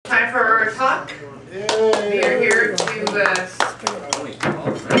Time for our talk. We are here to,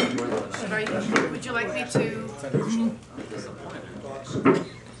 would you like me to?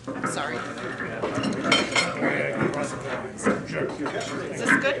 I'm sorry. Is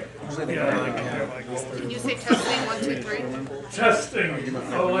this good? Can you say testing, 1, 2, 3? Testing.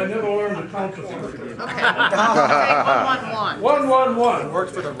 Oh, I never learned to count to 3. Okay. Say 1, 1, 1. 1, 1, 1.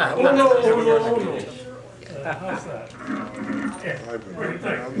 Works for the Oh no, oh no, oh no. How's that? Yeah. What do you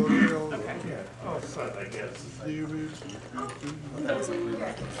think? Okay. Yeah. Oh, set, I guess.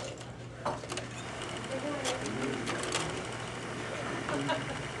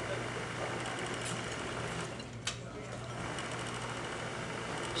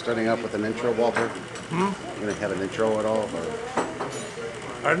 Starting off with an intro, Walter? You gonna have an intro at all? Or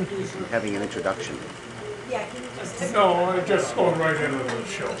Pardon? having an introduction? No, I'm just going right into the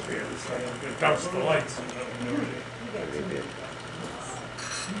show here. So it dumps the lights.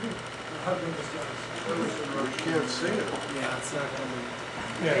 Can't see it.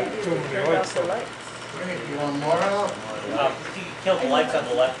 Yeah, too many lights. You want more out? You kill the lights on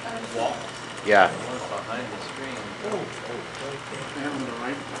the left wall. Yeah. Behind the screen. And the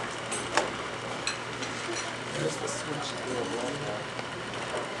right. There's the switch to go along.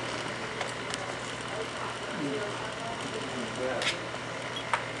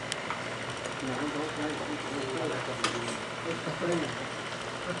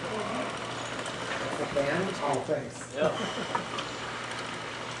 The band? Oh, thanks. Yeah.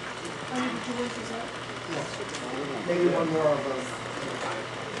 Maybe one more of those.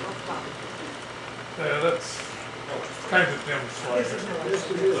 Yeah, that's kind of dim slider.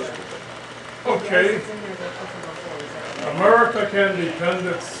 Okay. America can defend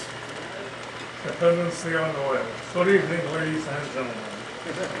its dependency on the web. Good evening, ladies and gentlemen.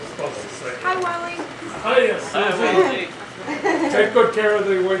 I'm supposed to say. Hi, Wally. Hi, yes. Take good care of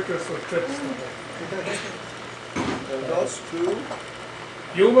the waitress with tips. And those two?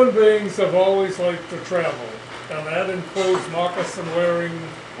 Human beings have always liked to travel, and that includes moccasin-wearing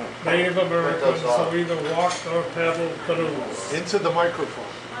Native Americans who either walked or paddled canoes. Into the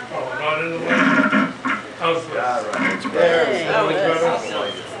microphone. Oh, not in the way. How's this? Yeah, right. It's That was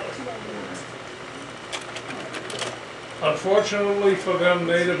better. Unfortunately for them,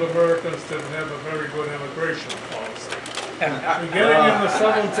 Native Americans didn't have a very good immigration policy. Beginning in the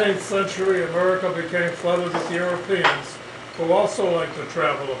 17th century, America became flooded with Europeans who also liked to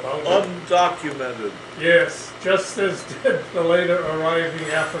travel about. Undocumented. Yes, just as did the later arriving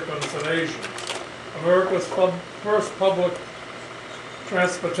Africans and Asians. America's first public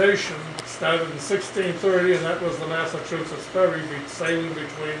transportation started in 1630, and that was the Massachusetts ferry sailing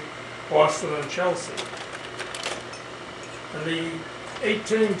between Boston and Chelsea. In the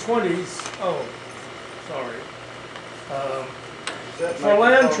 1820s, for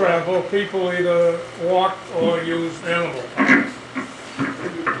land travel, people either walked or used animal cars.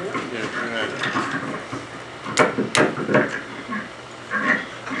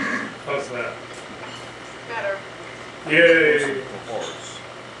 How's that? Better. Yay!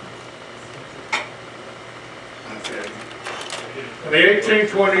 In the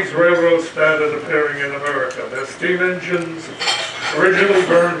 1820s, railroads started appearing in America. Their steam engines originally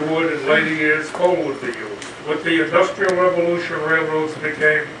burned wood, and later years coal would be used. With the Industrial Revolution, railroads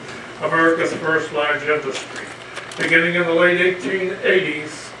became America's first large industry. Beginning in the late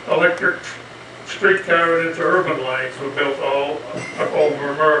 1880s, electric streetcar and interurban lines were built all over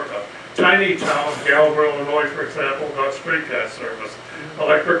America. Tiny towns, Galveston, Illinois, for example, got streetcar service.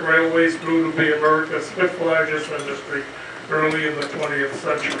 Electric railways grew to be America's fifth largest industry early in the 20th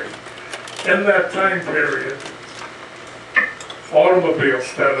century. In that time period, automobiles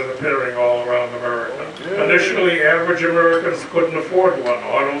started appearing all around America. Initially, average Americans couldn't afford one.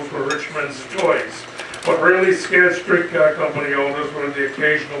 Autos were rich men's toys. What really scared streetcar company owners were the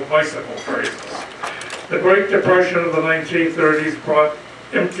occasional bicycle crazes. The Great Depression of the 1930s brought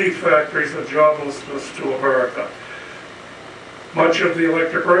empty factories and joblessness to America. Much of the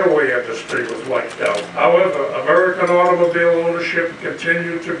electric railway industry was wiped out. However, American automobile ownership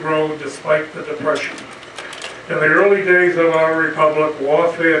continued to grow despite the Depression. In the early days of our republic,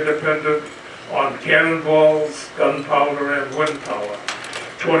 warfare depended on cannonballs, gunpowder, and wind power.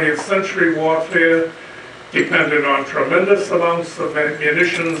 20th century warfare depended on tremendous amounts of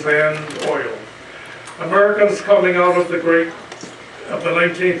munitions and oil. Americans coming out of the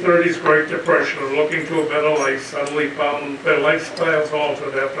 1930s Great Depression and looking to a better life suddenly found their lifestyles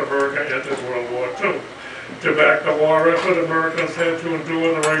altered after America entered World War II. To back the war effort, Americans had to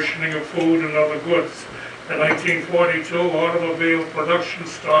endure the rationing of food and other goods. In 1942, automobile production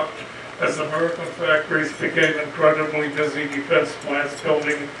stopped as American factories became incredibly busy defense plants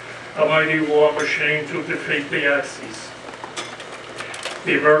building a mighty war machine to defeat the Axis.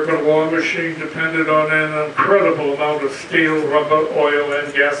 The American war machine depended on an incredible amount of steel, rubber, oil,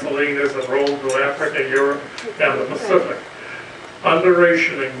 and gasoline as it rolled to Africa, Europe, and the Pacific. Under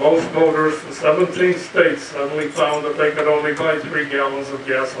rationing, most motorists in 17 states suddenly found that they could only buy 3 gallons of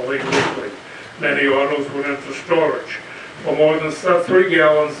gasoline weekly. Many autos went into storage. For more than 3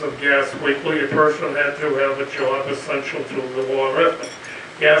 gallons of gas weekly, a person had to have a job essential to the war effort.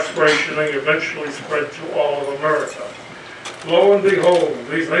 Gas rationing eventually spread to all of America. Lo and behold,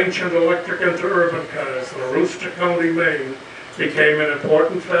 these ancient electric interurban cars in Aroostook County, Maine, became an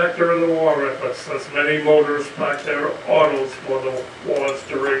important factor in the war effort since many motorists packed their autos for the war's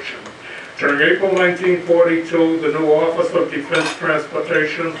duration. During April 1942, the new Office of Defense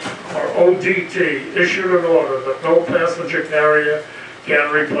Transportation, or ODT, issued an order that no passenger carrier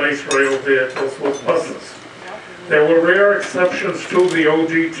can replace rail vehicles with buses. There were rare exceptions to the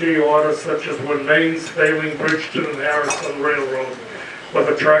ODT order, such as when Maine's failing Bridgeton and Harrison Railroad, with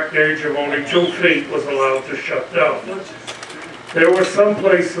a track gauge of only 2 feet, was allowed to shut down. There were some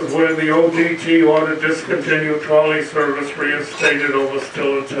places where the ODT order discontinued trolley service reinstated over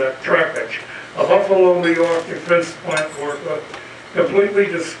still intact trackage. A Buffalo, New York defense plant worker, completely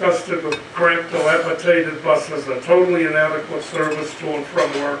disgusted with cramped, dilapidated buses and totally inadequate service to and from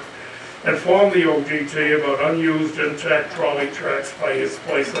work, informed the ODT about unused intact trolley tracks by his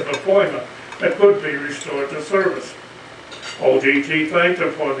place of employment that could be restored to service. ODT thanked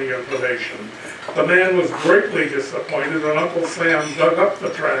him for the information. The man was greatly disappointed when Uncle Sam dug up the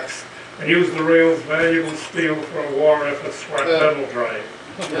tracks and used the rail's valuable steel for a war effort scrap metal drive.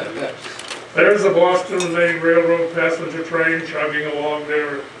 There's the Boston and Maine Railroad passenger train chugging along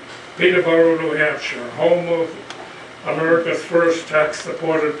there, Peterborough, New Hampshire, home of America's first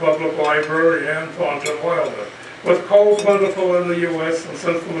tax-supported public library and Thornton Wilder. With coal plentiful in the U.S. and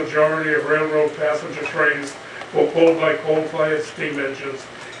since the majority of railroad passenger trains were pulled by coal-fired steam engines,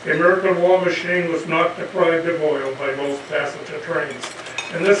 the American war machine was not deprived of oil by most passenger trains.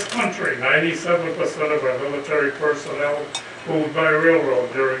 In this country, 97% of our military personnel moved by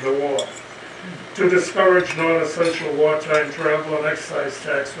railroad during the war. To discourage non-essential wartime travel, an excise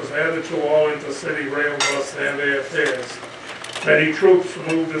tax was added to all intercity rail, bus, and air fares. Many troops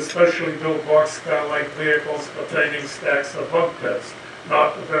moved in specially built boxcar-like vehicles containing stacks of bunk beds,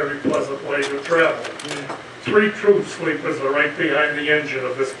 not a very pleasant way to travel. 3 troop sleepers are right behind the engine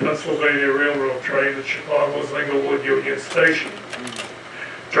of this Pennsylvania Railroad train at Chicago's Englewood Union Station.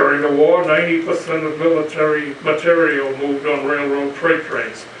 During the war, 90% of military material moved on railroad freight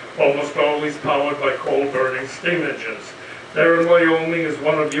trains, almost always powered by coal-burning steam engines. There in Wyoming is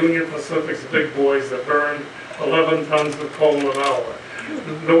one of Union Pacific's big boys that burned 11 tons of coal an hour.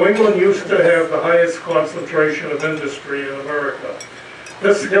 New England used to have the highest concentration of industry in America.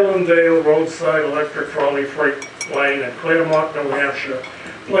 This Hillendale roadside electric trolley freight line in Claremont, New Hampshire,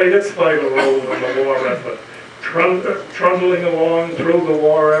 played its vital role in the war effort, trundling along through the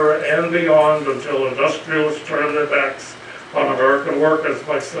war era and beyond until industrialists turned their backs on American workers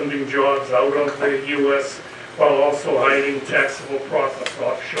by sending jobs out of the U.S. while also hiding taxable profits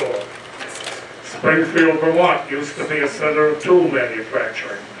offshore. Springfield, Vermont used to be a center of tool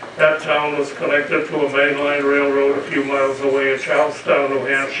manufacturing. That town was connected to a mainline railroad a few miles away in Charlestown, New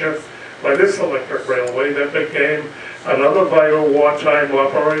Hampshire, by this electric railway that became another vital wartime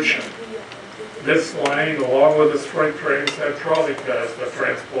operation. This line, along with its freight trains, had trolley cars that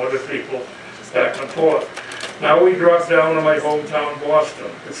transported people back and forth. Now we drop down to my hometown,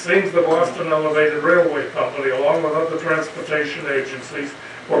 Boston. It seems the Boston Elevated Railway Company, along with other transportation agencies,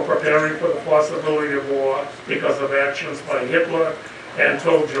 were preparing for the possibility of war because of actions by Hitler and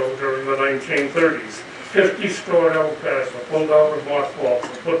Tojo during the 1930s. 50 stored L cars were pulled out of mothballs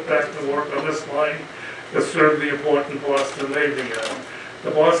and put back to work on this line to serve the important Boston Navy Yard.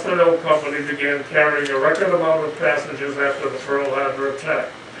 The Boston L Company began carrying a record amount of passengers after the Pearl Harbor attack.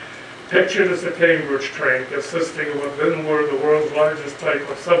 Pictured as a Cambridge train consisting of what then were the world's largest type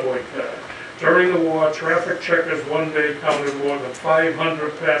of subway car. During the war, traffic checkers one day counted more than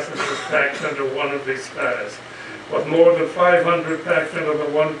 500 passengers packed into one of these cars. With more than 500 packed into the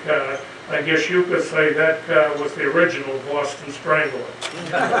one car, I guess you could say that car was the original Boston Strangler.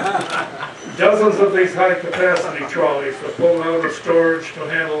 Dozens of these high-capacity trolleys were pulled out of storage to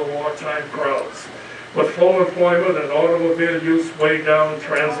handle the wartime crowds. With full employment and automobile use way down,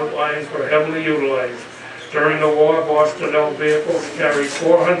 transit lines were heavily utilized. During the war, Boston L vehicles carried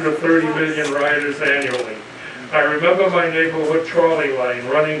 430 million riders annually. I remember my neighborhood trolley line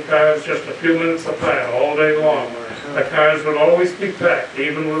running cars just a few minutes apart all day long, The cars would always be packed,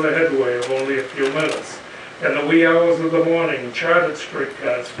 even with a headway of only a few minutes. In the wee hours of the morning, chartered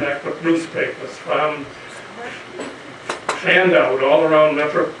streetcars packed with newspapers fanned out all around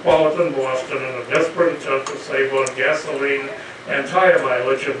metropolitan Boston in a desperate attempt to save on gasoline and tire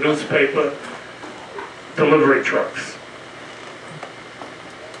mileage of newspaper delivery trucks.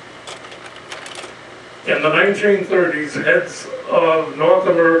 In the 1930s, heads of North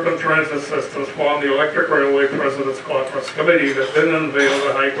American transit systems formed the Electric Railway President's Conference Committee that then unveiled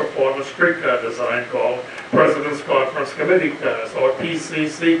a high-performance streetcar design called President's Conference Committee cars, or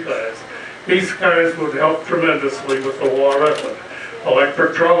PCC cars. These cars would help tremendously with the war effort.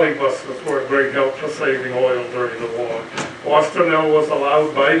 Electric trolley buses were a great help for saving oil during the war. Boston was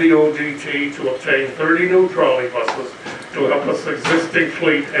allowed by the ODT to obtain 30 new trolley buses to help its existing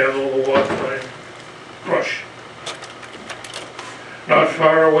fleet handle the wartime crush. Not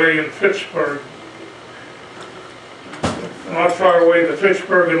far away, the Fitchburg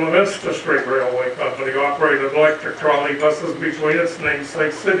and Leominster Street Railway Company operated electric trolley buses between its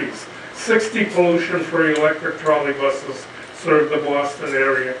namesake cities. 60 pollution-free electric trolley buses serve the Boston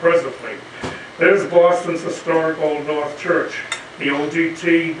area presently. There's Boston's historic Old North Church. The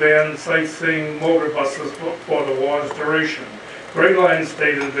ODT banned sightseeing motor buses for the war's duration. Gray Line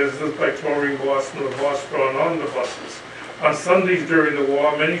stayed in business by touring Boston with horse-drawn omnibuses. On Sundays during the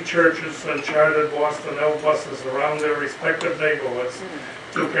war, many churches sent chartered Boston L buses around their respective neighborhoods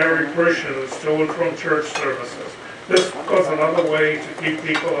to carry parishioners to and from church services. This was another way to keep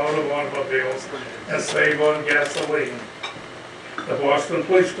people out of automobiles and save on gasoline. The Boston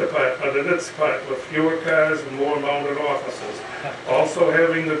Police Department did its part with fewer cars and more mounted officers. Also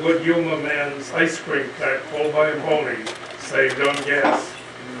having the Good Humor Man's ice cream cart pulled by a pony saved on gas.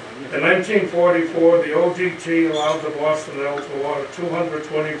 In 1944, the ODT allowed the Boston L to order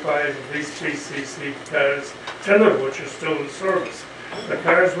 225 of these PCC cars, 10 of which are still in service. The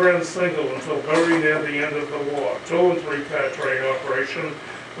cars ran single until very near the end of the war. 2- and 3-car train operation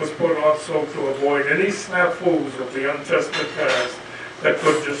was put off so to avoid any snafus of the untested cars that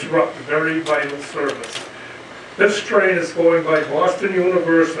could disrupt very vital service. This train is going by Boston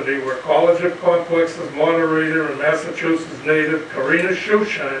University, where College of Complexes moderator and Massachusetts native Karina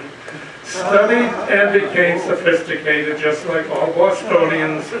Shushan studied and became sophisticated, just like all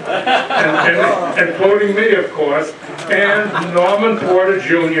Bostonians, and including me, of course, and Norman Porter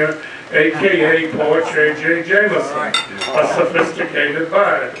Jr., a.k.a. Poet J.J. Jameson, a sophisticated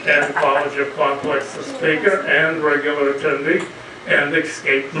bard and College of Complexes speaker and regular attendee, and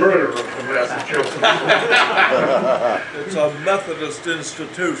escaped murderer from Massachusetts. It's a Methodist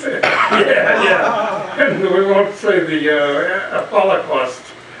institution. Yeah. And we won't say the Holocaust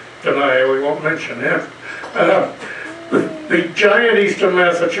tonight, we won't mention him. The giant Eastern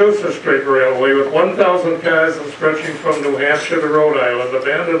Massachusetts Street Railway, with 1,000 cars and stretching from New Hampshire to Rhode Island,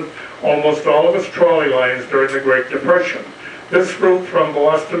 abandoned almost all of its trolley lines during the Great Depression. This route from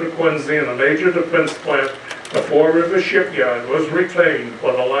Boston to Quincy and a major defense plant, the Four River Shipyard, was retained,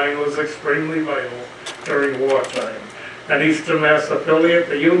 for the line was extremely vital during wartime. An Eastern Mass affiliate,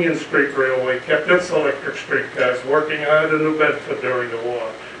 the Union Street Railway, kept its electric streetcars working hard in New Bedford during the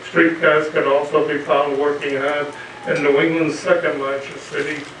war. Streetcars could also be found working hard in New England's second largest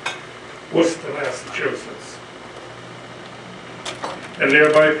city, Worcester, Massachusetts. In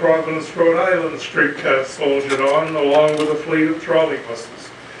nearby Providence, Rhode Island, streetcars soldiered on along with a fleet of trolley buses.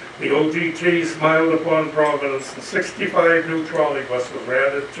 The ODT smiled upon Providence, and 65 new trolley buses were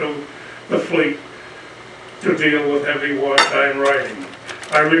added to the fleet to deal with heavy wartime riding.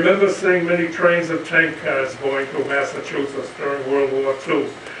 I remember seeing many trains of tank cars going through Massachusetts during World War II.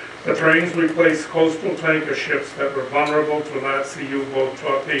 The trains replaced coastal tanker ships that were vulnerable to Nazi U-boat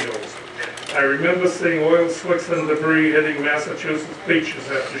torpedoes. I remember seeing oil slicks and debris hitting Massachusetts beaches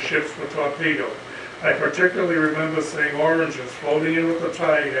after ships were torpedoed. I particularly remember seeing oranges floating in with the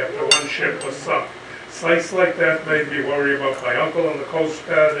tide after one ship was sunk. Sights like that made me worry about my uncle in the Coast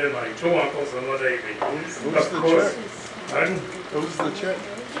Guard and my 2 uncles in the Navy. Who's the chick? Pardon? Who's the chick?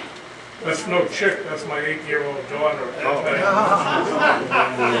 That's no chick, that's my 8-year-old daughter.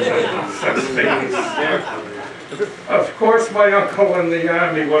 Of course, my uncle in the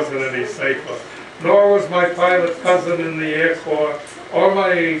Army wasn't any safer, nor was my pilot cousin in the Air Corps, or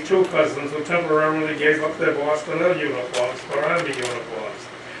my 2 cousins who temporarily gave up their Boston L uniforms for Army uniforms.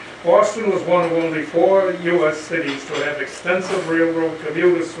 Boston was one of only 4 U.S. cities to have extensive railroad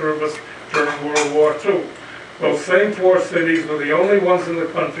commuter service during World War II. Those same 4 cities were the only ones in the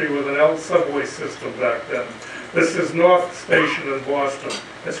country with an L subway system back then. This is North Station in Boston.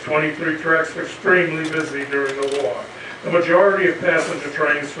 Its 23 tracks were extremely busy during the war. The majority of passenger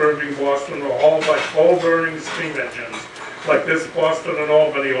trains serving Boston were hauled by coal-burning steam engines, like this Boston and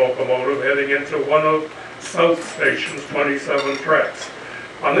Albany locomotive heading into one of South Station's 27 tracks.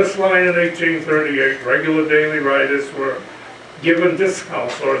 On this line in 1838, regular daily riders were given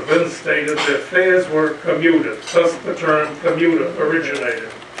discounts, or as then stated, their fares were commuted, thus the term commuter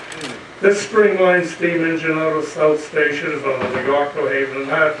originated. This streamlined steam engine out of South Station is on the New York, New Haven, and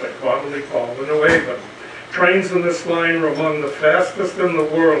Hartford, commonly called the New Haven. Trains in this line were among the fastest in the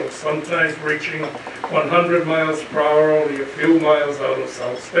world, sometimes reaching 100 miles per hour only a few miles out of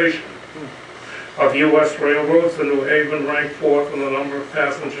South Station. Of U.S. railroads, the New Haven ranked fourth in the number of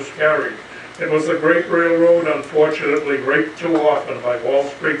passengers carried. It was a great railroad, unfortunately raped too often by Wall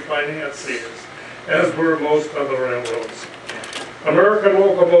Street financiers, as were most other railroads. American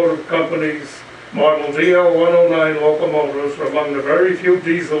Locomotive Company's Model DL-109 locomotives were among the very few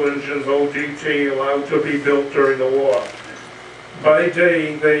diesel engines ODT allowed to be built during the war. By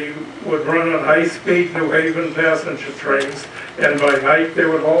day, they would run on high-speed New Haven passenger trains, and by night they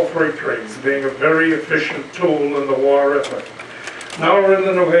would haul freight trains, being a very efficient tool in the war effort. Now we're in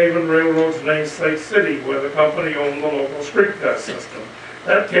the New Haven Railroad's namesake city, where the company owned the local streetcar system.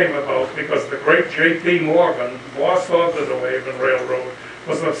 That came about because the great J.P. Morgan, boss of the New Haven Railroad,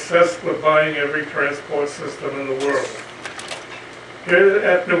 was obsessed with buying every transport system in the world. Here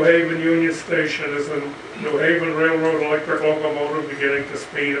at New Haven Union Station is a New Haven Railroad electric locomotive beginning to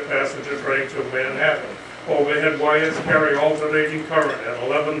speed a passenger train to Manhattan. Overhead wires carry alternating current at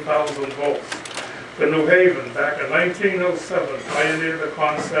 11,000 volts. The New Haven, back in 1907, pioneered the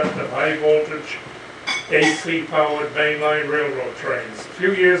concept of high-voltage AC-powered mainline railroad trains. A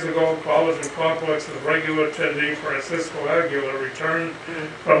few years ago, College and Complex's regular attendee Francisco Aguilar returned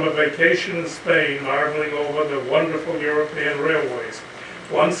from a vacation in Spain, marveling over the wonderful European railways.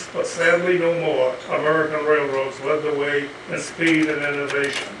 Once, but sadly no more, American railroads led the way in speed and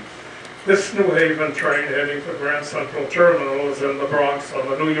innovation. This New Haven train heading for Grand Central Terminal is in the Bronx on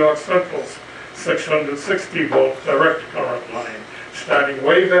the New York Central's 660-volt direct current line. Starting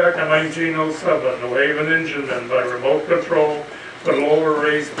way back in 1907, New Haven engine men by remote control could lower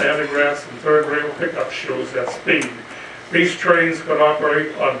raised pantographs and third rail pickup shoes at speed. These trains could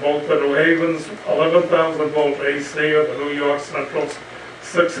operate on both the New Haven's 11,000 volt AC or the New York Central's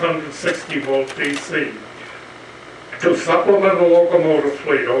 660 volt DC. To supplement a locomotive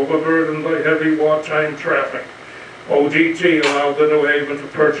fleet overburdened by heavy wartime traffic, ODT allowed the New Haven to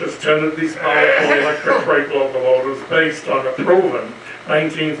purchase 10 of these powerful electric freight locomotives based on a proven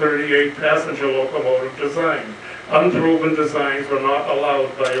 1938 passenger locomotive design. Unproven designs were not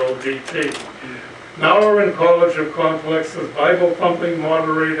allowed by ODT. Now we're in College of Complex's Bible-thumping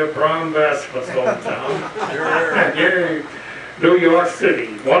moderator Bram Bassman's hometown. Yay! New York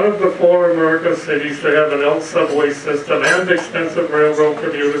City, one of the 4 American cities to have an L subway system and extensive railroad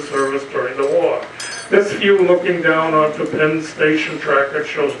commuter service during the war. This view looking down onto Penn Station tracker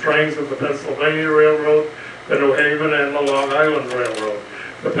shows trains of the Pennsylvania Railroad, the New Haven, and the Long Island Railroad.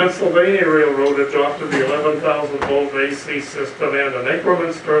 The Pennsylvania Railroad adopted the 11,000 volt AC system and in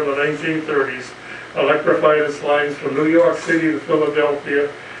increments during the 1930s electrified its lines from New York City to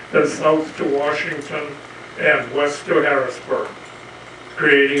Philadelphia, then south to Washington and west to Harrisburg,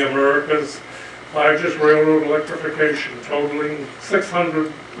 creating America's largest railroad electrification, totaling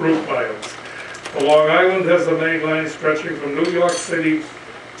 600 route miles. The Long Island has a main line stretching from New York City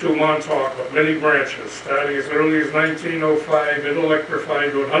to Montauk with many branches. Starting as early as 1905, it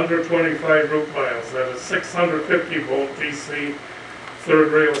electrified to 125 route miles. That is 650 volt DC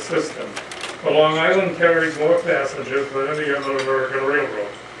third rail system. The Long Island carries more passengers than any other American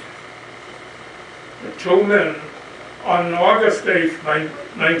railroad. The 2 men, on August 8,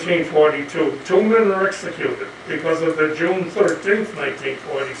 1942, 2 men were executed because of the June 13,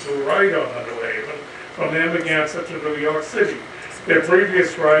 1942 ride on the New Haven from Amagansett to New York City. Their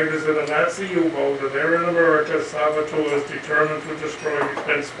previous ride is in a Nazi U-boat, and there in America, saboteurs determined to destroy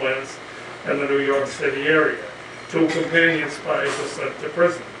defense plants in the New York City area. 2 companion spies were sent to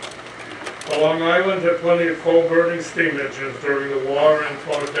prison. The Long Island had plenty of coal-burning steam engines during the war and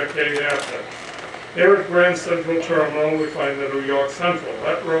for a decade after. Here at Grand Central Terminal, we find the New York Central.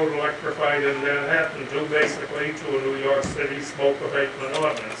 That road electrified in Manhattan due basically to a New York City smoke abatement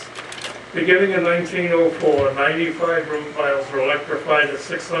ordinance. Beginning in 1904, 95 route miles were electrified at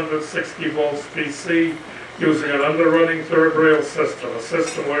 660 volts DC using an underrunning third rail system, a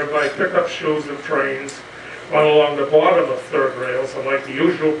system whereby pickup shoes of trains run along the bottom of third rails, unlike the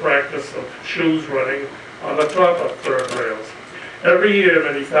usual practice of shoes running on the top of third rails. Every year,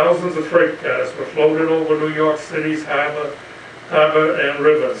 many thousands of freight cars were floated over New York City's harbor and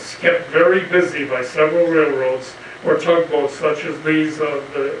rivers. Kept very busy by several railroads, or tugboats such as these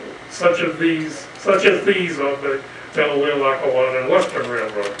of the Delaware, Lackawanna, and Western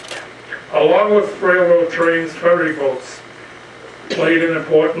Railroad. Along with railroad trains, ferry boats played an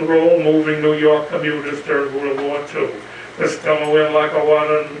important role moving New York commuters during World War II. This Delaware,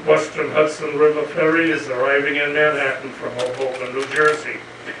 Lackawanna, and Western Hudson River ferry is arriving in Manhattan from Hoboken, New Jersey.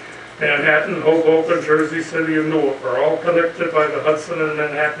 Manhattan, Hoboken, Jersey City, and Newark are all connected by the Hudson and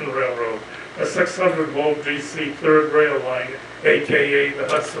Manhattan Railroad, a 600-volt DC third rail line, aka the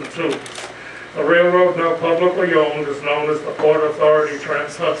Hudson Tubes. The railroad, now publicly owned, is known as the Port Authority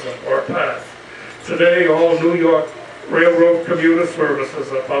Trans-Hudson, or PATH. Today, all New York railroad commuter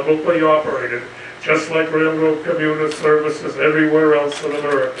services are publicly operated, just like railroad commuter services everywhere else in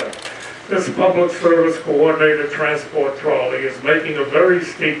America. This public service coordinated transport trolley is making a very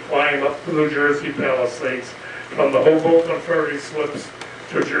steep climb up the New Jersey Palisades from the Hoboken ferry slips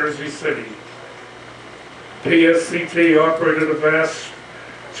to Jersey City. PSCT operated a vast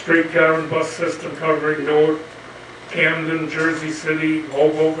streetcar and bus system covering Newark, Camden, Jersey City,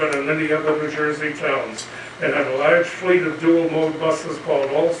 Hoboken, and many other New Jersey towns. It had a large fleet of dual-mode buses called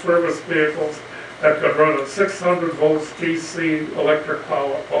all-service vehicles that could run at 600 volts DC electric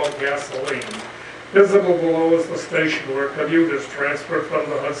power or gasoline. Visible below is the station where commuters transferred from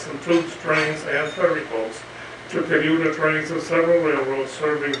the Hudson Tubes trains and ferry boats to commuter trains of several railroads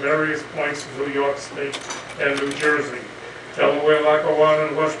serving various points of New York State and New Jersey. Delaware, Lackawanna,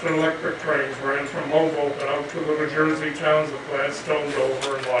 and Western Electric trains ran from Hoboken out to the New Jersey towns of Gladstone,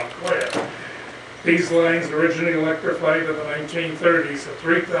 Dover, and Montclair. These lines, originally electrified in the 1930s at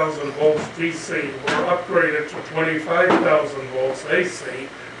 3,000 volts DC, were upgraded to 25,000 volts AC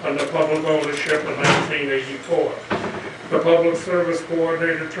under public ownership in 1984. The Public Service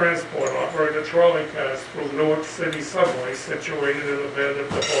Coordinated Transport operated trolley cars through Newark City subway situated in the bed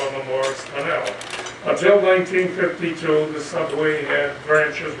of the former Morris Canal. Until 1952, the subway had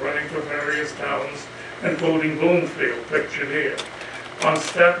branches running to various towns, including Bloomfield, pictured here. On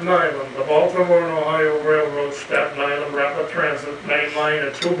Staten Island, the Baltimore and Ohio Railroad Staten Island Rapid Transit main line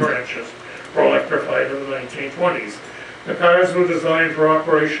and two branches were electrified in the 1920s. The cars were designed for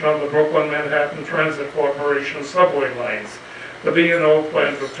operation on the Brooklyn-Manhattan Transit Corporation subway lines. The B&O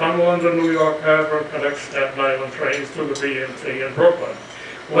planned to tunnel under New York Harbor and connect Staten Island trains to the BMT in Brooklyn.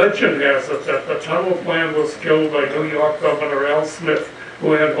 Legend has it that the tunnel plan was killed by New York Governor Al Smith,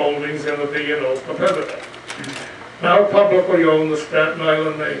 who had holdings in the B&O competitor. Now publicly owned, the Staten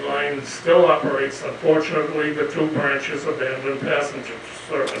Island main line still operates. Unfortunately, the two branches abandoned passenger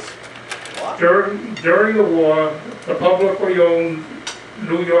service. During the war, the publicly owned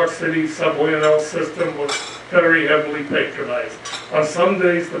New York City subway and L system was very heavily patronized. On some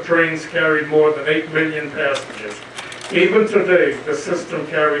days, the trains carried more than 8 million passengers. Even today, the system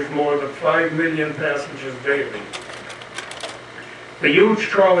carries more than 5 million passengers daily. The huge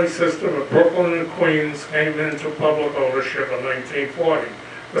trolley system of Brooklyn and Queens came into public ownership in 1940.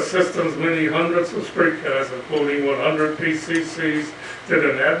 The system's many hundreds of streetcars, including 100 PCCs, did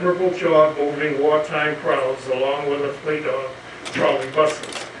an admirable job moving wartime crowds along with a fleet of trolley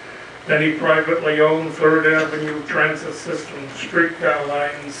buses. Many privately owned Third Avenue transit system streetcar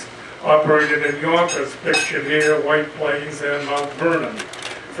lines operated in Yonkers, pictured here, White Plains, and Mount Vernon.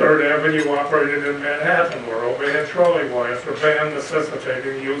 Third Avenue operated in Manhattan, where overhead trolley wires were banned,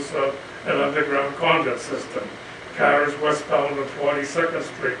 necessitating the use of an underground conduit system. Cars westbound on 42nd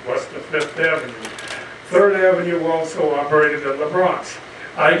Street, west of Fifth Avenue. Third Avenue also operated in the Bronx.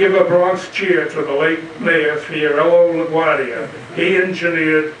 I give a Bronx cheer to the late Mayor Fiorello LaGuardia. He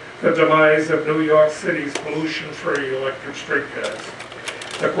engineered the demise of New York City's pollution-free electric streetcars.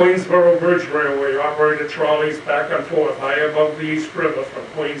 The Queensboro Bridge Railway operated trolleys back and forth high above the East River from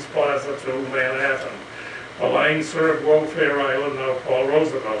Queens Plaza to Manhattan. The line served Welfare Island, now called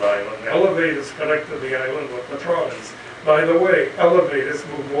Roosevelt Island. Elevators connected the island with the trolleys. By the way, elevators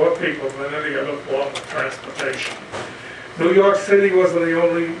move more people than any other form of transportation. New York City wasn't the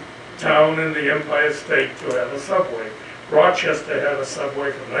only town in the Empire State to have a subway. Rochester had a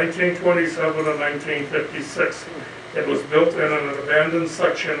subway from 1927 to 1956. It was built in an abandoned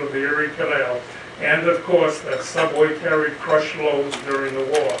section of the Erie Canal, and of course that subway carried crushed loads during the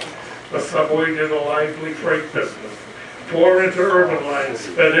war. The subway did a lively freight business. 4 interurban lines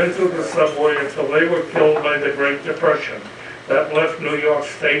sped into the subway until they were killed by the Great Depression. That left New York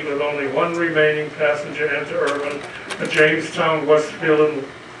State with only one remaining passenger interurban, the Jamestown, Westfield, and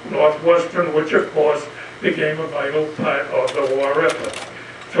Northwestern, which of course became a vital part of the war effort.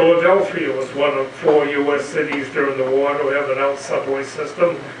 Philadelphia was one of 4 U.S. cities during the war to have an out subway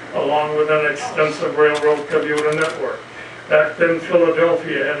system, along with an extensive railroad commuter network. Back then,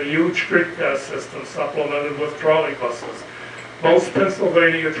 Philadelphia had a huge streetcar system supplemented with trolley buses. Most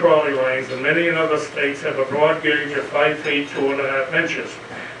Pennsylvania trolley lines and many in other states have a broad gauge of 5 feet 2.5 inches.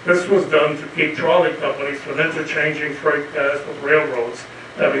 This was done to keep trolley companies from interchanging freight cars with railroads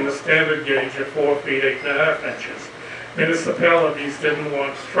having the standard gauge of 4 feet 8.5 inches. Municipalities didn't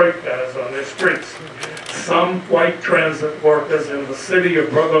want freight cars on their streets. Some white transit workers in the city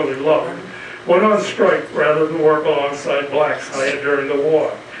of brotherly love went on strike rather than work alongside blacks hired during the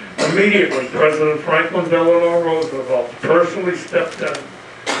war. Immediately, President Franklin Delano Roosevelt personally stepped in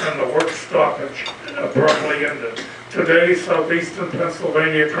and the work stoppage abruptly ended. Today, Southeastern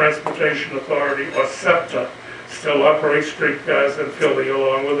Pennsylvania Transportation Authority, or SEPTA, still operates streetcars in Philly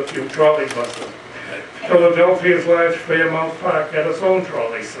along with a few trolley buses. Philadelphia's large Fairmount Park had its own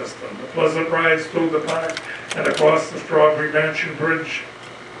trolley system. The pleasant rides through the park and across the Strawberry Mansion Bridge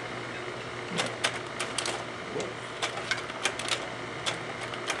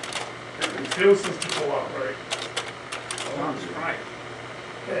refuses to cooperate. Sounds right.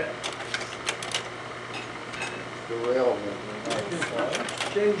 Yeah. The rail.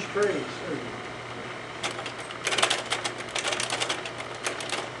 Change trains.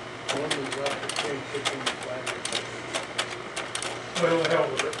 One is up, the train kicking the Well, the hell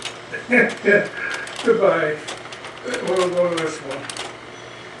with it. Goodbye. We'll go to this one.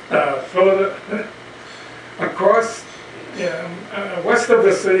 Across, west of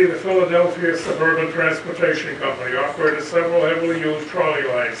the city, the Philadelphia Suburban Transportation Company operated several heavily used trolley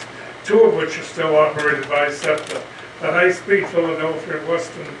lines, 2 of which are still operated by SEPTA. The high-speed Philadelphia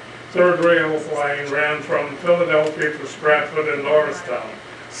Western Third Rail line ran from Philadelphia to Stratford and Norristown.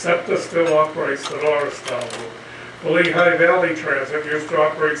 SEPTA still operates the Norristown route. The Lehigh Valley Transit used to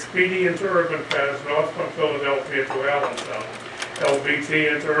operate speedy interurban cars north from Philadelphia to Allentown.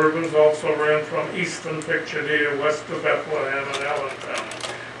 LBT interurbans also ran from Easton, pictured here, west of Bethlehem and Allentown.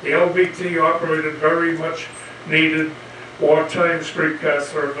 The LBT operated very much needed wartime streetcar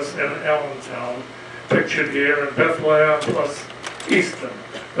service in Allentown, pictured here, and Bethlehem plus Easton.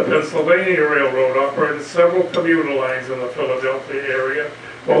 The Pennsylvania Railroad operated several commuter lines in the Philadelphia area,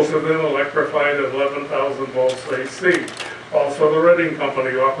 most of them electrified at 11,000 volts AC. Also, the Reading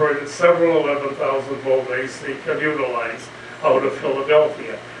Company operated several 11,000 volt AC commuter lines out of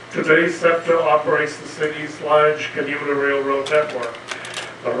Philadelphia. Today, SEPTA operates the city's large commuter railroad network.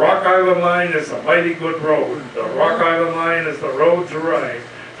 The Rock Island Line is a mighty good road. The Rock Island Line is the road to ride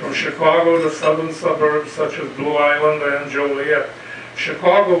from Chicago to southern suburbs such as Blue Island and Joliet.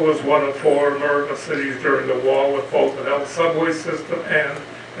 Chicago was one of 4 American cities during the war with both an L subway system and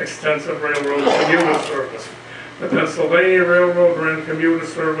extensive railroad commuter service. The Pennsylvania Railroad ran commuter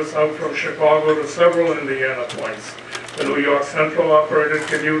service out from Chicago to several Indiana points. The New York Central operated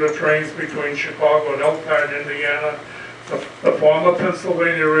commuter trains between Chicago and Elkhart, Indiana. The former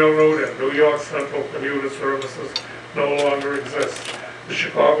Pennsylvania Railroad and New York Central commuter services no longer exist. The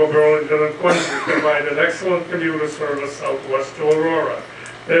Chicago, Burlington, and Quincy provided excellent commuter service southwest to Aurora.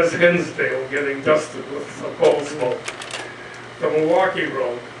 There's Hinsdale getting dusted with some coal smoke. The Milwaukee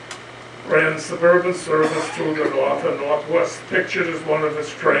Road ran suburban service through the north and northwest, pictured as one of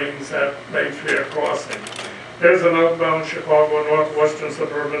its trains at Mayfair Crossing. There's an outbound Chicago Northwestern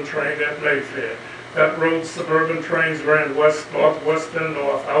suburban train at Mayfair. That road's suburban trains ran west, northwest, and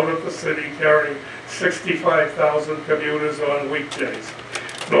north out of the city, carrying 65,000 commuters on weekdays.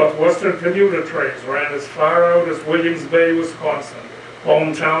 Northwestern commuter trains ran as far out as Williams Bay, Wisconsin,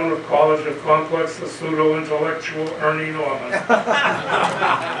 hometown of College of Complex, the pseudo-intellectual Ernie Norman.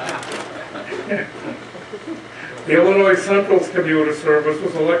 The Illinois Central's commuter service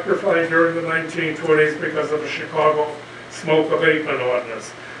was electrified during the 1920s because of the Chicago smoke abatement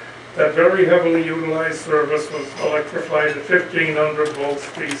ordinance. That very heavily utilized service was electrified at 1,500 volts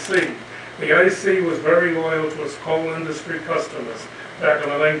DC. The IC was very loyal to its coal industry customers. Back in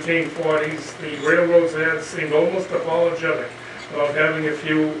the 1940s, the railroad's ads seemed almost apologetic about having a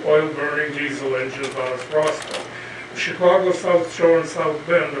few oil-burning diesel engines on its roster. The Chicago South Shore and South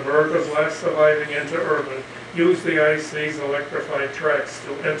Bend, America's last surviving interurban, used the IC's electrified tracks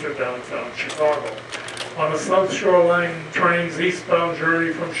to enter downtown Chicago. On the South Shore Line train's eastbound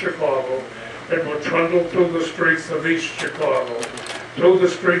journey from Chicago, it would trundle through the streets of East Chicago, through the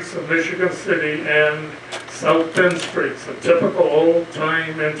streets of Michigan City and South Penn streets, a typical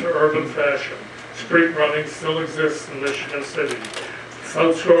old-time interurban fashion. Street running still exists in Michigan City. The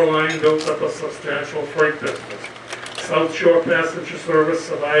South Shore Line built up a substantial freight business. South Shore passenger service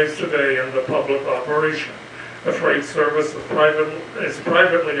survives today under public operation. The freight service is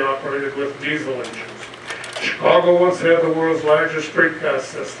privately operated with diesel engines. Chicago once had the world's largest streetcar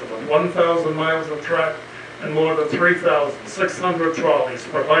system, with 1,000 miles of track and more than 3,600 trolleys,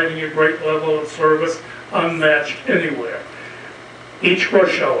 providing a great level of service unmatched anywhere. Each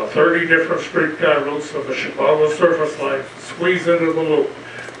rush hour, 30 different streetcar routes of the Chicago surface line squeeze into the loop.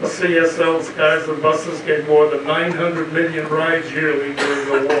 The CSL's cars and buses gave more than 900 million rides yearly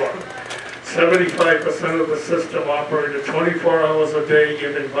during the war. 75% of the system operated 24 hours a day,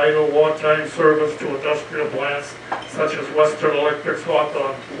 giving vital wartime service to industrial plants such as Western Electric's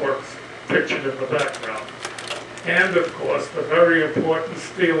Hawthorne Works, pictured in the background. And of course, the very important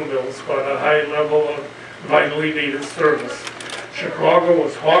steel mills got a high level of vitally needed service. Chicago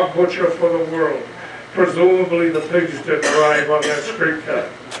was hog butcher for the world. Presumably the pigs didn't arrive on that streetcar.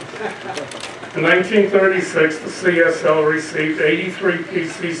 In 1936, the CSL received 83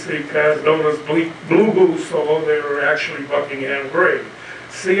 PCC cars known as Blue Goose, although they were actually Buckingham grade.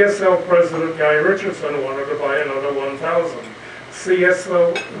 CSL President Guy Richardson wanted to buy another 1,000.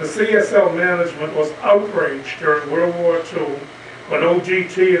 The CSL management was outraged during World War II when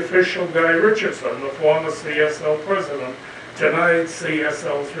OGT official Guy Richardson, the former CSL president, denied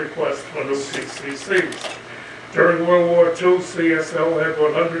CSL's request for new PCCs. During World War II, CSL had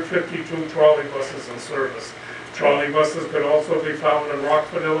 152 trolley buses in service. Trolley buses could also be found in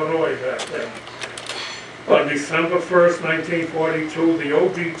Rockford, Illinois back then. On December 1st, 1942, the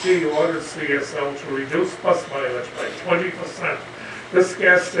OGT ordered CSL to reduce bus mileage by 20%. This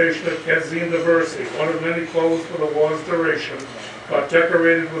gas station at Kedzie University, one of many closed for the war's duration, got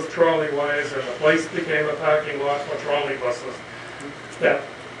decorated with trolley wires, and the place became a parking lot for trolley buses that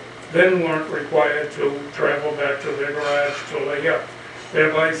then weren't required to travel back to their garage to lay up,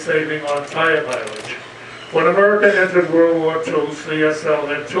 thereby saving on tire mileage. When America entered World War II, CSL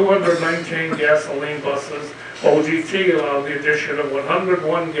had 219 gasoline buses. OGT allowed the addition of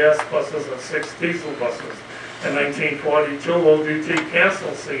 101 gas buses and 6 diesel buses. In 1942, OGT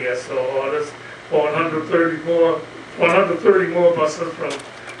canceled CSL orders for 130 more buses from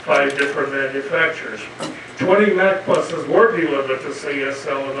 5 different manufacturers. 20 Mack buses were delivered to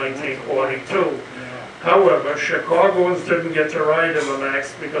CSL in 1942. However, Chicagoans didn't get to ride in the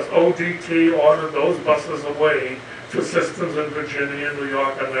Macks because OGT ordered those buses away to systems in Virginia, New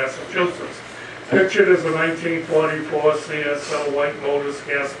York, and Massachusetts. Pictured is a 1944 CSL White Lotus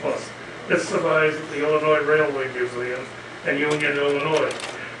gas bus. It survives at the Illinois Railway Museum in Union, Illinois.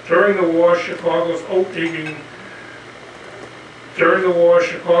 During the war, Chicago's oat-eating dray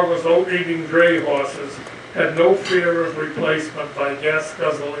horses had no fear of replacement by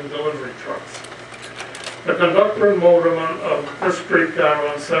gas-guzzling delivery trucks. The conductor and motorman of this streetcar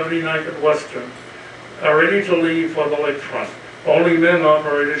on 79th and Western are ready to leave for the lakefront. Only men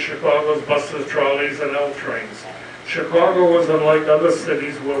operated Chicago's buses, trolleys, and L trains. Chicago was unlike other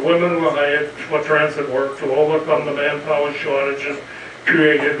cities where women were hired for transit work to overcome the manpower shortages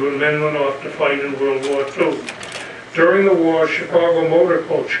created when men went off to fight in World War II. During the war, Chicago Motor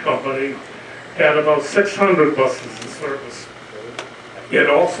Coach Company had about 600 buses in service. It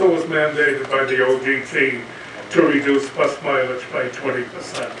also was mandated by the OGT to reduce bus mileage by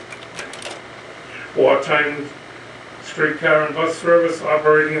 20%. Wartime streetcar and bus service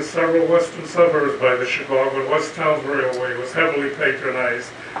operating in several western suburbs by the Chicago and West Towns Railway was heavily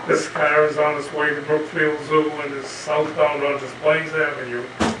patronized. This car is on its way to Brookfield Zoo and is southbound on Des Plaines Avenue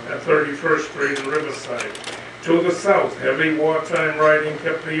at 31st Street in Riverside. To the south, heavy wartime riding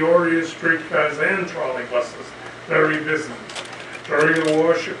kept the Orient streetcars and trolley buses very busy. During the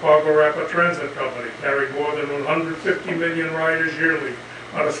war, Chicago Rapid Transit Company carried more than 150 million riders yearly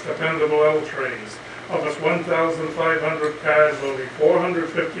on its dependable L trains. Of its 1,500 cars, only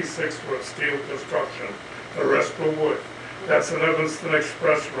 456 were of steel construction. The rest were wood. That's an Evanston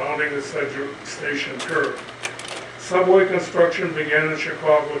Express rounding the Sedgwick Station curve. Subway construction began in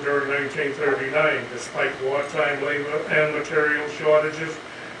Chicago during 1939. Despite wartime labor and material shortages,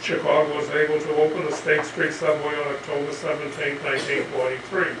 Chicago was able to open the State Street subway on October 17,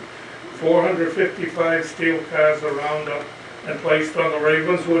 1943. 455 steel cars were rounded up and placed on the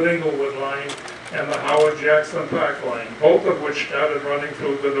Ravenswood-Inglewood line and the Howard-Jackson Park line, both of which started running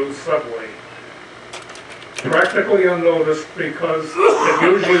through the new subway. Practically unnoticed because it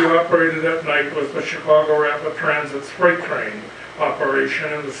usually operated at night was the Chicago Rapid Transit's freight train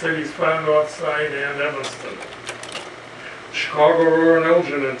operation in the city's far north side and Evanston. Chicago Ruhr and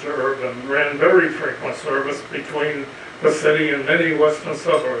Elgin Interurban ran very frequent service between the city and many western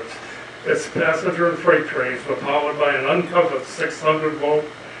suburbs. Its passenger and freight trains were powered by an uncovered 600-volt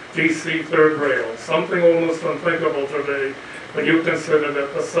DC third rail, something almost unthinkable today when you consider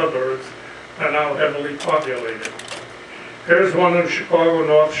that the suburbs are now heavily populated. Here's one in Chicago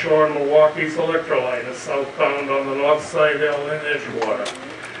North Shore and Milwaukee's Electroline is southbound on the North Side L in Edgewater.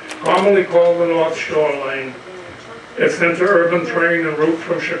 commonly called the North Shore Line. Its interurban train en route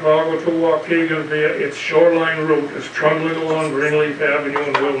from Chicago to Waukegan via its shoreline route is trundling along Greenleaf Avenue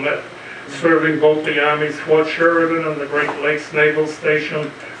in Wilmette, serving both the Army's Fort Sheridan and the Great Lakes Naval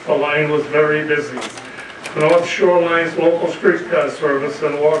Station. The line was very busy. The North Shore Line's local streetcar service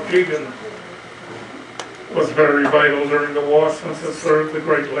in Waukegan was very vital during the war since it served the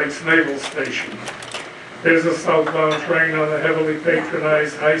Great Lakes Naval Station. There's a southbound train on the heavily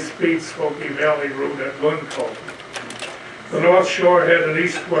patronized high-speed Skokie Valley route at Glencoe. The North Shore had an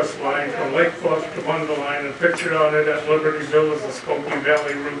east-west line from Lake Bluff to Mundelein, and pictured on it at Libertyville is a Skokie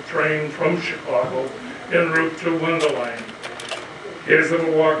Valley route train from Chicago en route to Mundelein. Here's the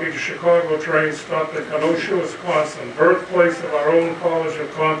Milwaukee to Chicago train stop at Kenosha, Wisconsin, birthplace of our own College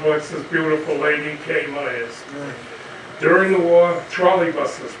of Complex's beautiful Lady K. Myers. During the war, trolley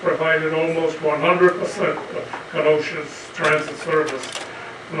buses provided almost 100% of Kenosha's transit service.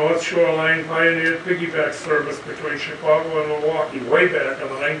 The North Shore Line pioneered piggyback service between Chicago and Milwaukee way back in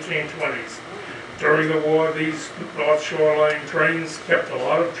the 1920s. During the war, these North Shore Line trains kept a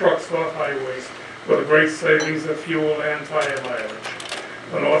lot of trucks off highways with a great savings of fuel and tire mileage.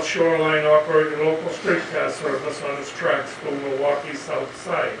 The North Shore Line operated local streetcar service on its tracks through Milwaukee's south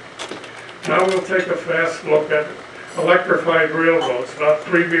side. Now we'll take a fast look at electrified railroads not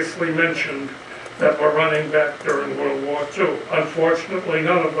previously mentioned that were running back during World War II. Unfortunately,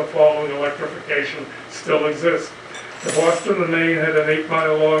 none of the following electrification still exists. The Boston and Maine had an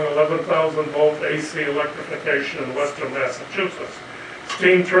 8-mile-long 11,000-volt AC electrification in western Massachusetts.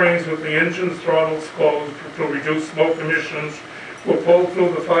 Steam trains with the engines throttles closed to reduce smoke emissions were pulled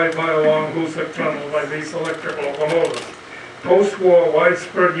through the 5-mile-long Hoosick Tunnel by these electric locomotives. Post-war,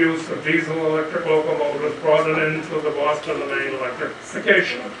 widespread use of diesel electric locomotives brought an end to the Boston and Maine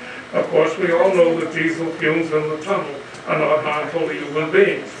electrification. Of course, we all know that diesel fumes in the tunnel are not harmful to human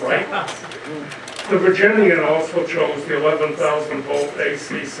beings, right? The Virginian also chose the 11,000-volt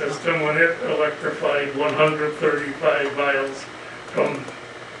AC system when it electrified 135 miles from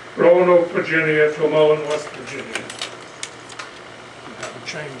Roanoke, Virginia to Mullen, West Virginia. Have a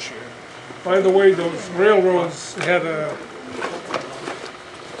change here. By the way, those railroads had the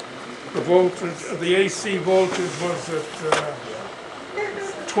voltage, the AC voltage was at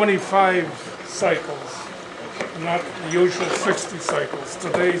 25 cycles, not the usual 60 cycles.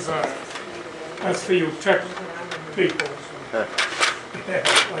 Today's are. That's for you tech people. Yeah,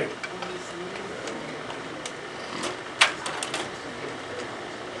 like.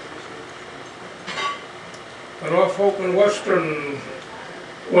 The Norfolk and Western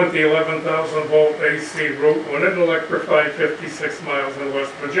went the 11,000-volt AC route when it electrified 56 miles in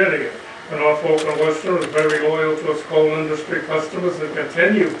West Virginia. The Norfolk and Western was very loyal to its coal industry customers and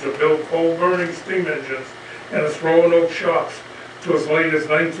continued to build coal-burning steam engines in its Roanoke shops to as late as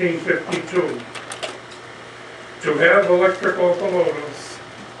 1952. To have electric locomotives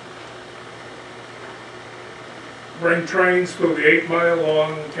bring trains through the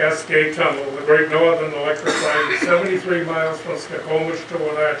 8-mile-long Cascade Tunnel, the Great Northern electrified 73 miles from Skokomish to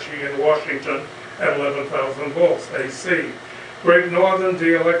Wenatchee in Washington at 11,000 volts AC. Great Northern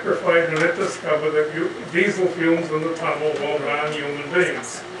de-electrified and it discovered that diesel fumes in the tunnel won't harm human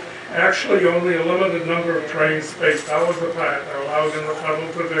beings. Actually, only a limited number of trains spaced hours apart are allowed in the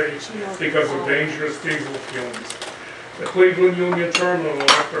tunnel today because of dangerous diesel fumes. The Cleveland Union Terminal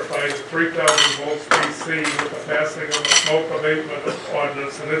electrified at 3,000 volts DC with the passing of the smoke abatement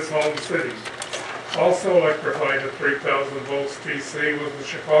ordinance in its home city. Also electrified at 3,000 volts DC was the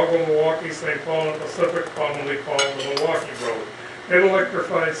Chicago, Milwaukee, St. Paul, and Pacific, commonly called the Milwaukee Road. It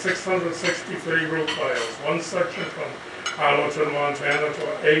electrified 663 route miles, one section from Arlington, Montana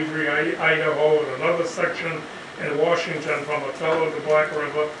to Avery, Idaho, and another section in Washington from Othello to Black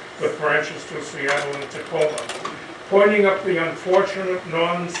River with branches to Seattle and Tacoma. Pointing up the unfortunate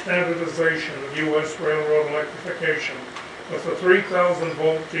non-standardization of U.S. railroad electrification was the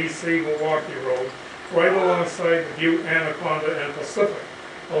 3,000-volt DC Milwaukee Road right alongside the Butte, Anaconda, and Pacific,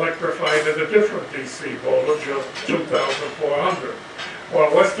 electrified at a different DC voltage of 2,400.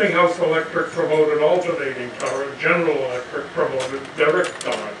 While Westinghouse Electric promoted alternating current, General Electric promoted direct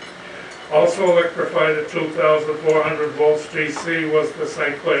current. Also electrified at 2,400 volts DC was the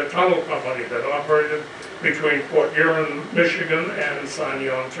St. Clair Tunnel Company that operated between Port Huron, Michigan and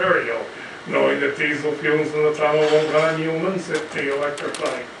Sarnia, Ontario. Knowing that diesel fumes in the tunnel won't harm humans, it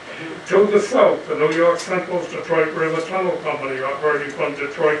de-electrified. To the south, the New York Central's Detroit River Tunnel Company, operating from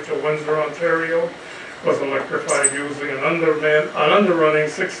Detroit to Windsor, Ontario, was electrified using an underrunning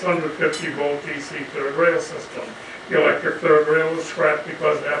 650-volt DC third rail system. The electric third rail was scrapped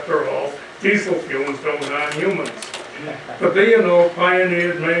because, after all, diesel fumes don't harm humans. The B&O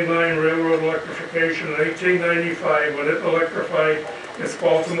pioneered mainline railroad electrification in 1895 when it electrified its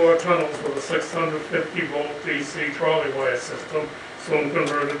Baltimore tunnels with a 650-volt DC trolley wire system, soon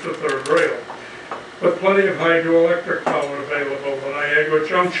converted to third rail. With plenty of hydroelectric power available, the Niagara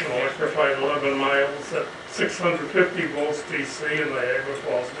Junction electrified 11 miles at 650 volts DC in Niagara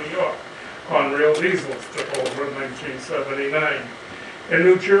Falls, New York. Conrail diesels took over in 1979. In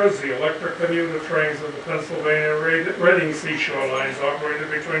New Jersey, electric commuter trains of the Pennsylvania Reading Seashore lines operated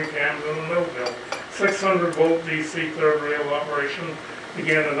between Camden and Millville. 600-volt DC third rail operation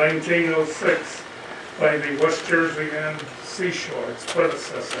began in 1906 by the West Jersey and Seashore, its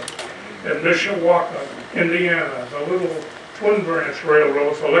predecessor. In Mishawaka, Indiana, the little twin branch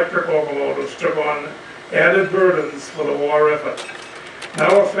railroads, electric locomotives, took on added burdens for the war effort.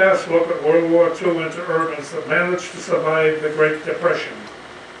 Now a fast look at World War II interurbans that managed to survive the Great Depression.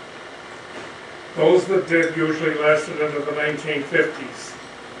 Those that did usually lasted into the 1950s.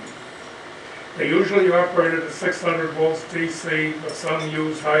 They usually operated at 600 volts DC, but some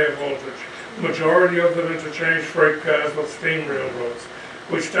used higher voltage. The majority of them interchanged freight cars with steam railroads.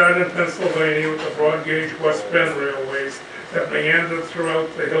 We started in Pennsylvania with the broad gauge West Bend railways that meandered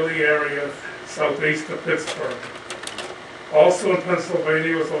throughout the hilly area southeast of Pittsburgh. Also in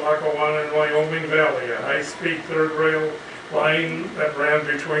Pennsylvania was the Lackawanna and Wyoming Valley, a high-speed third rail line that ran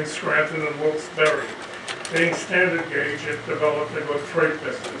between Scranton and Wilkes-Barre. Being standard gauge, it developed a good freight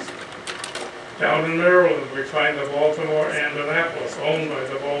business. Down in Maryland, we find the Baltimore and Annapolis, owned by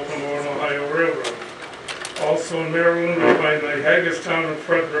the Baltimore and Ohio Railroad. Also in Maryland, we find the Hagerstown and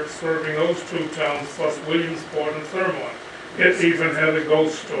Frederick serving those two towns, plus Williamsport and Thurmont. It even had a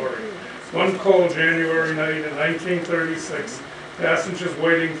ghost story. One cold January night in 1936, passengers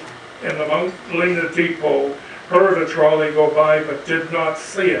waiting in the Mount Lena Depot heard a trolley go by but did not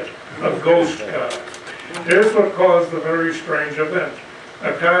see it, a ghost car. Here's what caused the very strange event.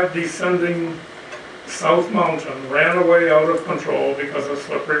 A car descending South Mountain ran away out of control because of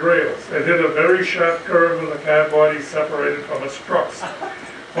slippery rails. It hit a very sharp curve and the car body separated from its trucks.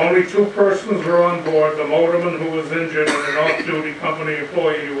 Only 2 persons were on board, the motorman who was injured and an off-duty company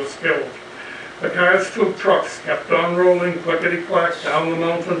employee who was killed. The car's 2 trucks kept on rolling clickety-clack down the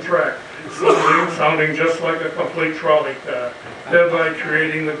mountain track, sounding just like a complete trolley car, thereby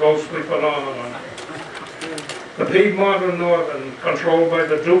creating the ghostly phenomenon. The Piedmont and Northern, controlled by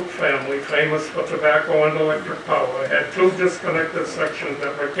the Duke family, famous for tobacco and electric power, had 2 disconnected sections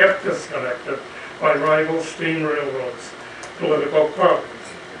that were kept disconnected by rival steam railroads. Political problems.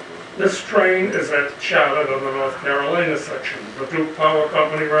 This train is at Charlotte on the North Carolina section. The Duke Power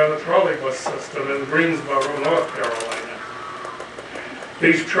Company ran a trolleybus system in Greensboro, North Carolina.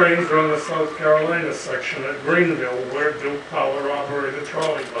 These trains run the South Carolina section at Greenville, where Duke Power operated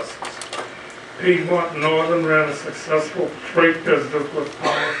trolleybuses. Piedmont Northern ran a successful freight business with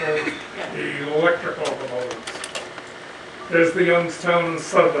powerful electric locomotives. There's the Youngstown and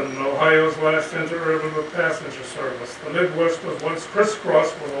Southern, Ohio's last interurban with passenger service. The Midwest was once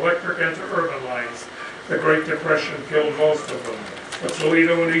crisscrossed with electric interurban lines. The Great Depression killed most of them. But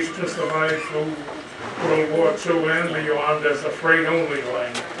Toledo and Easton survived through World War II and beyond as a freight-only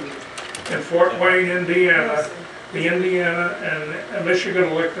line. In Fort Wayne, Indiana, the Indiana and Michigan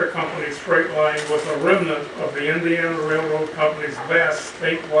Electric Company's freight line was a remnant of the Indiana Railroad Company's vast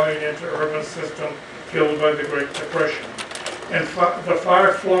statewide interurban system killed by the Great Depression. And the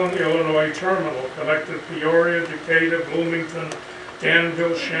far-flung Illinois terminal connected Peoria, Decatur, Bloomington,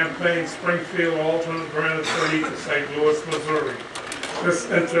 Danville, Champaign, Springfield, Alton, and Granite City to St. Louis, Missouri. This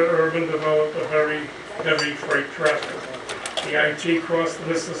interurban developed a very heavy freight traffic. The IT crossed the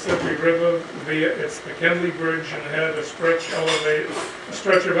Mississippi River via its McKinley Bridge and had a stretch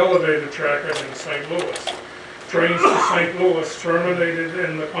of elevated track in St. Louis. Trains to St. Louis terminated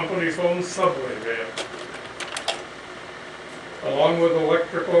in the company's own subway there. Along with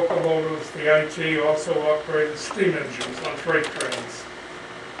electric locomotives, the IT also operated steam engines on freight trains.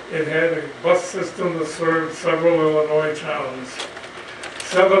 It had a bus system that served several Illinois towns.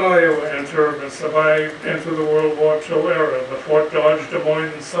 7 Iowa interurbans survived into the World War II era. The Fort Dodge, Des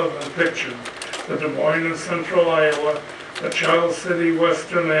Moines, and Southern pictured. The Des Moines and Central Iowa, the Charles City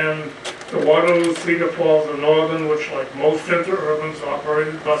Western, and the Waterloo Cedar Falls and Northern, which like most interurbans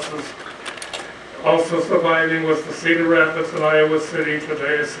operated buses. Also surviving was the Cedar Rapids and Iowa City,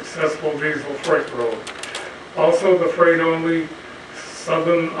 today a successful diesel freight road. Also the freight-only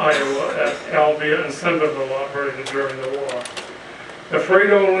Southern Iowa at Albia and Centerville operated during the war. The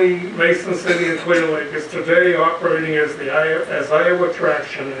freight-only Mason City and Clear Lake is today operating as Iowa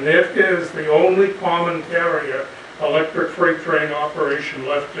Traction, and it is the only common carrier electric freight train operation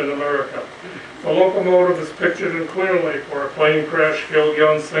left in America. The locomotive is pictured in Clear Lake, where a plane crash killed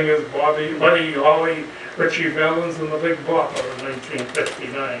young singers Buddy Holly, Richie Valens, and the Big Bopper in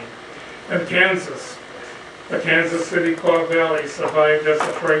 1959. In Kansas, the Kansas City Car Valley survived as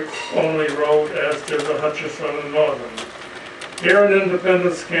a freight-only road, as did the Hutchinson and Northern. Here in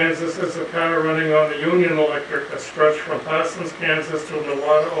Independence, Kansas, is a car running on the Union Electric that stretched from Parsons, Kansas to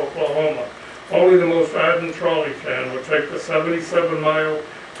Nevada, Oklahoma. Only the most ardent trolley fan would take the 77-mile,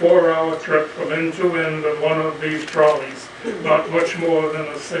 4-hour trip from end to end of one of these trolleys, not much more than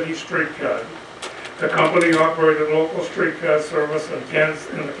a city streetcar. The company operated local streetcar service in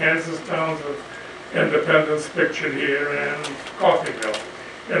the Kansas towns of Independence, pictured here, and Coffeyville.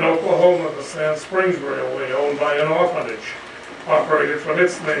 In Oklahoma, the Sand Springs Railway, owned by an orphanage, operated from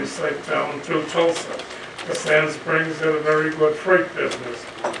its namesake town to Tulsa. The Sand Springs did a very good freight business,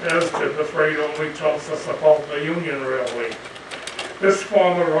 as did the freight-only Tulsa-Sapulpa Union Railway. This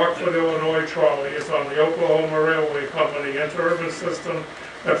former Rockford, Illinois trolley is on the Oklahoma Railway Company interurban system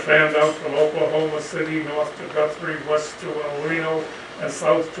that fanned out from Oklahoma City north to Guthrie, west to El Reno, and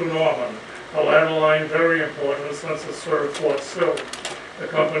south to Norman. The latter line very important since it served Fort Sill. The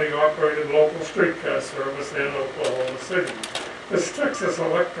company operated local streetcar service in Oklahoma City. This Texas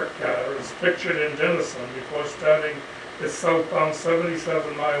electric car is pictured in Denison before starting its southbound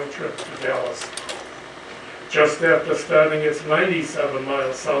 77-mile trip to Dallas. Just after starting its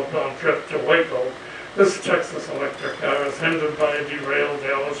 97-mile southbound trip to Waco, this Texas electric car is hindered by a derailed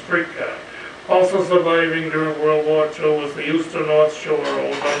Dallas streetcar. Also surviving during World War II was the Houston North Shore,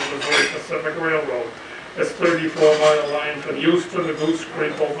 owned by the Missouri Pacific Railroad. Its 34-mile line from Houston to Goose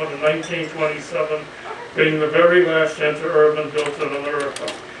Creek opened in 1927, being the very last interurban built in America.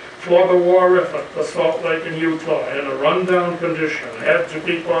 For the war effort, the Salt Lake in Utah, in a rundown condition, had to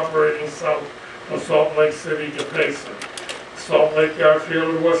keep operating south from Salt Lake City to Payson. Salt Lake,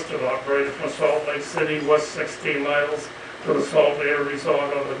 Garfield, and Weston operated from Salt Lake City west 16 miles to the Salt Air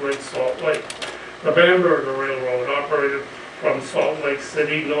Resort on the Great Salt Lake. The Bamberger Railroad operated from Salt Lake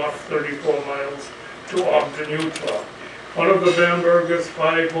City north 34 miles to Ogden, Utah. One of the Bamberger's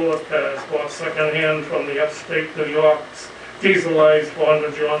 5 bullet cars, bought secondhand from the upstate New York's dieselized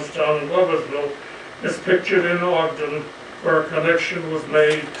Fonda, Johnstown, and Gloversville, is pictured in Ogden, where a connection was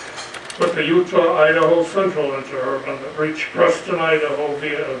made with the Utah-Idaho Central Interurban that reached Preston, Idaho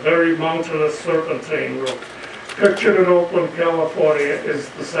via a very mountainous serpentine route. Pictured in Oakland, California, is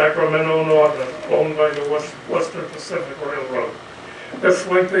the Sacramento Northern, owned by the Western Pacific Railroad. This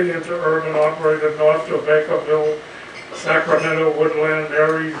lengthy interurban operated north to Bakerville, Sacramento, Woodland,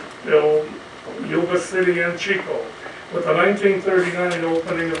 Marysville, Yuba City, and Chico. With the 1939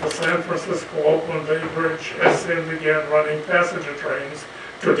 opening of the San Francisco-Oakland Bay Bridge, SN began running passenger trains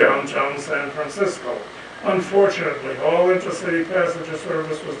to downtown San Francisco. Unfortunately, all intercity passenger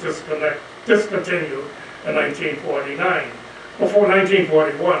service was discontinued in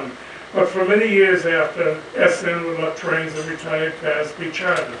 1941. But for many years after, SN would let trains of retired cars be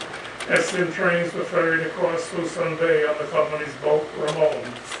chartered. SN trains were ferried across Suisun Bay on the company's boat,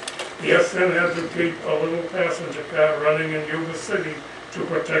 Ramon. The SN had to keep a little passenger car running in Yuba City to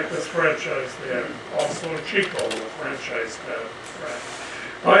protect its franchise there. Also in Chico, the franchise car.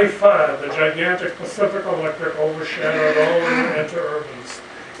 By far, the gigantic Pacific Electric overshadowed all other interurbans.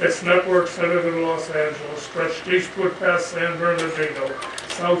 Its network, centered in Los Angeles, stretched eastward past San Bernardino,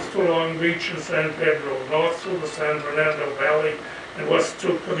 south to Long Beach and San Pedro, north through the San Fernando Valley, and west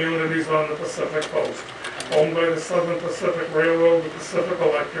to communities on the Pacific Coast. Owned by the Southern Pacific Railroad, the Pacific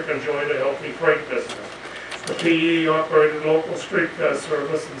Electric enjoyed a healthy freight business. The PE operated local streetcar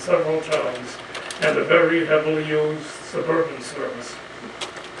service in several towns and a very heavily used suburban service.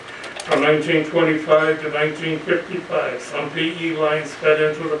 From 1925 to 1955, some PE lines fed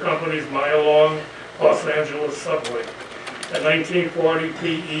into the company's mile-long Los Angeles subway. In 1940,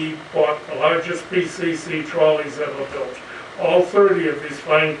 PE bought the largest PCC trolleys ever built. All 30 of these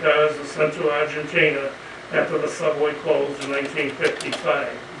fine cars were sent to Argentina after the subway closed in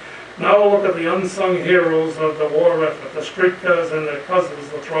 1955. Now look at the unsung heroes of the war effort, the streetcars and their cousins,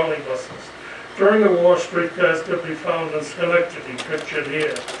 the trolley buses. During the war, streetcars could be found in Schenectady, pictured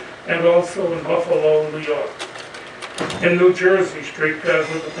here, and also in Buffalo, New York. In New Jersey, streetcars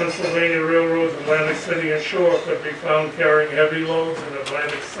with the Pennsylvania Railroad's Atlantic City and Shore could be found carrying heavy loads in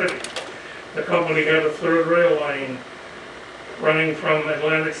Atlantic City. The company had a third rail line running from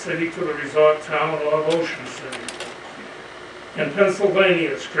Atlantic City to the resort town of Ocean City. In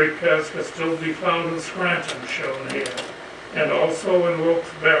Pennsylvania, streetcars could still be found in Scranton, shown here, and also in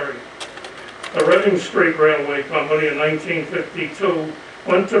Wilkes-Barre. The Reading Street Railway Company in 1952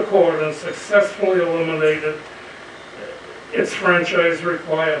 went to court and successfully eliminated its franchise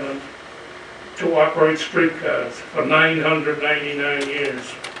requirement to operate streetcars for 999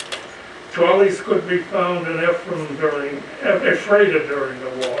 years. Trolleys could be found in Ephrata during the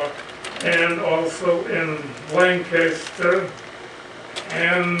war, and also in Lancaster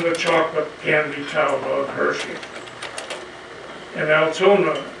and the chocolate candy town of Hershey. In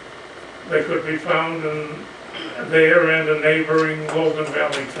Altoona, they could be found there and in neighboring Golden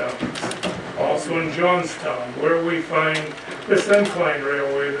Valley towns. Also in Johnstown, where we find this incline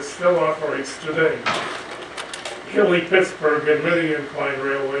railway that still operates today. Hilly, Pittsburgh, and many incline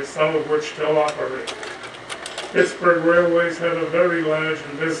railways, some of which still operate. Pittsburgh Railways had a very large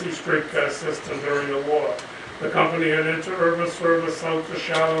and busy streetcar system during the war. The company had interurban service south to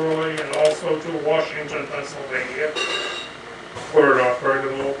Charleroi and also to Washington, Pennsylvania, where it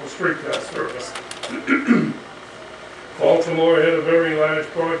operated a local streetcar service. Baltimore had a very large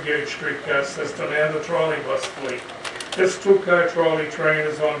broad gauge streetcar system and a trolley bus fleet. This two-car trolley train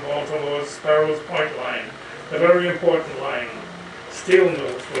is on Baltimore's Sparrows Point line, a very important line. Steel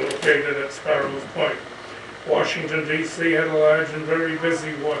mills were located at Sparrows Point. Washington, D.C. had a large and very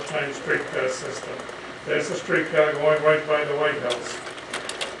busy wartime streetcar system. There's a streetcar going right by the White House.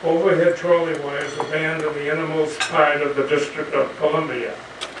 Overhead trolley wires were banned in the innermost part of the District of Columbia.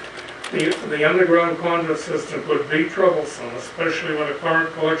 The underground conduit system could be troublesome, especially when a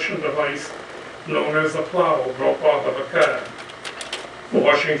current collection device known as a plow broke off of a car.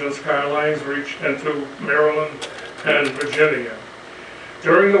 Washington's car lines reached into Maryland and Virginia.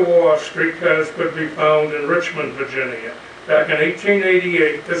 During the war, streetcars could be found in Richmond, Virginia. Back in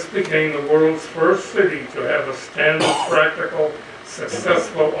 1888, this became the world's first city to have a standard, practical,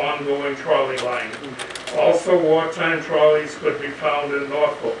 successful ongoing trolley line. Also, wartime trolleys could be found in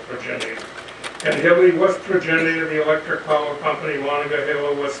Norfolk, Virginia. In Hilly, West Virginia, the electric power company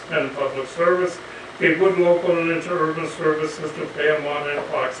Monongahela West Penn Public Service gave good local and interurban services to Fairmont and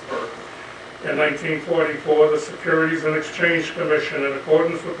Clarksburg. In 1944, the Securities and Exchange Commission, in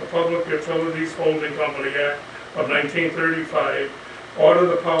accordance with the Public Utilities Holding Company Act of 1935, ordered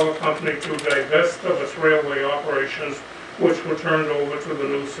the power company to divest of its railway operations, which were turned over to the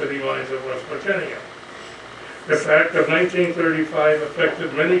new city lines of West Virginia. This act of 1935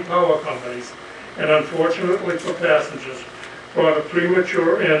 affected many power companies, and unfortunately for passengers, brought a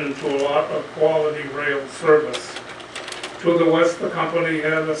premature end to a lot of quality rail service. To the west, the company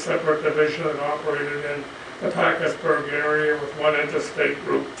had a separate division that operated in the Parkersburg area with one interstate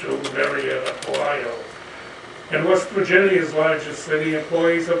route to Marietta, Ohio. In West Virginia's largest city,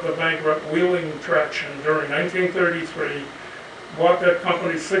 employees of the bankrupt Wheeling Traction during 1933 bought that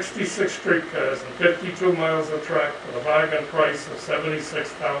company 66 streetcars and 52 miles of track for the bargain price of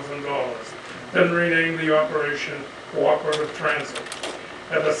 $76,000, then renamed the operation Cooperative Transit.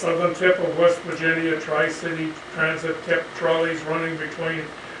 At the southern tip of West Virginia, Tri-City Transit kept trolleys running between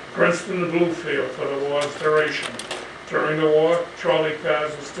Princeton and Bluefield for the war's duration. During the war, trolley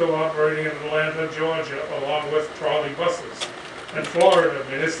cars were still operating in Atlanta, Georgia, along with trolley buses. In Florida,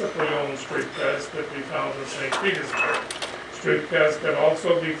 municipally owned streetcars could be found in St. Petersburg. Streetcars could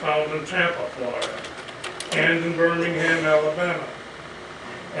also be found in Tampa, Florida, and in Birmingham, Alabama.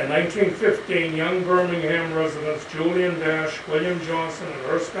 In 1915, young Birmingham residents Julian Dash, William Johnson, and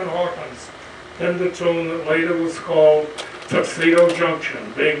Erskine Hawkins penned a tune that later was called Tuxedo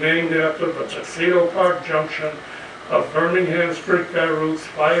Junction, being named after the Tuxedo Park Junction of Birmingham streetcar routes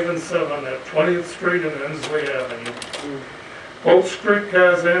 5 and 7 at 20th Street and Ensley Avenue. Both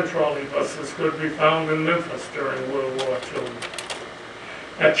streetcars and trolley buses could be found in Memphis during World War II.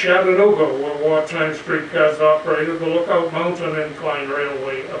 At Chattanooga, where wartime streetcars operated, the Lookout Mountain Incline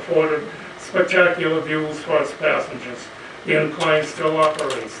Railway afforded spectacular views for its passengers. The incline still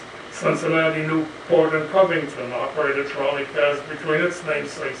operates. Cincinnati, Newport, and Covington operated trolley cars between its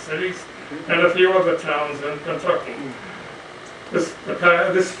namesake cities and a few other towns in Kentucky.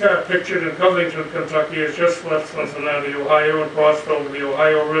 This car pictured in Covington, Kentucky has just left Cincinnati, Ohio, and crossed over the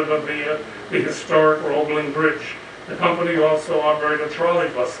Ohio River via the historic Roebling Bridge. The company also operated trolley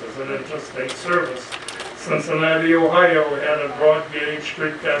buses and interstate service. Cincinnati, Ohio had a broad gauge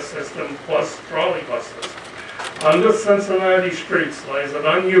streetcar system plus trolley buses. Under Cincinnati streets lies an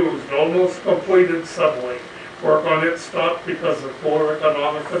unused, almost completed subway. Work on it stopped because of poor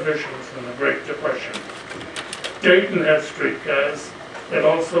economic conditions in the Great Depression. Dayton had streetcars. It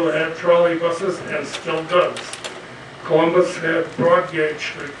also had trolley buses and still does. Columbus had broad gauge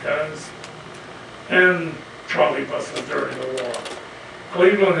streetcars and trolley buses during the war.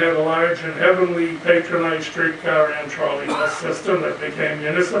 Cleveland had a large and heavily patronized streetcar and trolley bus system that became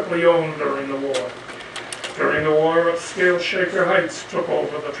municipally owned during the war. During the war, upscale Shaker Heights took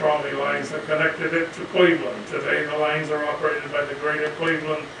over the trolley lines that connected it to Cleveland. Today, the lines are operated by the Greater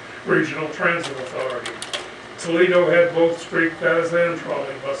Cleveland Regional Transit Authority. Toledo had both streetcars and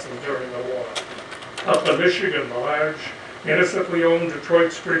trolley buses during the war. Up in Michigan, the large municipally owned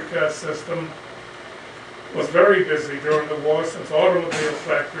Detroit streetcar system was very busy during the war since automobile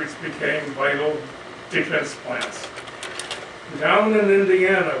factories became vital defense plants. Down in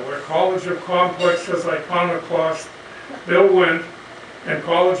Indiana, where College of Complexes iconoclast Bill Wendt and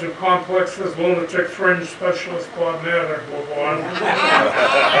College of Complexes lunatic fringe specialist Bob Matter were born,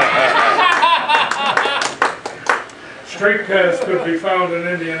 streetcars could be found in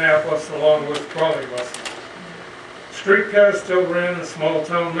Indianapolis along with trolley buses. Streetcars still ran in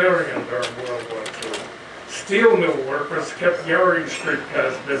small-town Marion during World War II. Steel mill workers kept Gary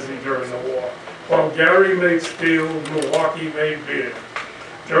streetcars busy during the war. While Gary made steel, Milwaukee made beer.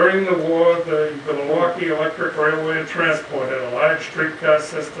 During the war, the Milwaukee Electric Railway and Transport had a large streetcar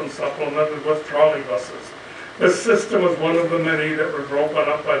system supplemented with trolley buses. This system was one of the many that were broken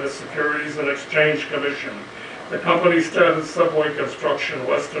up by the Securities and Exchange Commission. The company started subway construction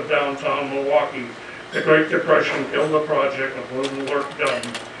west of downtown Milwaukee. The Great Depression killed the project with little work done.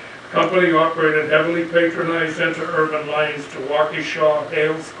 The company operated heavily patronized interurban lines to Waukesha,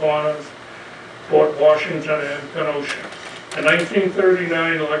 Hales Corners, Port Washington, and Kenosha. In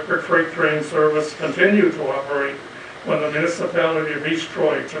 1939, electric freight train service continued to operate when the municipality of East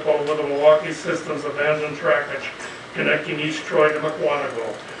Troy took over the Milwaukee Systems abandoned trackage connecting East Troy to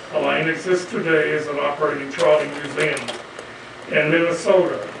McWanago. The line exists today as an operating trolley museum. In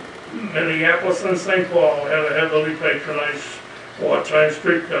Minnesota, Minneapolis and St. Paul had a heavily patronized wartime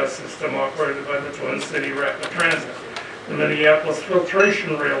streetcar system operated by the Twin City Rapid Transit. The Minneapolis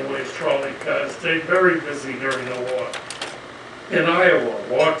Filtration Railway's trolley cars stayed very busy during the war. In Iowa,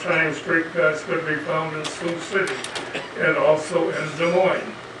 wartime streetcars could be found in Sioux City and also in Des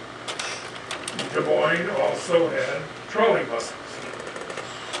Moines. Des Moines also had trolley buses.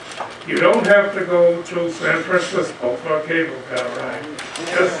 You don't have to go to San Francisco for a cable car ride.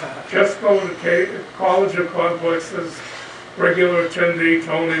 Just go to College of Complexes, regular attendee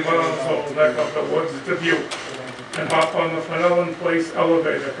Tony Miles' old neck of the woods Dubuque, and hop on the Fenelon Place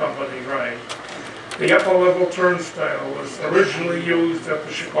Elevator Company ride. The upper-level turnstile was originally used at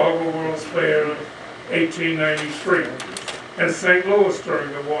the Chicago World's Fair of 1893. In St. Louis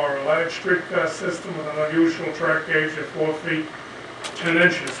during the war, a large streetcar system with an unusual track gauge of 4 feet 10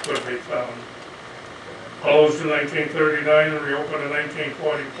 inches could be found. Closed in 1939 and reopened in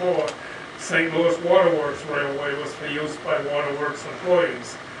 1944, St. Louis Waterworks Railway was for use by waterworks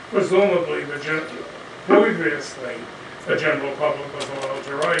employees. Presumably, previously, the general public was allowed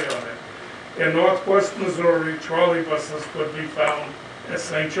to ride on it. In northwest Missouri, trolley buses could be found at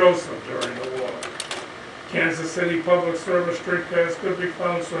St. Joseph during the war. Kansas City public service streetcars could be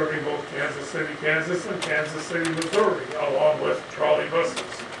found serving both Kansas City, Kansas and Kansas City, Missouri, along with trolley buses.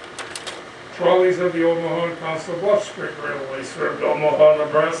 Trolleys of the Omaha and Council Bluffs Street Railway served Omaha,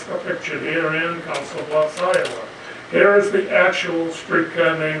 Nebraska, pictured here, and Council Bluffs, Iowa. Here is the actual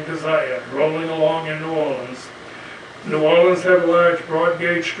streetcar named Desire, rolling along in New Orleans. New Orleans had a large broad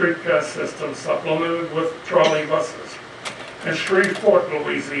gauge streetcar system supplemented with trolley buses. In Shreveport,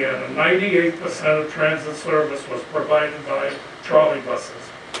 Louisiana, 98% of transit service was provided by trolley buses.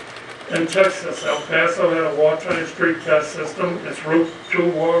 In Texas, El Paso had a wartime streetcar system. Its route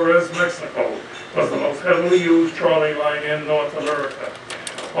to Juarez, Mexico, was the most heavily used trolley line in North America.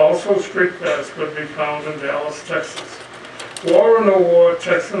 Also, streetcars could be found in Dallas, Texas. War or no war,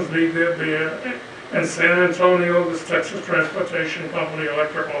 Texans need their beer. In San Antonio, this Texas Transportation Company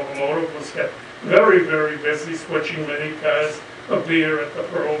electric locomotive was kept very, very busy switching many cars of beer at the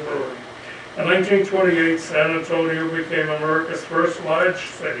Pearl Brewery. In 1928, San Antonio became America's first large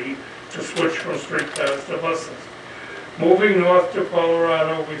city to switch from streetcars to buses. Moving north to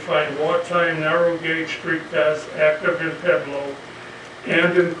Colorado, we find wartime narrow gauge streetcars active in Pueblo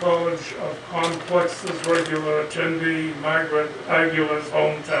and in College of Complexes regular attendee Margaret Aguilar's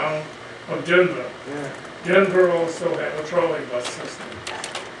hometown of Denver. Denver also had a trolley bus system.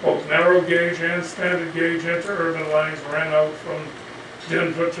 Both narrow gauge and standard gauge interurban lines ran out from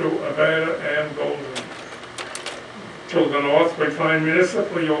Denver to Nevada and Golden. To the north, we find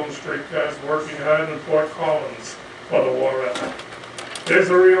municipally owned streetcars working hard in Fort Collins for the war effort. There's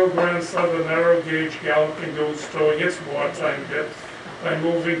a Rio Grande Southern narrow gauge galloping goose doing its wartime bit by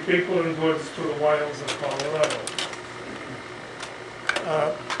moving people and goods to the wilds of Colorado.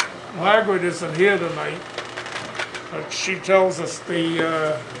 Margaret isn't here tonight, but she tells us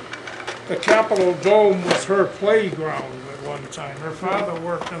the Capitol Dome was her playground at one time. Her father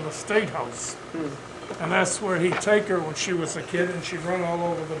worked in the State House. And that's where he'd take her when she was a kid, and she'd run all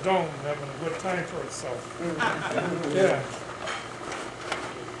over the dome, having a good time for herself. Yeah.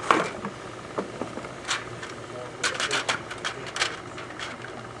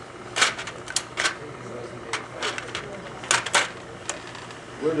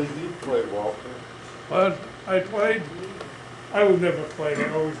 Where did you play, Walter? But I would never play, I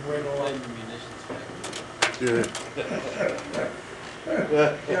always played a lot. Munitions factory.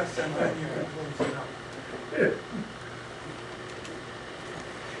 Yeah. Yes, and then you can close it out.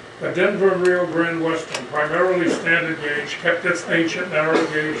 The Denver Rio Grande Western, primarily standard gauge, kept its ancient narrow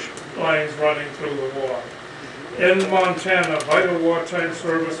gauge lines running through the war. In Montana, vital wartime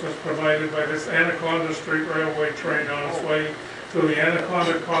service was provided by this Anaconda Street Railway train on its way to the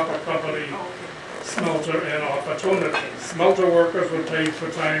Anaconda Copper Company smelter and opportunity. Smelter workers were paid for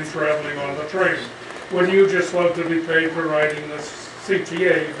time traveling on the train. Wouldn't you just love to be paid for riding the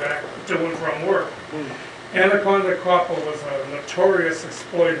CTA back to and from work? Anaconda Copper was a notorious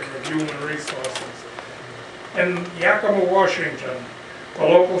exploiter of human resources. In Yakima, Washington, a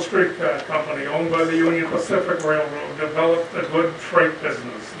local streetcar company owned by the Union Pacific Railroad developed a good freight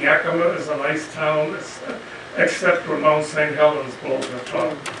business. Yakima is a nice town, except when Mount St. Helens blows the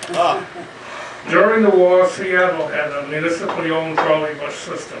top. During the war, Seattle had a municipally owned trolley bus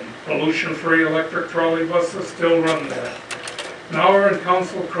system. Pollution-free electric trolley buses still run there. Now we're in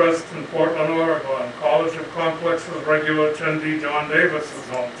Council Crest in Portland, Oregon, College of Complex's regular attendee John Davis's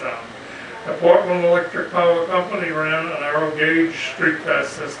hometown. The Portland Electric Power Company ran a narrow gauge streetcar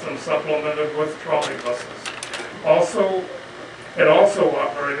system supplemented with trolley buses. It also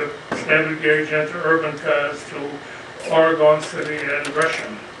operated standard gauge interurban cars to Oregon City and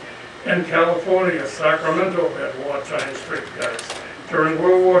Gresham. In California, Sacramento had wartime streetcars. During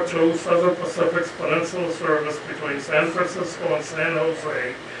World War II, Southern Pacific's peninsula service between San Francisco and San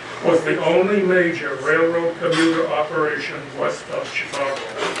Jose was the only major railroad commuter operation west of Chicago.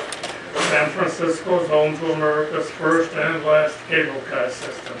 San Francisco is home to America's first and last cable car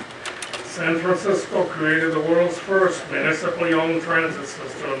system. San Francisco created the world's first municipally owned transit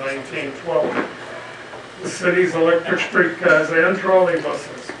system in 1912. The city's electric streetcars and trolley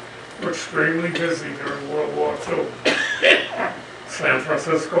buses were extremely busy during World War II. San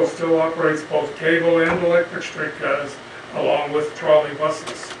Francisco still operates both cable and electric streetcars, along with trolley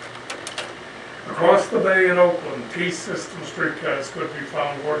buses. Across the bay in Oakland, Key System streetcars could be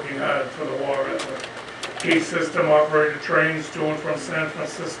found working hard for the war effort. Key System operated trains to and from San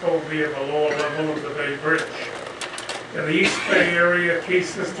Francisco via the lower level of the Bay Bridge. In the East Bay area, Key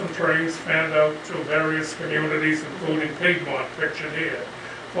System trains fanned out to various communities, including Piedmont, pictured here.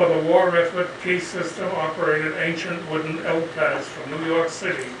 For the war effort, Key System operated ancient wooden elk cars from New York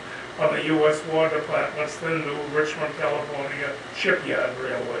City on the U.S. War Department's then new Richmond, California shipyard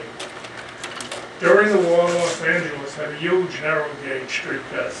railway. During the war, Los Angeles had a huge narrow gauge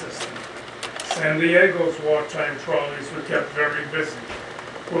streetcar system. San Diego's wartime trolleys were kept very busy.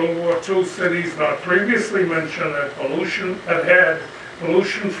 World War II cities not previously mentioned had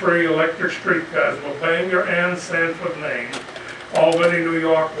pollution-free electric streetcars were Bangor and Sanford, Maine, Albany, New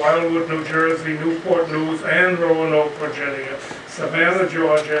York, Wildwood, New Jersey, Newport News, and Roanoke, Virginia, Savannah,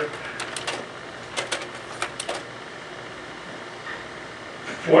 Georgia,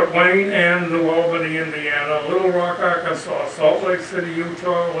 Fort Wayne and New Albany, Indiana, Little Rock, Arkansas, Salt Lake City,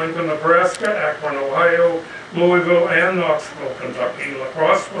 Utah, Lincoln, Nebraska, Akron, Ohio, Louisville, and Knoxville, Kentucky, La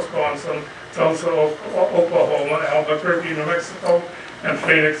Crosse, Wisconsin, Tulsa, Oklahoma, Albuquerque, New Mexico, and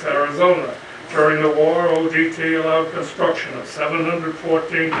Phoenix, Arizona. During the war, OGT allowed construction of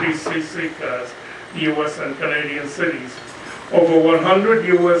 714 PCC cars, U.S. and Canadian cities. Over 100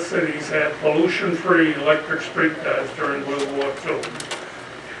 U.S. cities had pollution-free electric streetcars during World War II.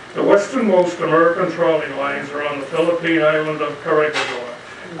 The westernmost American trolley lines are on the Philippine island of Corregidor.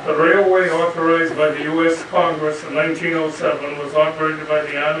 The railway authorized by the U.S. Congress in 1907 was operated by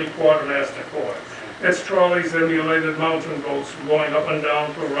the Army Quartermaster Corps. Its trolleys emulated mountain goats going up and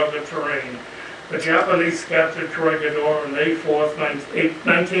down through rugged terrain. The Japanese captured Corregidor on May 4,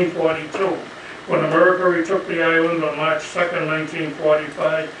 1942. When America retook the island on March 2,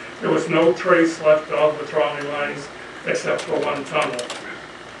 1945, there was no trace left of the trolley lines except for one tunnel.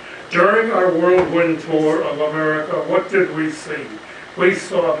 During our whirlwind tour of America, what did we see? We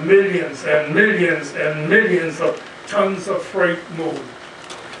saw millions and millions and millions of tons of freight move,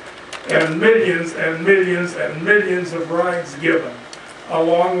 and millions and millions and millions of rides given,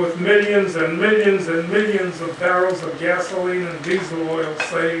 along with millions and millions and millions of barrels of gasoline and diesel oil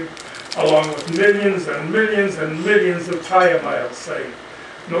saved, along with millions and millions and millions of tire miles saved.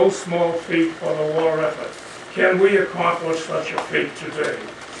 No small feat for the war effort. Can we accomplish such a feat today?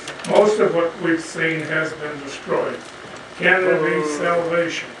 Most of what we've seen has been destroyed. Can there be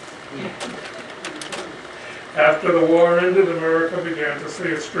salvation? After the war ended, America began to see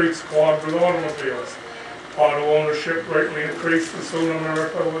its streets clogged with automobiles. Auto ownership greatly increased, and soon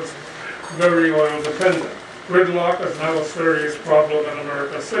America was very oil dependent. Gridlock is now a serious problem in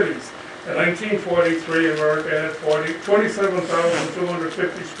America's cities. In 1943, America had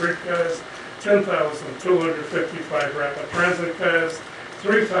 27,250 streetcars, 10,255 rapid transit cars,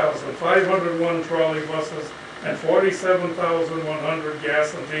 3,501 trolley buses, and 47,100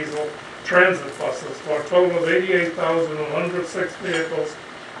 gas and diesel transit buses, for a total of 88,106 vehicles,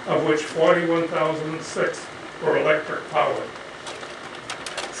 of which 41,006 were electric powered.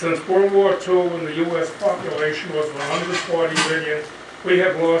 Since World War II, when the U.S. population was 140 million, we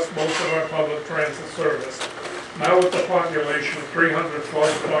have lost most of our public transit service. Now with the population of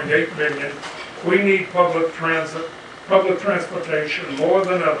 312.8 million, we need public transportation more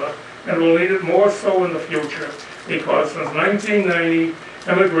than ever, and will need it more so in the future, because since 1990,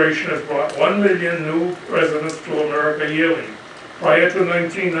 immigration has brought 1 million new residents to America yearly. Prior to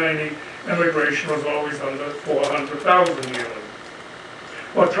 1990, immigration was always under 400,000 yearly.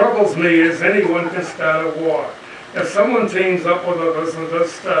 What troubles me is anyone can start a war. If someone teams up with others and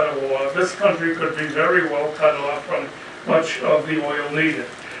does start a war, this country could be very well cut off from much of the oil needed.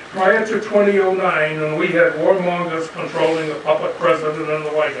 Prior to 2009, when we had warmongers controlling the puppet president in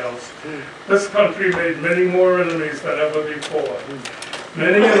the White House, this country made many more enemies than ever before.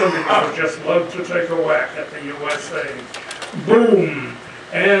 Many enemies would just love to take a whack at the USA. Boom!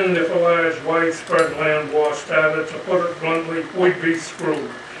 And if a large, widespread land war started, to put it bluntly, we'd be screwed.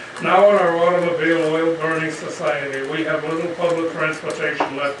 Now in our automobile, oil-burning society, we have little public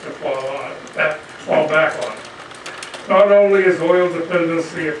transportation left to fall back on. Not only is oil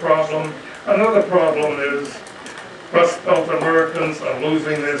dependency a problem, another problem is Rust Belt Americans are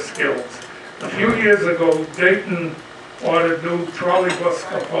losing their skills. A few years ago, Dayton ordered new trolley bus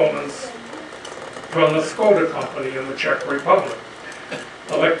components from the Skoda company in the Czech Republic.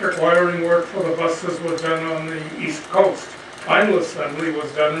 Electric wiring work for the buses was done on the East Coast. Final assembly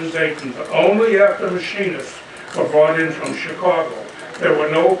was done in Dayton, but only after machinists were brought in from Chicago. There were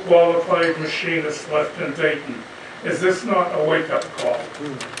no qualified machinists left in Dayton. Is this not a wake-up call?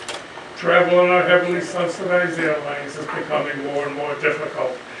 Travel on our heavily subsidized airlines is becoming more and more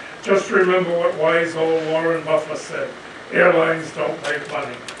difficult. Just remember what wise old Warren Buffett said: airlines don't make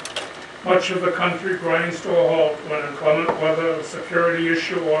money. Much of the country grinds to a halt when inclement weather, a security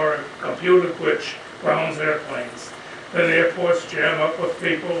issue, or a computer glitch grounds airplanes. Then airports jam up with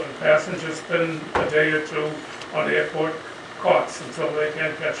people, and passengers spend a day or two on airport cots until they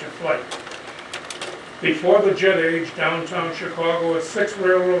can catch a flight. Before the jet age, downtown Chicago had 6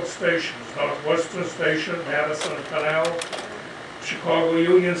 railroad stations: Northwestern Station, Madison and Canal, Chicago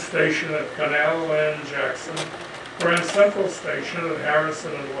Union Station at Canal and Jackson, Grand Central Station at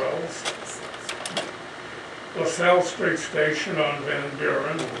Harrison and Wells, LaSalle Street Station on Van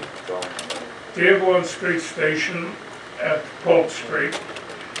Buren, Dearborn Street Station at Polk Street,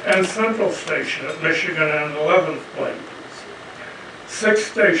 and Central Station at Michigan and 11th Place. 6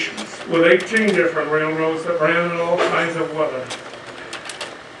 stations with 18 different railroads that ran in all kinds of weather.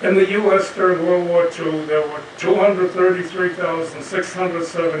 In the U.S. during World War II, there were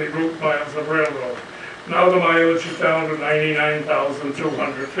 233,670 route miles of railroad. Now the mileage is down to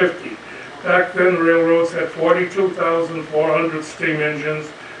 99,250. Back then, railroads had 42,400 steam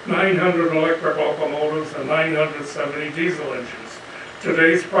engines, 900 electric locomotives, and 970 diesel engines.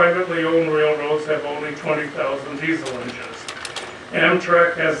 Today's privately owned railroads have only 20,000 diesel engines.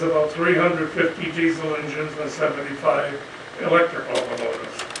 Amtrak has about 350 diesel engines and 75 electric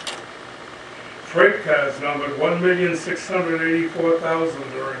locomotives. Freight cars numbered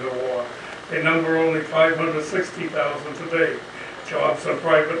 1,684,000 during the war. They number only 560,000 today. Jobs on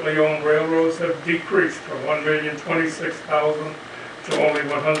privately owned railroads have decreased from 1,026,000 to only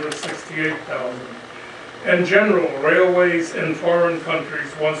 168,000. In general, railways in foreign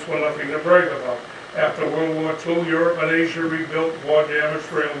countries once were nothing to brag about. After World War II, Europe and Asia rebuilt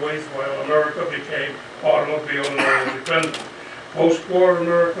war-damaged railways while America became automobile and oil dependent. Post-war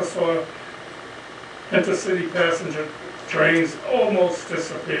America saw intercity passenger trains almost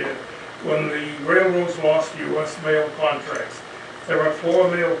disappeared when the railroads lost U.S. mail contracts. There are 4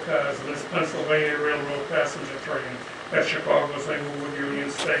 mail cars in this Pennsylvania Railroad passenger train at Chicago's Englewood Union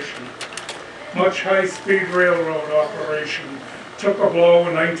Station. Much high-speed railroad operation took a blow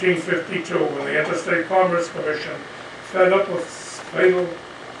in 1952 when the Interstate Commerce Commission, fed up with fatal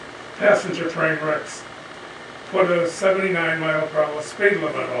passenger train wrecks, put a 79-mile-per-hour speed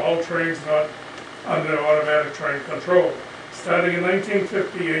limit on all trains not under automatic train control. Starting in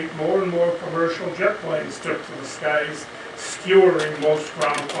 1958, more and more commercial jet planes took to the skies, skewering most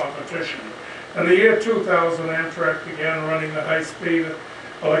ground competition. In the year 2000, Amtrak began running the high-speed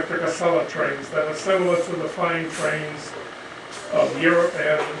electric Acela trains that are similar to the fine trains of Europe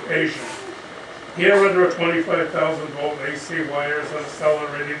and Asia. Here under a 25,000 volt AC wires and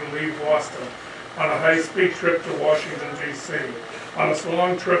Acela ready to leave Boston on a high-speed trip to Washington, D.C. On this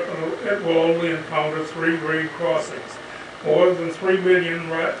long trip, it will only encounter 3 grade crossings. More than 3 million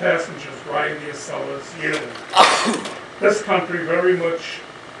passengers ride the Acelas yearly. This country very much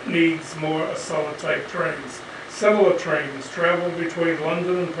needs more Acela-type trains. Similar trains travel between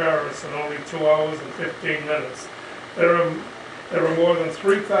London and Paris in only 2 hours and 15 minutes. There are more than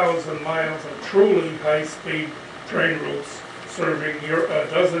 3,000 miles of truly high-speed train routes serving a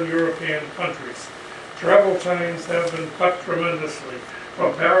dozen European countries. Travel times have been cut tremendously.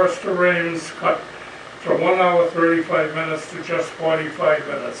 From Paris to Reims, cut from 1 hour 35 minutes to just 45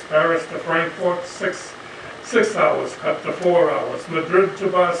 minutes. Paris to Frankfurt, 6 hours, cut to 4 hours. Madrid to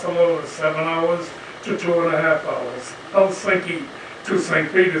Barcelona, 7 hours to 2.5 hours. Helsinki to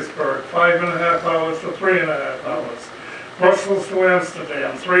St. Petersburg, 5.5 hours to 3.5 hours. Brussels to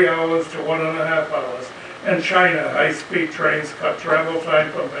Amsterdam, 3 hours to 1.5 hours. And China, high-speed trains cut travel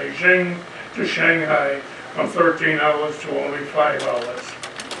time from Beijing to Shanghai from 13 hours to only 5 hours.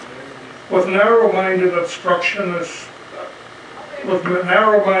 With narrow-minded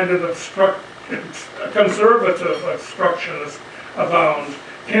conservative obstructionists abound,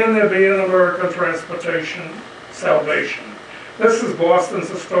 can there be an American transportation salvation? This is Boston's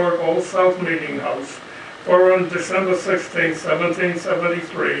historic Old South Meeting House, where on December 16,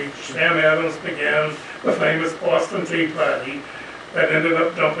 1773, Sam Adams began the famous Boston Tea Party that ended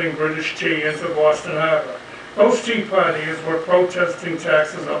up dumping British tea into Boston Harbor. Those tea parties were protesting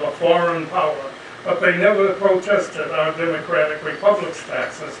taxes of a foreign power, but they never protested our Democratic Republic's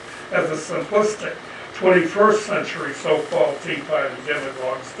taxes as the simplistic 21st century so-called Tea Party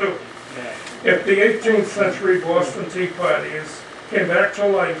demagogues do. If the 18th century Boston Tea Parties came back to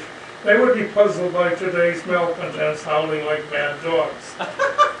life, they would be puzzled by today's malcontents howling like mad dogs.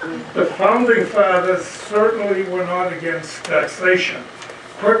 The founding fathers certainly were not against taxation.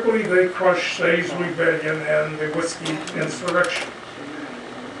 Quickly they crushed Say's Rebellion and the Whiskey Insurrection.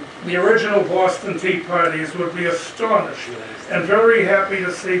 The original Boston Tea Parties would be astonished and very happy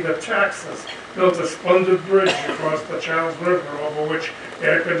to see the taxes built a splendid bridge across the Charles River over which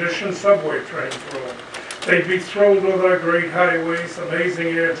air-conditioned subway trains roll. They'd be thrilled with our great highways, amazing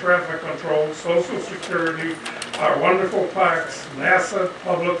air traffic control, Social Security, our wonderful parks, NASA,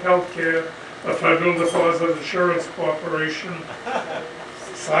 public health care, the Federal Deposit Insurance Corporation,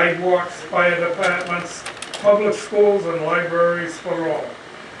 sidewalks, fire departments, public schools, and libraries for all.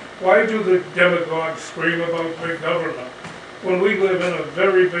 Why do the demagogues scream about big government? When we live in a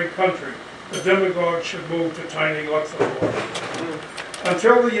very big country, the demagogues should move to tiny Luxembourg.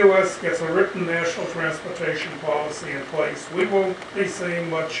 Until the U.S. gets a written national transportation policy in place, we won't be seeing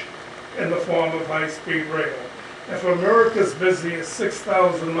much in the form of high-speed rail. If America's busy as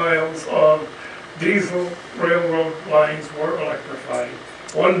 6,000 miles of diesel railroad lines were electrified,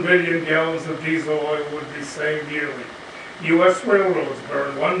 1 billion gallons of diesel oil would be saved yearly. U.S. railroads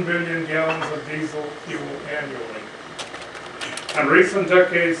burn 1 billion gallons of diesel fuel annually. In recent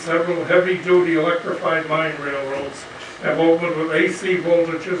decades, several heavy-duty electrified mine railroads have opened with AC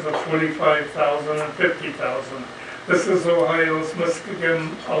voltages of 25,000 and 50,000. This is Ohio's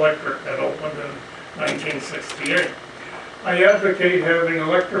Muskegon Electric that opened in 1968. I advocate having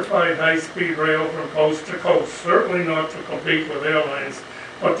electrified high-speed rail from coast to coast, certainly not to compete with airlines,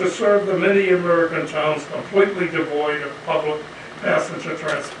 but to serve the many American towns completely devoid of public passenger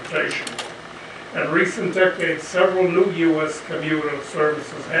transportation. In recent decades, several new U.S. commuter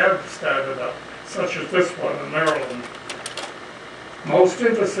services have started up, such as this one in Maryland. More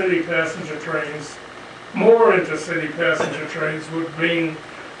intercity passenger trains would mean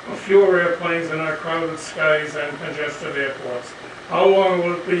fewer airplanes in our crowded skies and congested airports. How long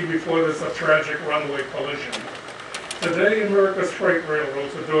will it be before there's a tragic runway collision? Today, America's freight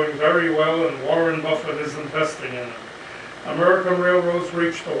railroads are doing very well, and Warren Buffett is investing in them. American railroads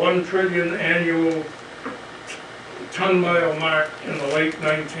reached the 1 trillion annual ton-mile mark in the late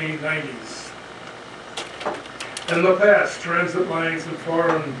 1990s. In the past, transit lines in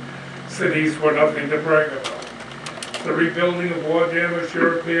foreign cities were nothing to brag about. The rebuilding of war-damaged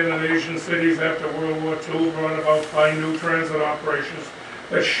European and Asian cities after World War II brought about 5 new transit operations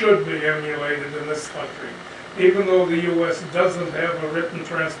that should be emulated in this country. Even though the U.S. doesn't have a written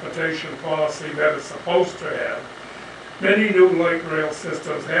transportation policy that it's supposed to have, many new light rail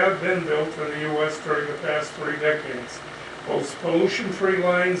systems have been built in the U.S. during the past 3 decades. Most pollution-free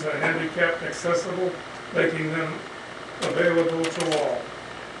lines are handicapped accessible, making them available to all.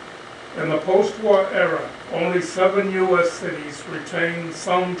 In the post-war era, only 7 U.S. cities retained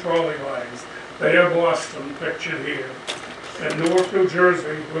some trolley lines. They are Boston, pictured here, and Newark, New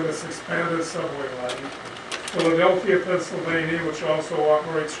Jersey, with its expanded subway line, Philadelphia, Pennsylvania, which also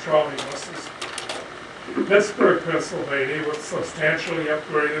operates trolley buses, Pittsburgh, Pennsylvania, with substantially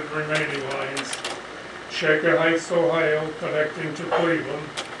upgraded remaining lines, Shaker Heights, Ohio, connecting to Cleveland,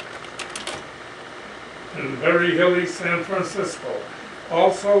 and very hilly San Francisco.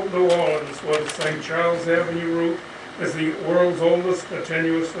 Also, New Orleans, where the St. Charles Avenue route is the world's oldest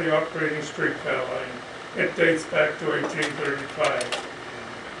continuously operating streetcar line. It dates back to 1835.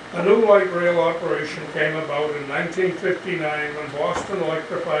 A new light rail operation came about in 1959 when Boston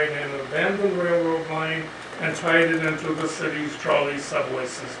electrified an abandoned railroad line and tied it into the city's trolley subway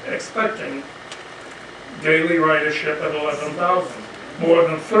system, expecting daily ridership at 11,000. More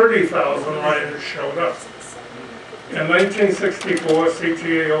than 30,000 riders showed up. In 1964,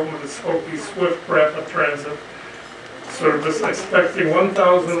 CTA opened the Skokie Swift Rapid Transit service, expecting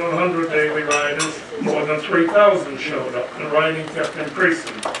 1,100 daily riders. More than 3,000 showed up, and riding kept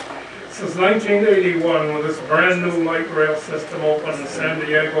increasing. Since 1981, when this brand new light rail system opened in San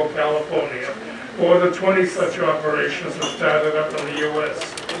Diego, California, more than 20 such operations have started up in the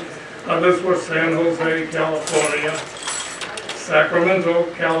U.S. Others were San Jose, California, Sacramento,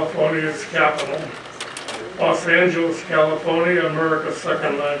 California's capital, Los Angeles, California, America's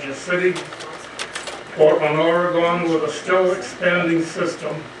second largest city, Portland, Oregon, with a still expanding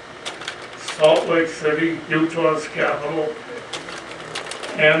system, Salt Lake City, Utah's capital,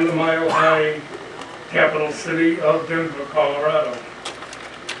 and the mile-high capital city of Denver, Colorado,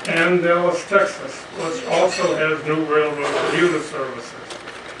 and Dallas, Texas, which also has new railroad commuter services,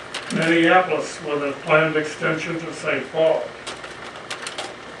 Minneapolis, with a planned extension to St. Paul,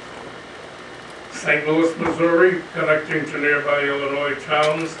 St. Louis, Missouri, connecting to nearby Illinois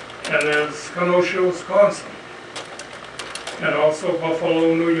towns, and there's Kenosha, Wisconsin, and also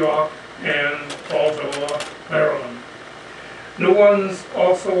Buffalo, New York, and Baltimore, Maryland. New ones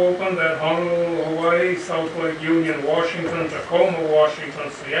also opened at Honolulu, Hawaii, South Lake Union, Washington, Tacoma,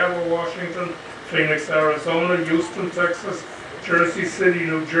 Washington, Seattle, Washington, Phoenix, Arizona, Houston, Texas, Jersey City,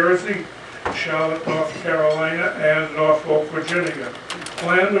 New Jersey, Charlotte, North Carolina, and Norfolk, Virginia.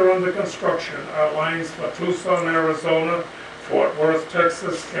 Planned or under construction are lines for Tucson, Arizona, Fort Worth,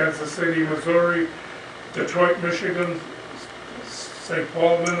 Texas, Kansas City, Missouri, Detroit, Michigan, St.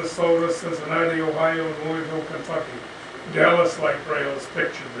 Paul, Minnesota, Cincinnati, Ohio, and Louisville, Kentucky. Dallas light rail is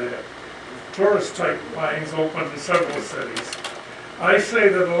pictured there. Tourist-type lines opened in several cities. I say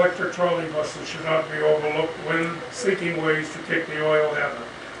that electric trolley buses should not be overlooked when seeking ways to kick the oil habit.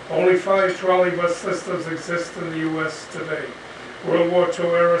 Only 5 trolley bus systems exist in the U.S. today. World War II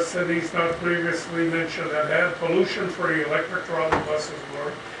era cities not previously mentioned that had pollution-free electric trolley buses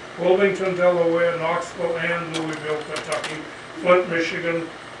were Wilmington, Delaware, Knoxville, and Louisville, Kentucky, Flint, Michigan,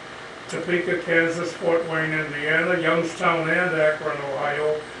 Topeka, Kansas, Fort Wayne, Indiana, Youngstown and Akron,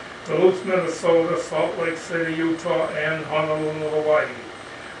 Ohio, Duluth, Minnesota, Salt Lake City, Utah, and Honolulu, Hawaii.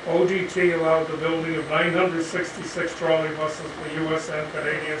 OGT allowed the building of 966 trolley buses for U.S. and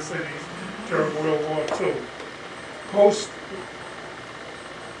Canadian cities during World War II. Post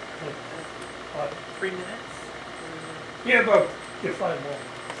 3 minutes? Yeah, about 5 more.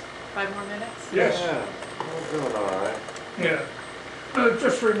 5 more minutes? Yes. Yeah, we're doing all right. Yeah.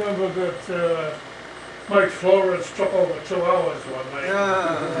 Just remember that Mike Flores took over 2 hours one night.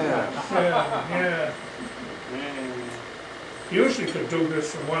 Yeah. Yeah. Usually could do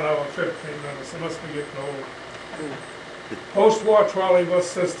this in 1 hour, 15 minutes. It must be getting old. Post-war trolley bus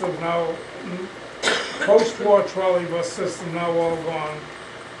system now all gone.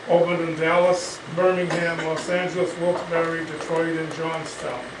 Opened in Dallas, Birmingham, Los Angeles, Wilkes-Barre, Detroit, and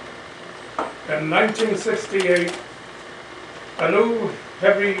Johnstown. In 1968, a new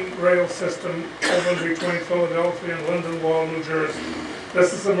heavy rail system opened between Philadelphia and Lindenwold, New Jersey.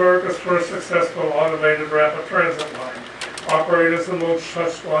 This is America's first successful automated rapid transit line. Operators of most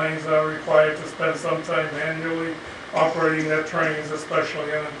such lines are required to spend some time manually operating their trains,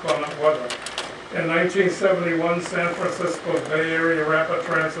 especially in inclement weather. In 1971, San Francisco's Bay Area Rapid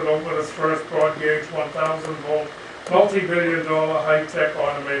Transit opened its first broad-gauge 1,000-volt, multi-billion-dollar high-tech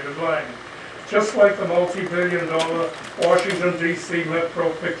automated line. Just like the multi-billion-dollar Washington, D.C.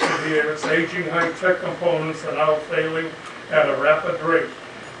 Metro pictured here, its aging high-tech components are now failing at a rapid rate,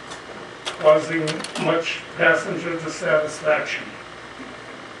 causing much passenger dissatisfaction.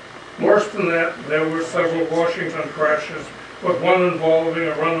 Worse than that, there were several Washington crashes, with one involving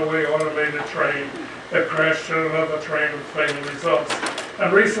a runaway automated train that crashed in another train with fatal results.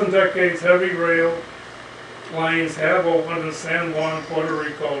 In recent decades, heavy rail lines have opened in San Juan, Puerto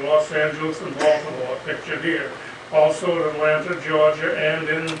Rico, Los Angeles, and Baltimore, pictured here. Also in Atlanta, Georgia, and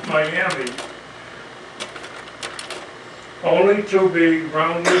in Miami. Only to be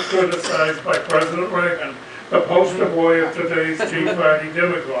roundly criticized by President Reagan, the poster boy of today's Tea Party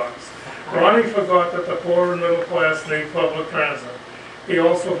demagogues. Ronnie forgot that the poor and middle class need public transit. He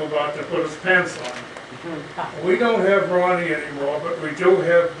also forgot to put his pants on. We don't have Ronnie anymore, but we do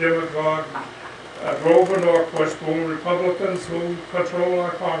have demagogue Grover Norquist, whom Republicans who control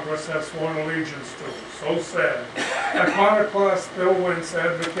our Congress have sworn allegiance to. So sad. Iconoclast Bill Wentz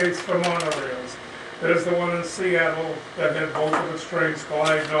advocates for monorails. There's the one in Seattle that had both of its trains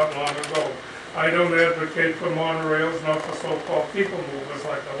collide not long ago. I don't advocate for monorails, not for so-called people movers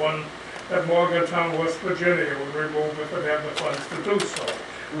like the one that Morgantown, West Virginia would remove if it had the funds to do so.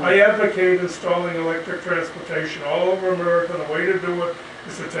 I advocate installing electric transportation all over America. The way to do it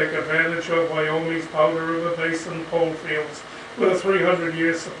is to take advantage of Wyoming's Powder River Basin coal fields with a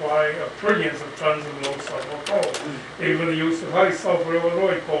 300-year supply of trillions of tons of low sulfur coal. Even the use of high sulfur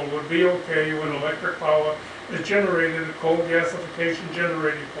Illinois coal would be okay when electric power is generated at coal gasification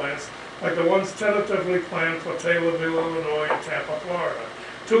generating plants like the ones tentatively planned for Taylorville, Illinois and Tampa, Florida.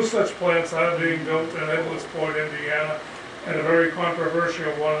 2 such plants are being built in Edwardsport, Indiana, and a very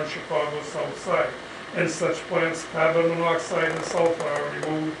controversial one in Chicago's South Side. In such plants, carbon monoxide and sulfur are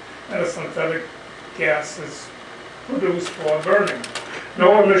removed and a synthetic gas is produced for burning.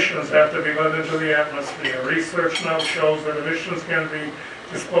 No emissions have to be let into the atmosphere. Research now shows that emissions can be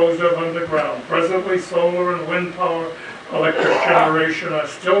disposed of underground. Presently, solar and wind power electric generation are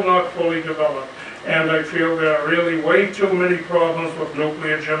still not fully developed, and I feel there are really way too many problems with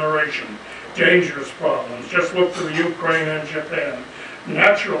nuclear generation. Dangerous problems. Just look to the Ukraine and Japan.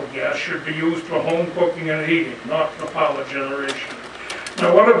 Natural gas should be used for home cooking and heating, not for power generation.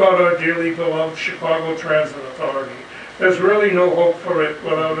 Now what about our dearly beloved Chicago Transit Authority? There's really no hope for it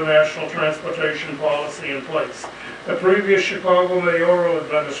without a national transportation policy in place. The previous Chicago mayoral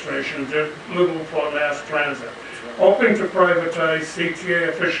administration did little for mass transit. Hoping to privatize, CTA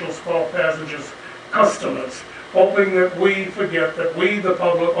officials call passengers customers, hoping that we forget that we, the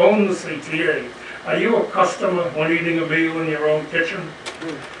public, own the CTA. Are you a customer when eating a meal in your own kitchen?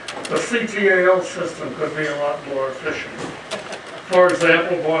 The CTAL system could be a lot more efficient. For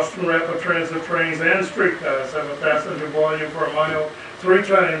example, Boston Rapid Transit trains and streetcars have a passenger volume per mile 3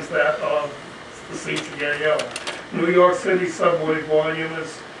 times that of the CTAL. New York City subway volume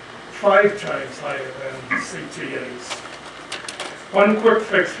is 5 times higher than CTA's. One quick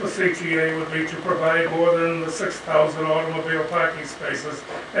fix for CTA would be to provide more than the 6,000 automobile parking spaces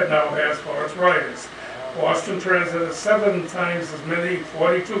it now has for its riders. Boston Transit has 7 times as many,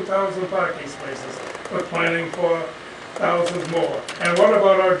 42,000 parking spaces, with planning for thousands more. And what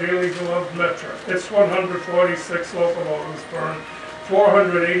about our dearly beloved Metro? Its 146 locomotives burn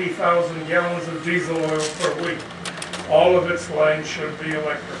 480,000 gallons of diesel oil per week. All of its lines should be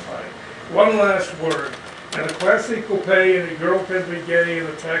electrified. One last word. In a classic coupe, and a girl can be gay, and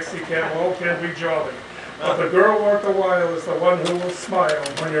a taxi cab, all can be jolly. But the girl worth the while is the one who will smile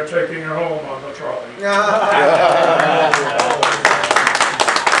when you're taking her home on the trolley.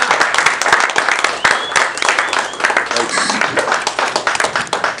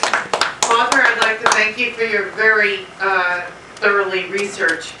 Walter, I'd like to thank you for your very thoroughly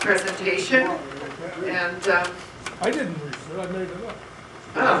researched presentation. And I didn't research, I made it up.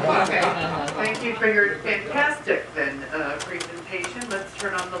 oh, okay. Thank you for your fantastic then presentation. Let's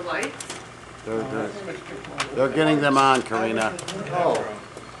turn on the lights. They're getting them on, Karina. Oh.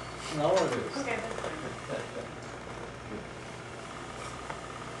 No, it is. Okay.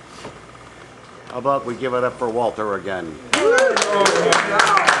 How about we give it up for Walter again? Don't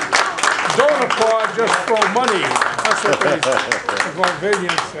applaud, just throw money. That's what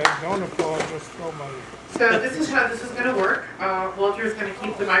Vivian said, don't applaud, just throw money. So this is how this is going to work. Walter is going to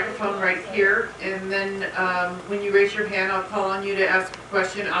keep the microphone right here, and then when you raise your hand, I'll call on you to ask a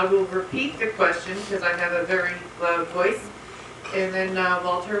question. I will repeat the question because I have a very loud voice, and then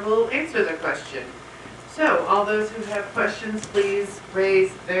Walter will answer the question. So all those who have questions, please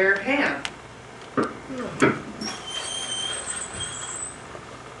raise their hand.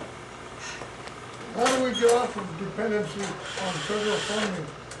 How do we get off of dependency on federal funding?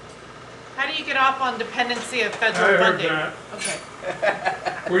 How do you get off on dependency of I federal heard funding? that.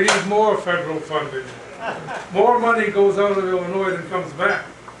 Okay. We need more federal funding. More money goes out of Illinois than comes back.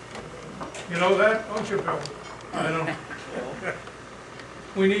 You know that, don't you, Bill? I don't.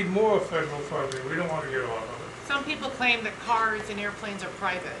 We need more federal funding. We don't want to get off of it. Some people claim that cars and airplanes are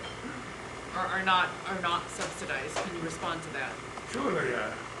private. are not subsidized. Can you respond to that? Sure they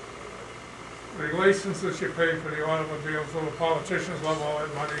are. The licenses you pay for the automobiles, so the politicians love all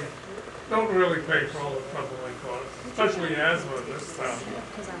that money, don't really pay for all the trouble they cause, especially asthma in this town.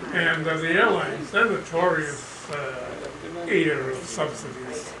 And the airlines, they're notorious eater of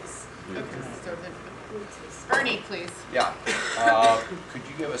subsidies. Okay, so then, Ernie, please. Yeah. Could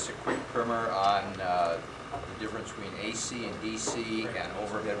you give us a quick primer on the difference between AC and DC and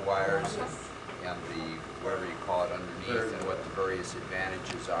overhead wires and the, whatever you call it, underneath, and what the various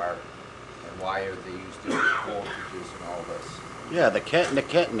advantages are, and why are they used different voltages and all this? Yeah, the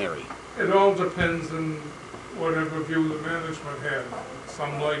catenary. It all depends on whatever view the management has.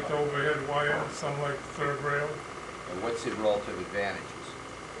 Some like the overhead wire, some like the third rail. And what's the relative advantages?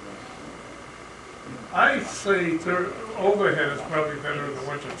 I say overhead is probably better in the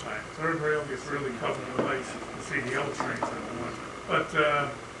wintertime. Third rail gets really covered with ice, the CDL trains in the winter. But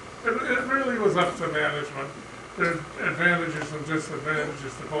it really was up to management. There are advantages and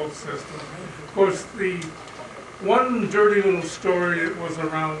disadvantages to both systems. Of course, the one dirty little story that was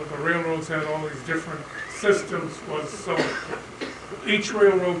around that the railroads had all these different systems was so each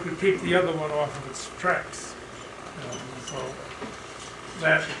railroad could keep the other one off of its tracks. So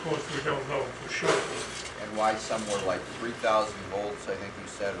that, of course, we don't know for sure. And why some were like 3,000 volts, I think you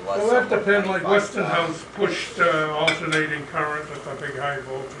said, or less? Well, that some were depends, like 25,000. Westinghouse pushed alternating current at the big high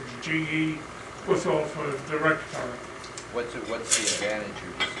voltage. GE was all for direct current. What's the advantage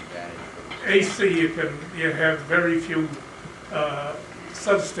or disadvantage for the AC, you have very few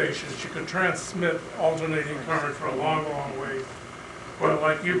substations. You can transmit alternating current for a long, long way. Well,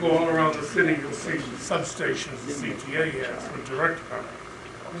 like you go all around the city, you'll see substations the CTA has with direct current.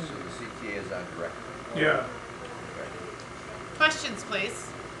 So the CTA is on direct? Yeah. Questions, please.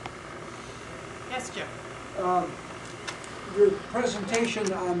 Yes, Jim. Your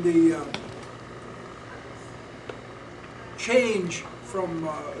presentation on the change from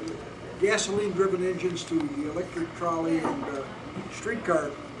gasoline-driven engines to the electric trolley and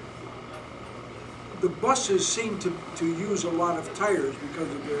streetcar, the buses seem to use a lot of tires because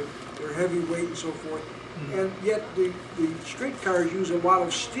of their heavy weight and so forth, and yet the streetcars use a lot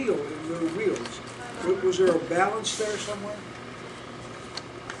of steel in their wheels. Was there a balance there somewhere?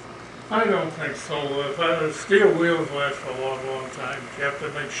 I don't think so. Steel wheels last for a long, long time. You have to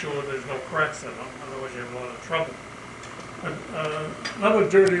make sure there's no cracks in them, otherwise you have a lot of trouble. Another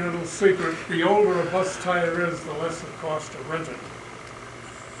dirty little secret, the older a bus tire is, the less it costs to rent it.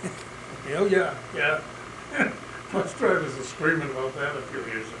 Oh, yeah. Bus drivers were screaming about that a few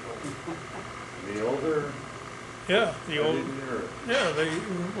years ago. The older, Yeah, the old. Yeah,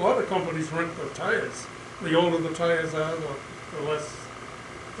 a lot of companies rent the tires. The older the tires are, the less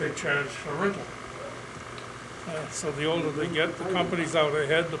they charge for rental. So the older they get, the company's out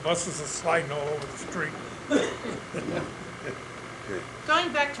ahead, the buses are sliding all over the street.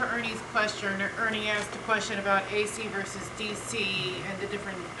 Going back to Ernie's question, Ernie asked a question about AC versus DC and the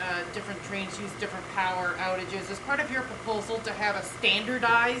different trains use different power outages. Is part of your proposal to have a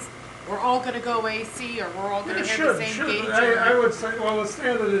standardized, we're all going to go AC, or we're all going to have the same gauge? I would say, well, the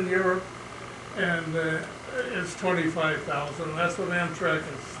standard in Europe and is 25,000. And that's what Amtrak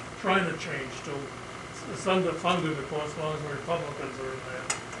is trying to change to. It's underfunded, of course, as long as the Republicans are in there.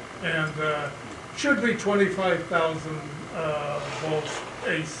 And should be 25,000 volts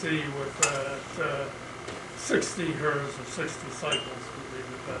AC with 60 hertz or 60 cycles would be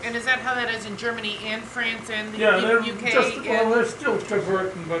the best. And is that how that is in Germany and France and the Yeah, they're UK? they're still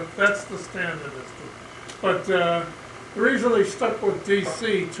converting, but that's the standard. But the reason they stuck with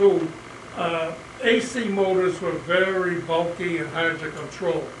DC too, AC motors were very bulky and hard to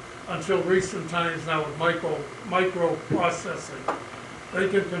control until recent times now with microprocessing. They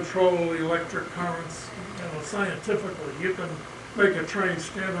can control electric currents, scientifically. You can make a train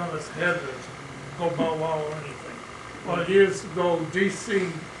stand on its head and go bow wow or anything. Well, years ago, DC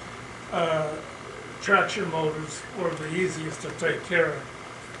traction motors were the easiest to take care of.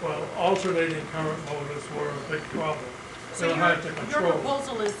 Well, alternating current motors were a big problem. So They're hard to your control.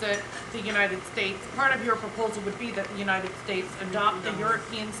 proposal is that the United States, part of your proposal would be that the United States adopt the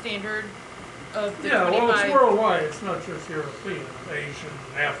European standard of the 25. Yeah, well, it's worldwide. It's not just European, Asian,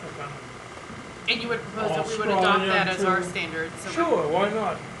 African. And you would propose that we would adopt that as our standard? So Sure, why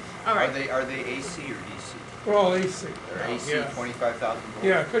not? all right. Are they AC or DC? We're all AC. They're AC, Yeah. 25,000 volts?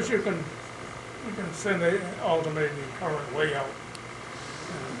 Yeah, because you can send the alternating current way out.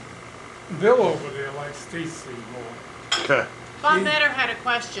 Bill over there likes DC more. Bob Metter had a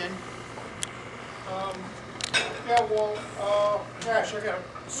question. Yeah, well, gosh, I got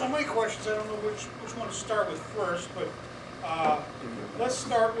so many questions, I don't know which one to start with first, but let's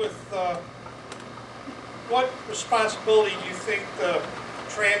start with what responsibility do you think the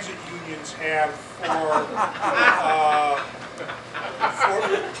transit unions have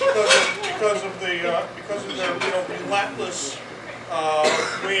because of their relentless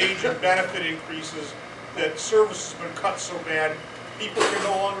wage and benefit increases, that service has been cut so bad people can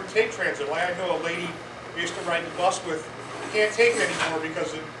no longer take transit? Like I know a lady we used to ride the bus with, can't take it anymore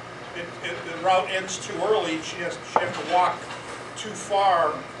because the route ends too early. She has to walk too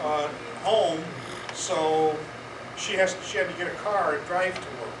far home, so she had to get a car and drive to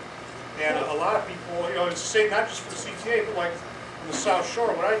work. And a lot of people, it's the same, not just for the CTA, but like in the South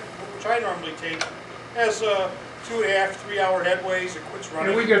Shore, which I normally take, has 2.5, 3 hour headways. It quits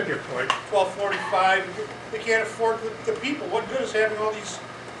running. Yeah, we get your point. 12:45. They can't afford the people. What good is having all these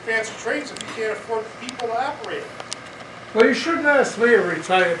fancy trains if you can't afford the people to operate them? Well, you shouldn't ask me, a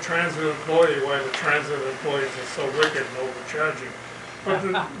retired transit employee, why the transit employees are so wicked and overcharging. But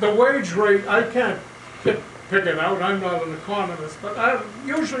the wage rate, I can't pick it out. I'm not an economist, but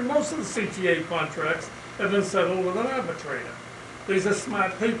usually most of the CTA contracts have been settled with an arbitrator. These are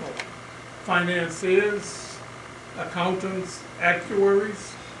smart people, financiers, accountants,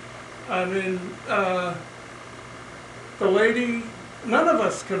 actuaries. I mean, the lady, none of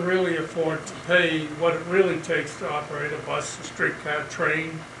us can really afford to pay what it really takes to operate a bus, a streetcar,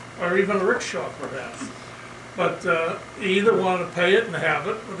 train, or even a rickshaw perhaps. But you either want to pay it and have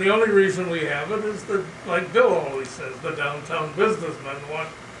it, but the only reason we have it is that, like Bill always says, the downtown businessmen want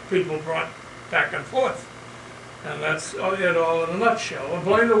people brought back and forth. And that's it all in a nutshell. And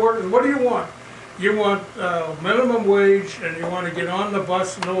blame the workers. What do you want? You want minimum wage, and you want to get on the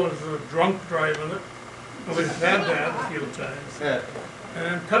bus, no one's a drunk driving it. We've had that a few times.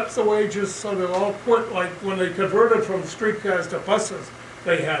 And cuts the wages so they'll all quit. Like when they converted from streetcars to buses,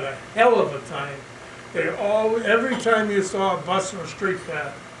 they had a hell of a time. Every time you saw a bus or a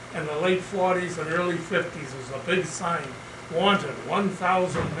streetcar in the late 40s and early 50s, there was a big sign, wanted,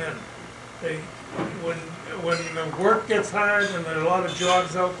 1,000 men. When the work gets hard and there are a lot of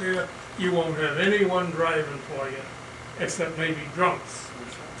jobs out there, you won't have anyone driving for you, except maybe drunks.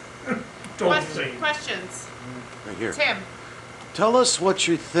 Questions? Right here. Tim? Tell us what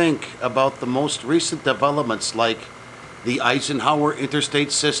you think about the most recent developments like the Eisenhower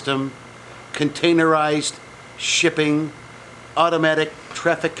interstate system, containerized shipping, automatic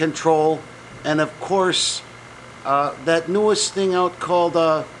traffic control, and of course, that newest thing out called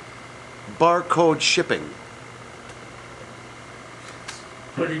barcode shipping.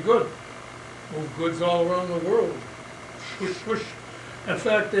 Pretty good. Move goods all around the world. Push, push. In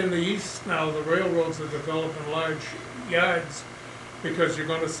fact, in the east now, the railroads are developing large yards because you're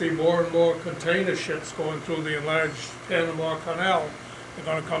going to see more and more container ships going through the enlarged Panama Canal. They're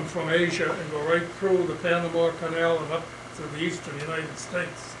going to come from Asia and go right through the Panama Canal and up to the eastern United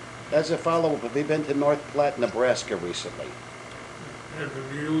States. As a follow-up, have you been to North Platte, Nebraska recently? There's a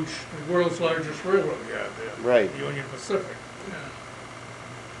huge, the world's largest railroad yard there. Right. Union Pacific.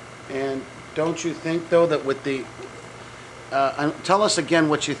 Yeah. And don't you think, though, that with the... tell us again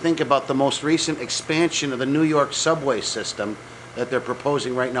what you think about the most recent expansion of the New York subway system that they're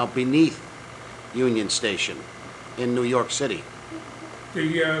proposing right now beneath Union Station in New York City.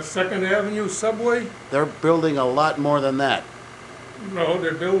 The 2nd Avenue subway? They're building a lot more than that. No,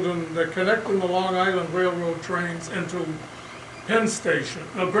 they're connecting the Long Island Railroad trains into Penn Station,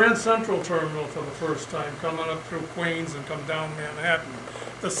 Grand Central Terminal for the first time, coming up through Queens and come down Manhattan.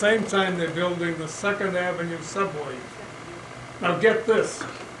 At the same time, they're building the 2nd Avenue subway. Now get this.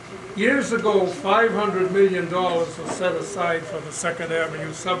 Years ago, $500 million was set aside for the 2nd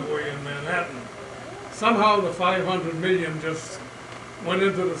Avenue subway in Manhattan. Somehow the $500 million just went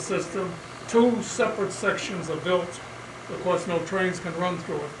into the system. 2 separate sections are built. Of course, no trains can run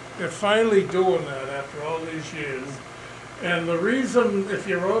through it. They're finally doing that after all these years. And the reason, if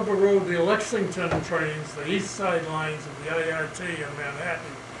you overrode the Lexington trains, the east side lines of the IRT in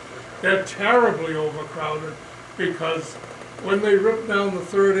Manhattan, they're terribly overcrowded because when they ripped down the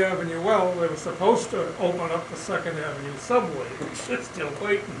 3rd Avenue well, they were supposed to open up the 2nd Avenue subway, which they're still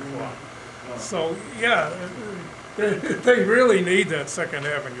waiting for. So, yeah, they really need that 2nd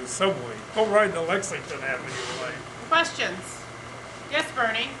Avenue subway. Go ride the Lexington Avenue line. Questions? Yes,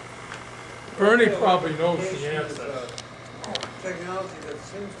 Bernie? Bernie probably knows the answer. Technology that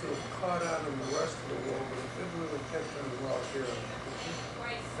seems to have caught on in the rest of the world, but it didn't really catch on well here.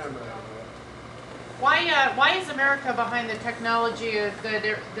 Why is America behind the technology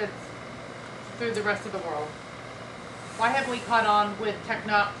that's through the rest of the world? Why haven't we caught on with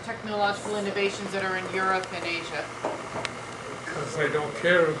technological innovations that are in Europe and Asia? Because they don't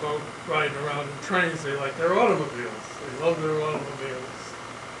care about riding around in trains. They like their automobiles. They love their automobiles.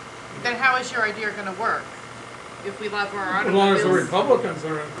 Then how is your idea going to work? if we love our As long as the automobiles. Republicans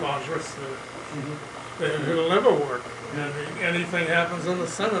are in Congress, it'll never work. And anything happens in the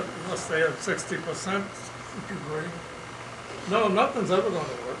Senate unless they have 60%, agree. No, nothing's ever gonna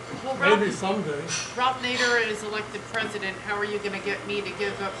work. Well, Rob- Maybe someday. Ralph Nader is elected president, how are you gonna get me to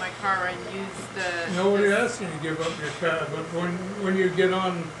give up my car and use the? Nobody asks you to give up your car, but when you get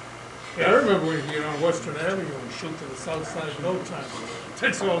on, yeah, I remember when you get on Western Avenue and shoot to the south side no time. It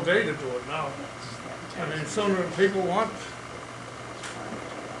takes all day to do it now. I mean, sooner than people want.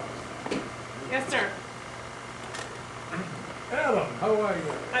 Yes, sir. Adam, how are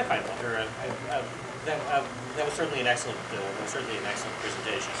you? I'm fine, Walter. That was certainly an excellent,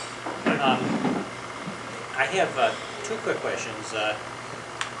 presentation. I have two quick questions.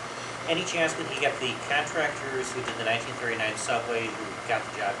 Any chance we can get the contractors who did the 1939 subway, who got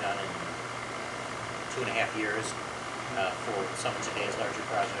the job done in 2.5 years, for some of today's larger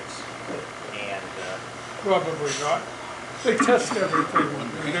projects? And Probably not. They test everything.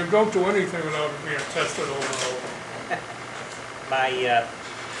 They don't do anything without it being tested over and over.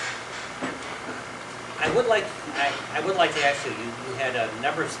 I would like to actually, you had a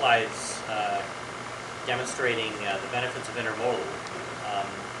number of slides demonstrating the benefits of intermodal.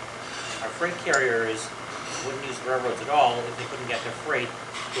 Our freight carriers wouldn't use railroads at all if they couldn't get their freight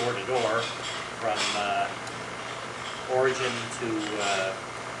door to door from origin to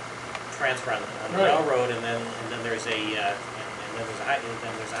transfer on the Right. railroad, and then there's a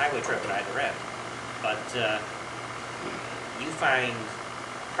highway trip at either end. But you find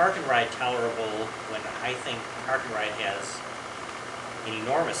park and ride tolerable when I think park and ride has an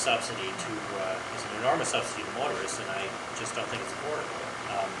enormous subsidy to motorists, and I just don't think it's affordable.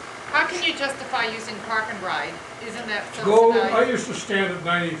 How can you justify using park and ride? Isn't that Go, I subsidized? used to stand at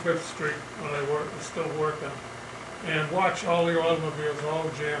 95th Street when I was still working and watch all the automobiles all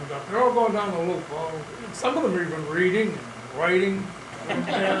jammed up. They're all going down the loop. Some of them are even reading and writing. And,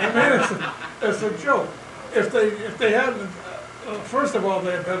 it's a joke. If they had, first of all,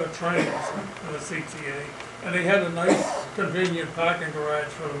 they had better trains than the CTA, and they had a nice, convenient parking garage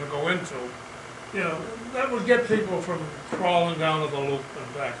for them to go into. You know, that would get people from crawling down to the loop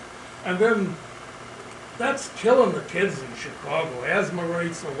and back. And then, that's killing the kids in Chicago. Asthma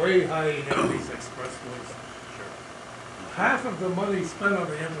rates are way high in these expressways. Half of the money spent on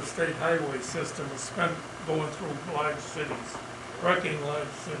the interstate highway system is spent going through large cities, wrecking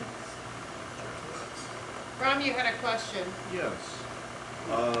large cities. Ron, you had a question. Yes.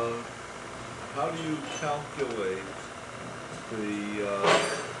 How do you calculate the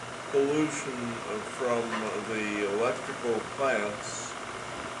pollution from the electrical plants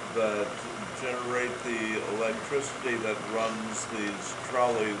that generate the electricity that runs these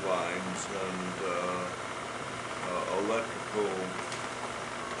trolley lines and electrical?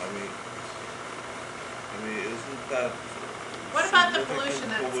 I mean, isn't that What about the significant pollution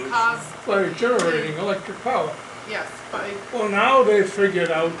that's pollution? caused? By generating electric power. Yes, by, Well, now they've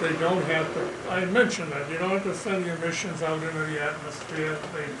figured out they don't have to, I mentioned that, you don't have to send the emissions out into the atmosphere.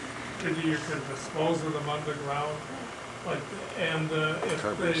 You can dispose of them underground. And if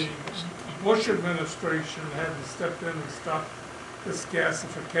the Bush administration hadn't stepped in and stopped this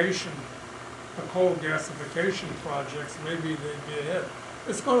gasification, the coal gasification projects, maybe they'd be ahead.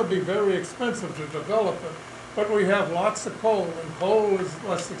 It's going to be very expensive to develop it, but we have lots of coal, and coal is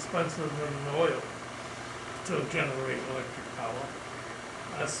less expensive than oil to generate electric power.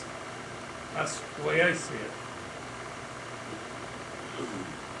 That's the way I see it.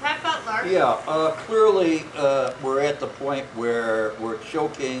 Pat Butler? Yeah, clearly, we're at the point where we're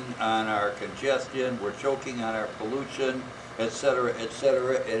choking on our congestion, we're choking on our pollution, et cetera,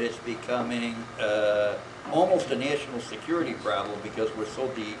 and it's becoming almost a national security problem because we're so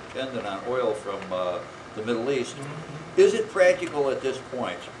dependent on oil from the Middle East. Is it practical at this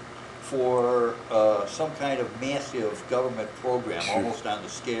point for some kind of massive government program, almost on the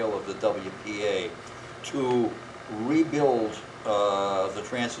scale of the WPA, to rebuild the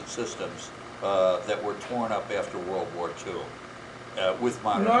transit systems that were torn up after World War II with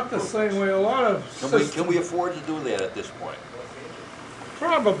modern Not the improvements? same way a lot of Can we afford to do that at this point?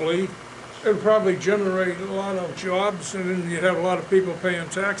 Probably. It would probably generate a lot of jobs, and then you'd have a lot of people paying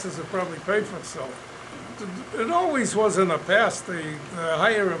taxes that probably pay for itself. It always was in the past. The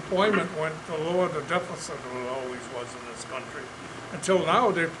higher employment went, the lower the deficit it always was in this country. Until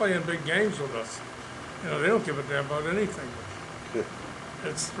now, they're playing big games with us. You know, they don't give a damn about anything.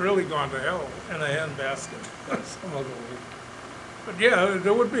 It's really gone to hell in a handbasket. Some other way. But yeah,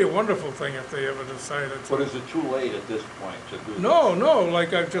 it would be a wonderful thing if they ever decided to. But is it too late at this point to do this? No,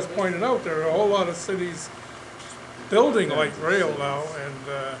 like I've just pointed out, there are a whole lot of cities building light rail now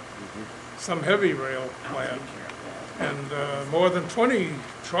and some heavy rail plan. And more than 20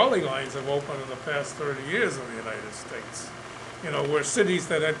 trolley lines have opened in the past 30 years in the United States. You know, where cities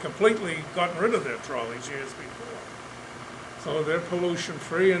that had completely gotten rid of their trolleys years before. So they're pollution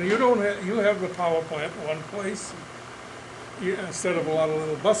free, and you don't have, you have the power plant in one place, instead of a lot of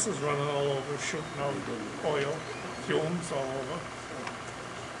little buses running all over shooting out oil, fumes all over.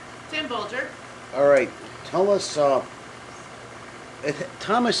 Tim Bulger. All right, tell us,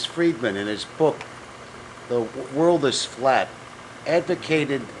 Thomas Friedman in his book, The World is Flat,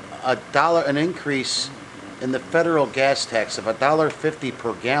 advocated an increase in the federal gas tax of $1.50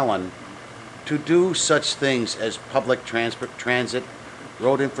 per gallon to do such things as public transit,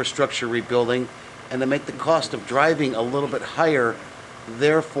 road infrastructure rebuilding, and to make the cost of driving a little bit higher,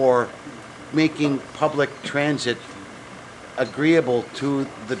 therefore making public transit agreeable to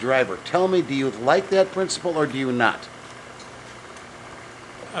the driver. Tell me, do you like that principle or do you not?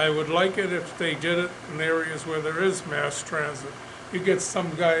 I would like it if they did it in areas where there is mass transit. You get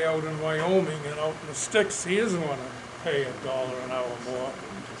some guy out in Wyoming and out in the sticks, he isn't gonna pay $1 an hour more.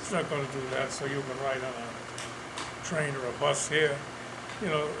 He's not gonna do that so you can ride on a train or a bus here. You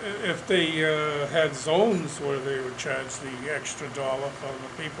know, if they had zones where they would charge the extra dollar for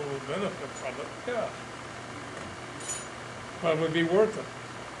the people who benefit from it, yeah. Probably be worth it.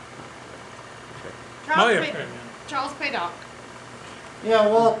 My opinion. Charles Paydock. Yeah,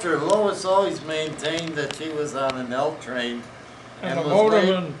 Walter, Lois always maintained that she was on an L train. And the was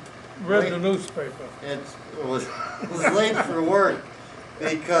motorman read late- the newspaper. It was late for work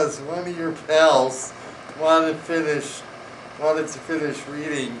because one of your pals wanted to finish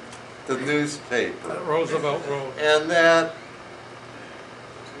reading the newspaper. At Roosevelt Road. And that,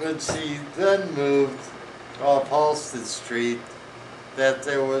 when she then moved off Halsted Street, that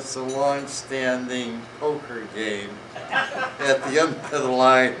there was a long-standing poker game at the end of the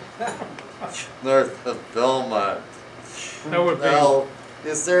line north of Belmont. That would be Now,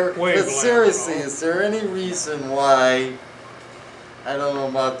 is there, way but below. seriously, is there any reason why, I don't know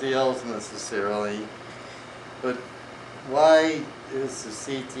about the elves necessarily, but why is the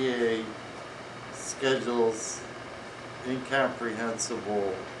CTA schedules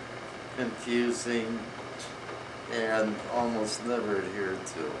incomprehensible, confusing, and almost never adhered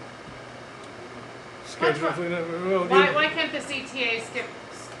to? schedules. Well, Why can't the CTA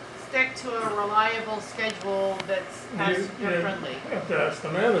stick to a reliable schedule that's passenger friendly? You have to ask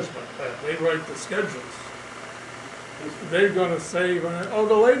the management that. They write the schedules. They're gonna save,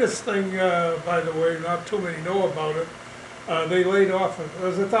 the latest thing, by the way, not too many know about it, they laid off,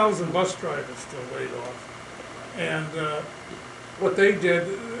 there's 1,000 bus drivers still laid off. And what they did,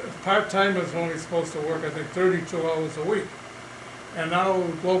 part-timers only supposed to work, I think, 32 hours a week. And now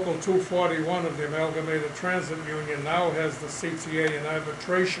Local 241 of the Amalgamated Transit Union now has the CTA in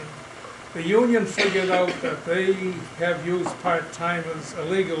arbitration. The union figured out that they have used part-timers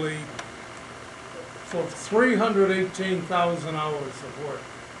illegally for 318,000 hours of work.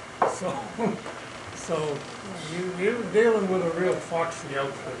 So you're dealing with a real foxy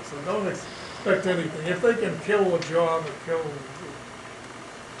outfit, so don't expect anything. If they can kill a job or kill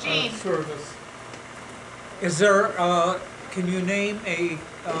service. Is there, can you name a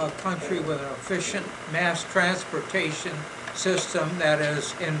country with an efficient mass transportation system that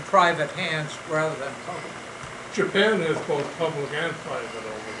is in private hands rather than public? Japan has both public and private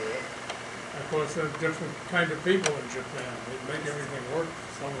over there. Of course, there's different kind of people in Japan. They make everything work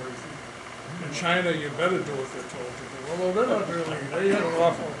for some reason. In China, you better do what they're told to do. Although they're not really, they had an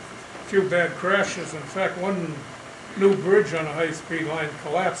awful few bad crashes. In fact, one new bridge on a high-speed line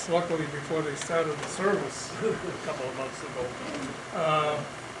collapsed, luckily before they started the service a couple of months ago.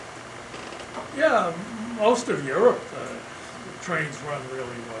 Yeah, most of Europe, trains run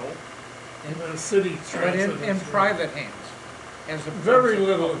really well. And the city But transit in is private hands? As very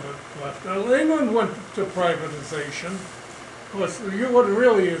little of it left. England went to privatization. Of course, what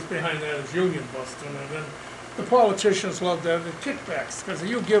really is behind that is union busting, and then the politicians love that, the kickbacks, because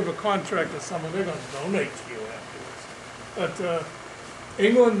you give a contract to someone, they're going to donate to you afterwards. But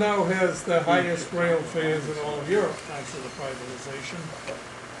England now has the highest rail fares in all of Europe thanks to the privatization.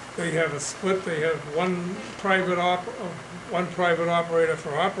 They have a split. They have one private operator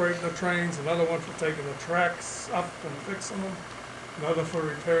for operating the trains, another one for taking the tracks up and fixing them, another for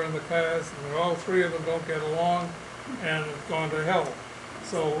repairing the cars, and all three of them don't get along and have gone to hell.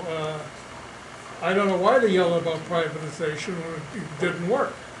 So I don't know why they yell about privatization when it didn't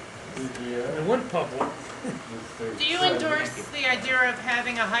work. It went public. Do you endorse the idea of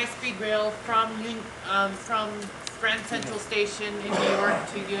having a high-speed rail from Grand Central Station in New York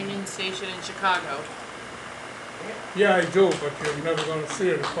to Union Station in Chicago? Yeah, I do, but you're never going to see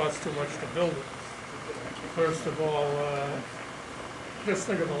it. It costs too much to build it. First of all, just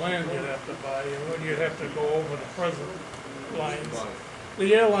think of the land you'd have to buy and when you'd have to go over the present lines.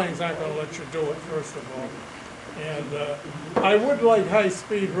 The airlines aren't gonna let you do it, first of all. And I would like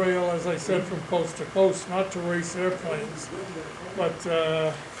high-speed rail, as I said, from coast to coast, not to race airplanes. But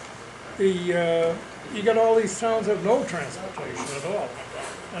you got all these towns that have no transportation at all.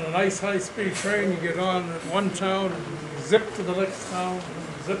 And a nice high-speed train, you get on at one town and zip to the next town,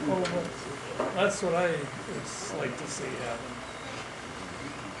 and zip over. That's what I would like to see happen.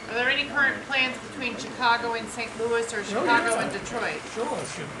 Are there any current plans between Chicago and St. Louis or Chicago and Detroit? Sure,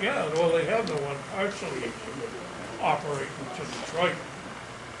 yeah, well, they have the one actually operating to Detroit.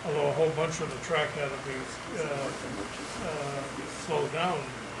 Although a whole bunch of the track had to be slowed down.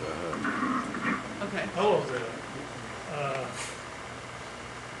 Okay. Hello there.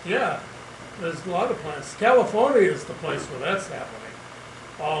 Yeah, there's a lot of plans. California is the place where that's happening.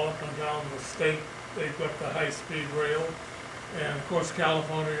 All up and down the state, they've got the high-speed rail. And of course,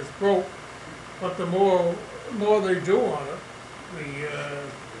 California is broke, but the more they do on it,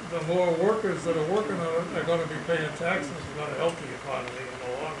 the more workers that are working on it are going to be paying taxes. It's going to help the economy in the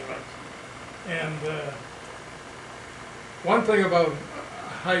long run. And one thing about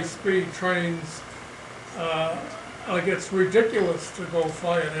high-speed trains, like it's ridiculous to go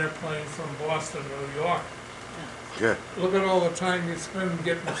fly an airplane from Boston to New York. Yeah. Look at all the time you spend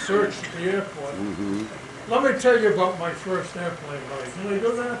getting searched at the airport. Mm-hmm. Let me tell you about my first airplane ride. Can I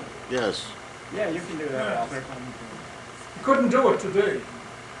do that? Yes. Yeah, you can do that. Yeah. You couldn't do it today.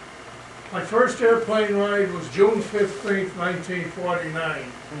 My first airplane ride was June 15th,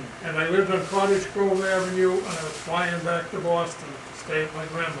 1949. And I lived on Cottage Grove Avenue, and I was flying back to Boston to stay at my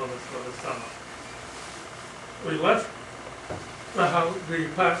grandmother's for the summer. We left the house, the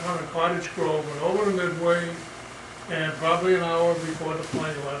apartment in Cottage Grove, went over to Midway, and probably an hour before the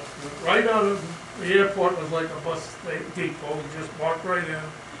plane left, right out of the airport was like a bus depot. We just walked right in,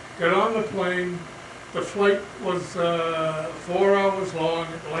 got on the plane. The flight was 4 hours long.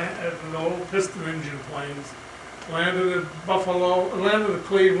 It landed an old piston engine planes. Landed at Buffalo, landed at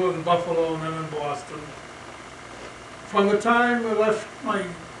Cleveland and Buffalo, and then in Boston. From the time I left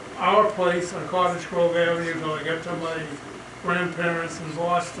our place on Cottage Grove Avenue till I got to my grandparents in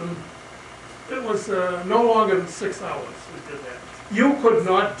Boston, it was no longer than 6 hours we did that. You could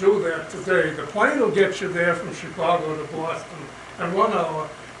not do that today. The plane will get you there from Chicago to Boston in 1 hour.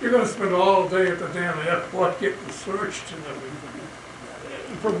 You're going to spend all day at the damn airport getting searched and everything.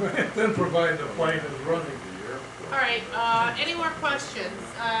 And then provide the plane is running. All right, any more questions?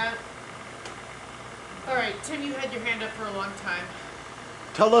 All right, Tim, you had your hand up for a long time.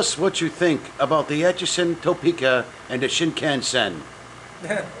 Tell us what you think about the Atchison, Topeka, and the Shinkansen.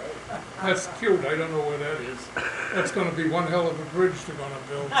 That's cute. I don't know where that is. That's going to be one hell of a bridge they're going to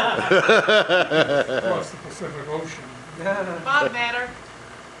build across the Pacific Ocean. Bob Matter.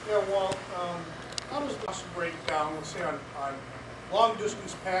 Yeah, well, how does this break down, let's say on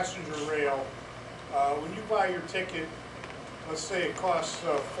long-distance passenger rail, when you buy your ticket, let's say it costs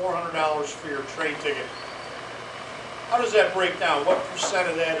 $400 for your train ticket, how does that break down? What percent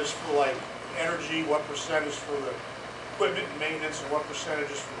of that is for like energy, what percent is for the equipment and maintenance, and what percentage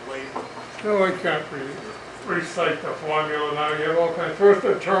is for the labor? No, I can't recite the formula now. You have all kinds. First,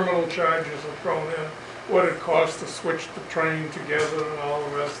 the terminal charges are thrown in, what it costs to switch the train together and all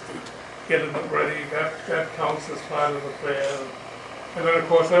the rest, and getting it ready. That counts as part of the fare. And then, of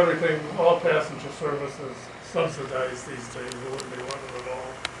course, everything, all passenger services subsidized these days. There wouldn't be one at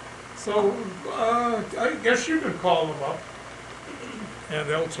all. So, I guess you could call them up, and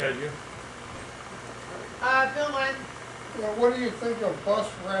they'll tell you. Bill Lynn. Well, what do you think of bus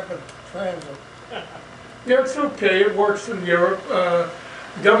rapid transit? Yeah, it's okay. It works in Europe.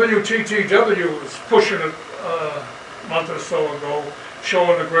 WTTW was pushing it a month or so ago,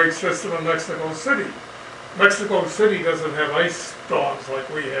 showing a great system in Mexico City. Mexico City doesn't have ice storms like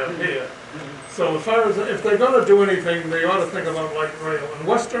we have here. So as far as if they're going to do anything, they ought to think about light rail. And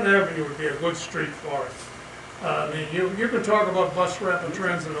Western Avenue would be a good street for it. I mean, you can talk about bus rapid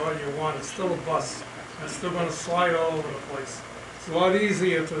transit all you want. It's still a bus. It's still going to slide all over the place. It's a lot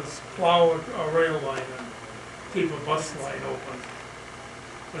easier to plow a rail line and keep a bus line open.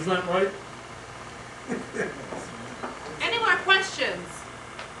 Isn't that right? Any more questions?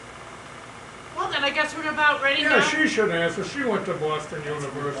 Well, then I guess we're about ready now. Yeah, she should answer. She went to Boston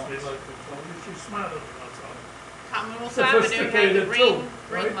University, like they told you. She's smarter than us all. Commonwealth Avenue had the green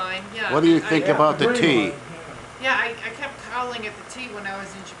line. Yeah. What do you think about the T? Yeah, I kept calling it the T when I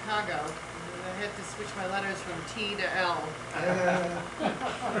was in Chicago. I had to switch my letters from T to L.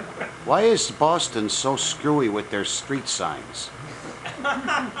 Why is Boston so screwy with their street signs?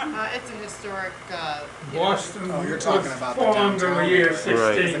 It's a historic, Boston Oh, you're was talking about the formed in the downtown year area.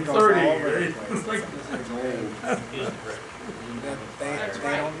 Right. 1630. It's like,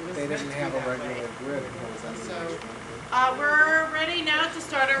 They didn't have a regular grid. It goes under so, we're ready now to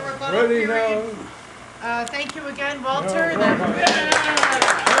start our rebuttal Ready period. now? Thank you again, Walter. No That-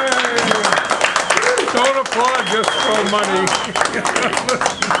 Hey! Don't applaud just for money.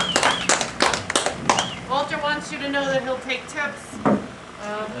 Walter wants you to know that he'll take tips.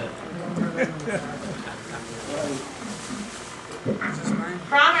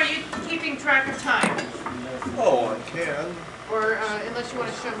 Ron, are you keeping track of time? Oh, I can. Or, unless you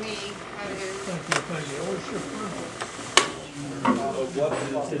want to show me how to do. Thank you. What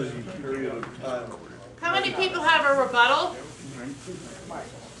is the period of time? How many people have a rebuttal?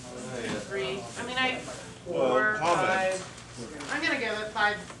 3. I mean, 4, 5. I'm gonna give it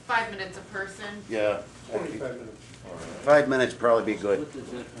 5 minutes a person. Yeah. 5 minutes probably be good.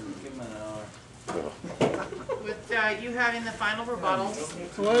 With you having the final rebuttal.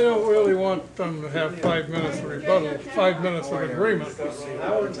 Well, I don't really want them to have 5 minutes of rebuttal, 5 minutes of agreement.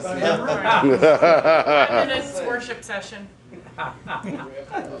 5 minutes worship session.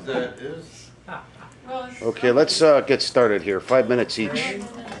 That is. Okay, let's get started here. 5 minutes each.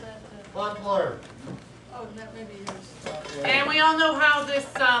 Butler. And we all know how this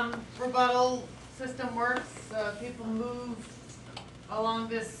rebuttal system works. People move along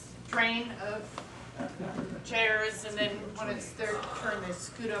this train of chairs, and then when it's their turn, they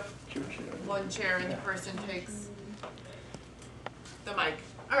scoot up one chair and the person takes the mic.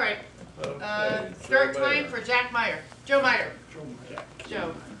 All right. Start time for Jack Meyer. Joe Meyer.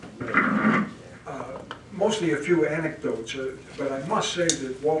 Joe. Mostly a few anecdotes, but I must say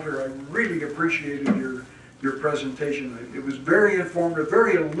that, Walter, I really appreciated your presentation. It was very informative,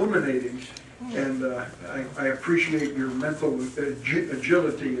 very illuminating, and I appreciate your mental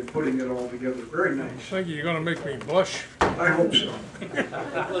agility in putting it all together. Very nice. Thank you. You're going to make me blush. I hope so.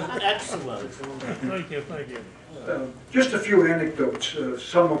 Excellent. Thank you, thank you. Just a few anecdotes,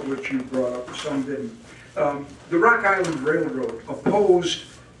 some of which you brought up, some didn't. The Rock Island Railroad opposed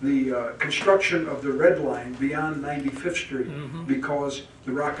the construction of the Red Line beyond 95th Street because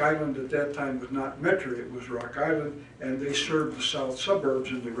the Rock Island at that time was not Metro, it was Rock Island, and they served the south suburbs,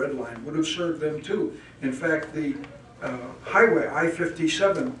 and the Red Line would have served them too. In fact, the highway,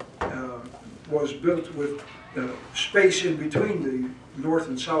 I-57, was built with space in between the north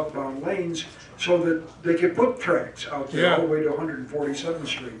and southbound lanes so that they could put tracks out there all the way to 147th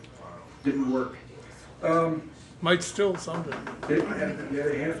Street. Didn't work. Might still someday. Yeah,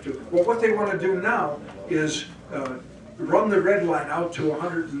 they have to. Well, what they want to do now is run the Red Line out to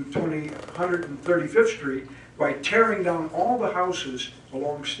 135th Street by tearing down all the houses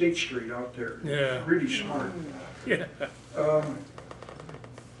along State Street out there. Yeah. Really smart. Yeah. A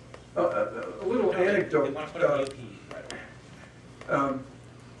little anecdote.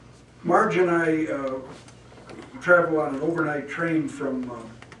 Marge and I travel on an overnight train from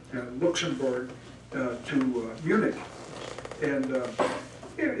Luxembourg to Munich, and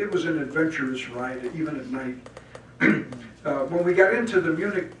it was an adventurous ride, even at night. When we got into the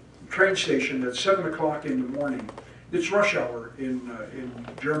Munich train station at 7 o'clock in the morning, it's rush hour in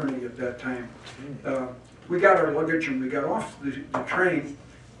Germany at that time, we got our luggage and we got off the train,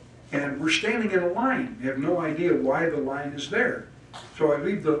 and we're standing in a line. We have no idea why the line is there. So I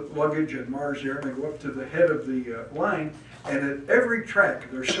leave the luggage and Mars there, and I go up to the head of the line, and at every track,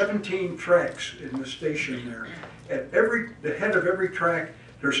 there's 17 tracks in the station there. At the head of every track,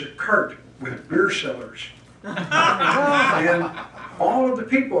 there's a cart with beer cellars. And all of the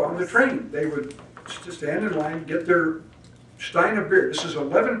people on the train, they would stand in line, get their stein of beer. This is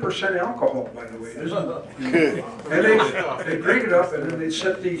 11% alcohol, by the way, isn't it? And they drink it up, and then they'd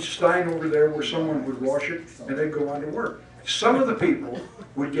set the stein over there where someone would wash it, and they'd go on to work. Some of the people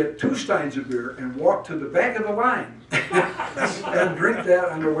would get 2 steins of beer and walk to the back of the line and drink that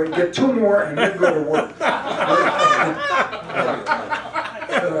on their way, get 2 more, and then go to work.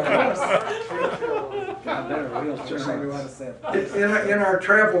 In our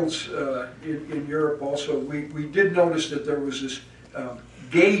travels in Europe also, we did notice that there was this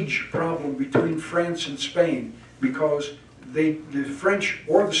gauge problem between France and Spain because the French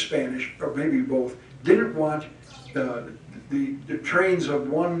or the Spanish, or maybe both, didn't want the trains of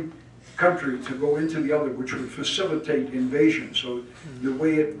one country to go into the other, which would facilitate invasion. So the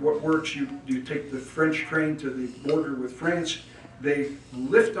way what works, you take the French train to the border with France, they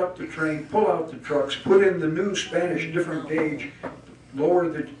lift up the train, pull out the trucks, put in the new Spanish different gauge, lower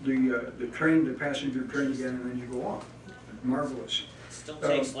the train, the passenger train again, and then you go on. Marvelous. It still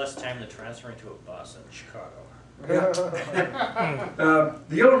takes less time than transferring to a bus in Chicago. The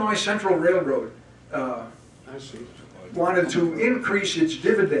Illinois Central Railroad wanted to increase its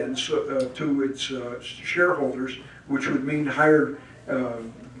dividends to its shareholders, which would mean higher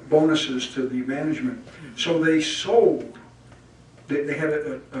bonuses to the management. So they sold, they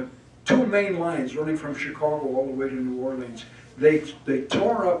had two main lines running from Chicago all the way to New Orleans. They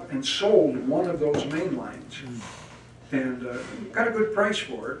tore up and sold one of those main lines and got a good price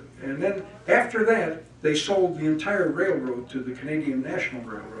for it. And then after that, they sold the entire railroad to the Canadian National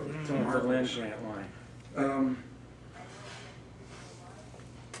Railroad. Our land grant line.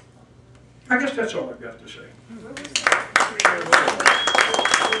 I guess that's all I've got to say.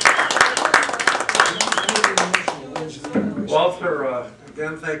 Walter,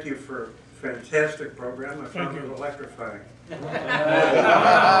 again, thank you for a fantastic program. I found it electrifying.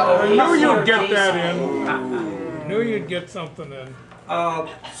 I knew you'd get that in. Knew you'd get something in.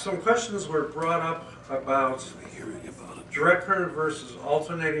 Some questions were brought up about direct current versus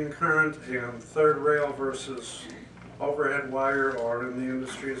alternating current and third rail versus overhead wire, or in the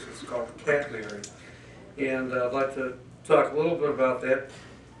industry it's called catenary. And I'd like to talk a little bit about that.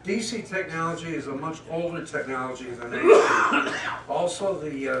 DC technology is a much older technology than AC. Also,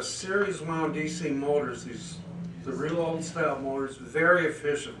 the series wound DC motors, the real old style motors, very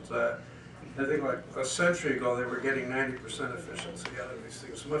efficient. I think like a century ago they were getting 90% efficiency out of these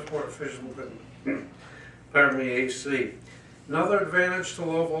things, much more efficient than, pardon me, AC. Another advantage to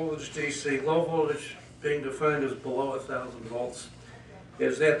low voltage DC, low voltage being defined as below 1,000 volts,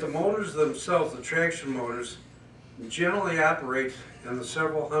 is that the motors themselves, the traction motors, generally operate in the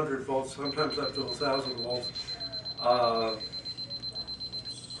several hundred volts, sometimes up to 1,000 volts,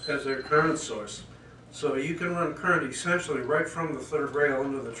 as their current source. So you can run current essentially right from the third rail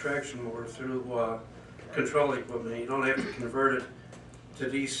into the traction motor through control equipment. You don't have to convert it to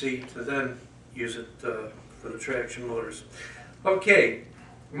DC to then use it for the traction motors. Okay,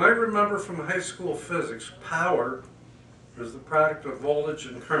 you might remember from high school physics, power is the product of voltage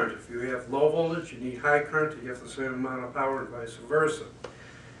and current. If you have low voltage, you need high current to get the same amount of power and vice versa.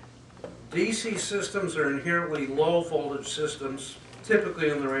 DC systems are inherently low voltage systems, typically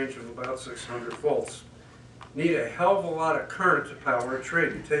in the range of about 600 volts. Need a hell of a lot of current to power a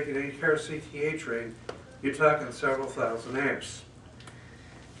train. You take an 8-car CTA train, you're talking several thousand amps.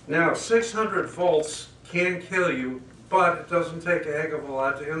 Now, 600 volts can kill you, but it doesn't take a heck of a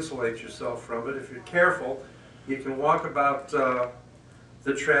lot to insulate yourself from it. If you're careful, you can walk about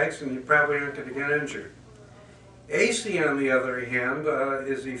the tracks and you probably aren't going to get injured. AC, on the other hand,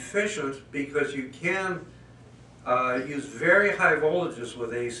 is efficient because you can use very high voltages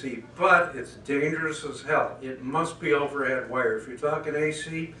with AC, but it's dangerous as hell. It must be overhead wire. If you're talking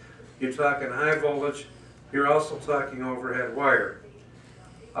AC, you're talking high voltage, you're also talking overhead wire.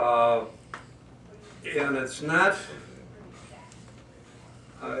 And it's not,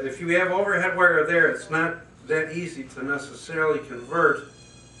 if you have overhead wire there, it's not that easy to necessarily convert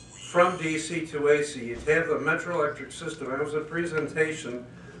from DC to AC. You'd have the Metro Electric system. I was at a presentation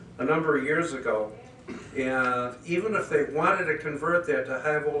a number of years ago, and even if they wanted to convert that to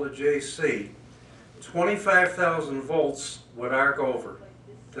high voltage AC, 25,000 volts would arc over.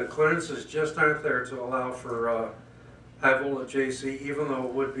 The clearances just aren't there to allow for high voltage AC, even though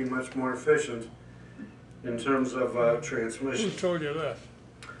it would be much more efficient in terms of transmission. Who told you that?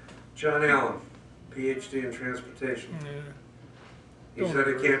 John Allen, PhD in transportation. He said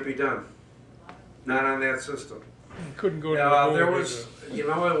it can't be done. Not on that system. You couldn't go to the there was, you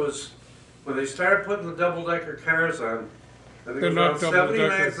know, it was, when they started putting the double-decker cars on, I think it was around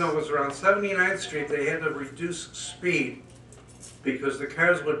 79th, no, it was around 79th Street, they had to reduce speed because the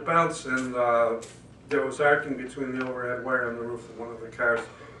cars would bounce and there was arcing between the overhead wire and the roof of one of the cars.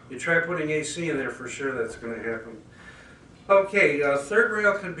 You try putting AC in there, for sure that's going to happen. Okay, third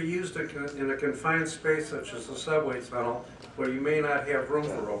rail can be used in a confined space such as the subway tunnel, where you may not have room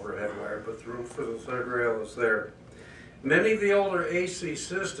for overhead wire, but the room for the third rail is there. Many of the older AC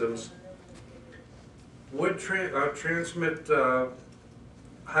systems would transmit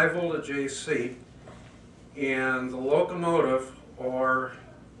high voltage AC, and the locomotive or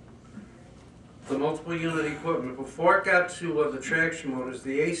the multiple unit equipment, before it got to the traction motors,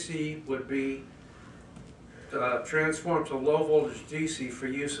 the AC would be transformed to low voltage DC for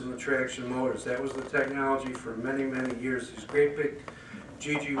use in the traction motors. That was the technology for many, many years. These great big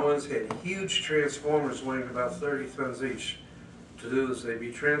GG1s had huge transformers weighing about 30 tons each. To do this, they'd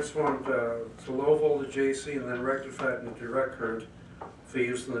be transformed to low voltage AC and then rectified into direct current for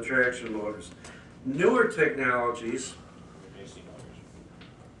use in the traction motors. Newer technologies,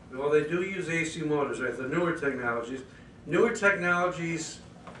 well, they do use AC motors, right? The newer technologies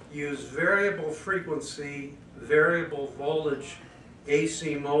use variable frequency, variable voltage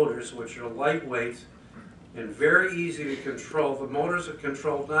AC motors, which are lightweight and very easy to control. The motors are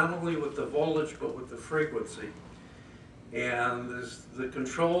controlled not only with the voltage but with the frequency. And the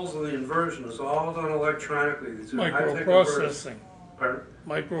controls and the inversion is all done electronically. These are high-tech Microprocessing. Pardon?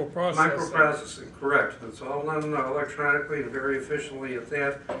 Microprocessing. Microprocessing, correct. It's all done electronically and very efficiently at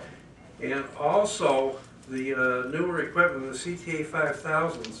that. And also, the newer equipment, the CTA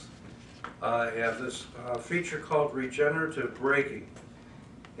 5000s, have this feature called regenerative braking.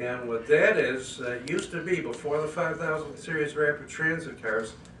 And what that is, it used to be, before the 5000 series rapid transit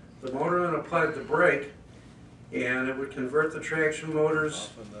cars, the motorman applied the brake, and it would convert the traction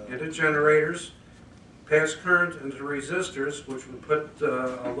motors into generators, pass current into resistors, which would put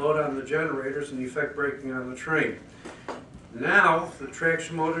a load on the generators and effect braking on the train. Now, the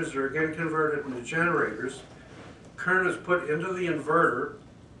traction motors are again converted into generators. Current is put into the inverter,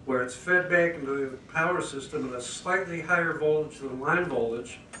 where it's fed back into the power system at a slightly higher voltage than line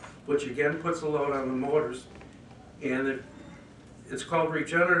voltage, which again puts a load on the motors. And it's called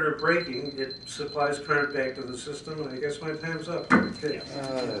regenerative braking. It supplies current back to the system, and I guess my time's up. Okay.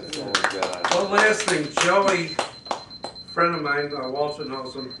 One last thing, Joey, friend of mine, Walter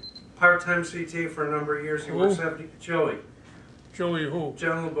knows him, part-time CTA for a number of years. He worked 70, Joey. Joey who?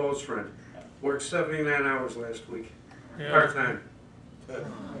 John LeBeau's friend. Worked 79 hours last week, Yeah. part-time. Yeah.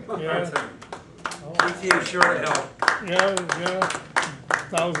 Part-time. CTA sure to help. Yeah.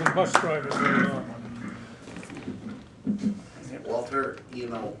 1,000 bus drivers right now. Walter, you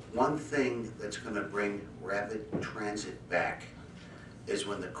know, one thing that's going to bring rapid transit back is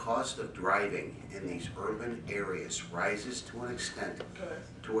when the cost of driving in these urban areas rises to an extent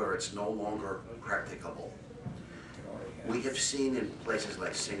to where it's no longer practicable. We have seen in places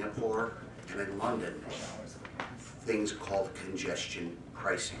like Singapore and in London things called congestion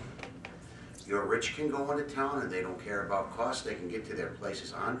pricing. Your rich can go into town and they don't care about cost. They can get to their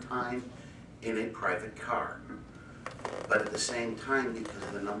places on time in a private car. But at the same time, because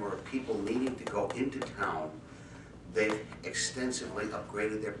of the number of people needing to go into town, they've extensively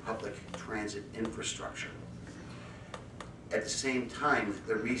upgraded their public transit infrastructure. At the same time,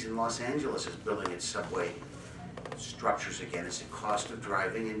 the reason Los Angeles is building its subway structures again is the cost of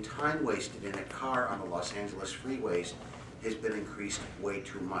driving, and time wasted in a car on the Los Angeles freeways has been increased way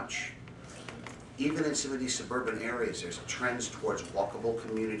too much. Even in some of these suburban areas, there's trends towards walkable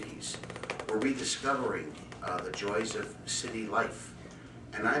communities. We're rediscovering the joys of city life.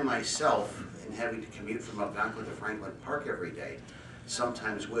 And I myself, in having to commute from Algonquin to Franklin Park every day,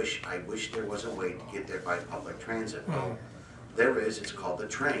 sometimes I wish there was a way to get there by public transit. Well, there is, it's called the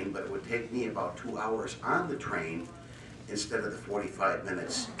train, but it would take me about 2 hours on the train instead of the 45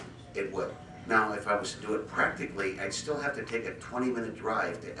 minutes it would. Now, if I was to do it practically, I'd still have to take a 20-minute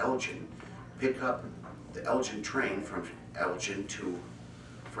drive to Elgin, pick up the Elgin train from Elgin to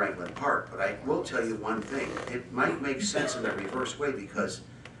Franklin Park. But I will tell you one thing, it might make sense in the reverse way, because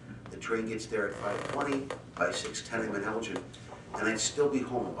the train gets there at 5:20, by 6:10 I'm in Elgin, and I'd still be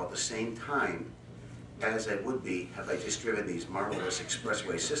home about the same time as I would be have I just driven these marvelous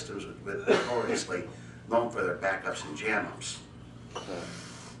expressway systems with notoriously known for their backups and jam-ups.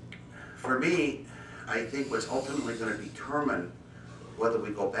 For me, I think what's ultimately going to determine whether we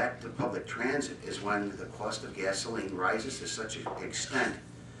go back to public transit is when the cost of gasoline rises to such an extent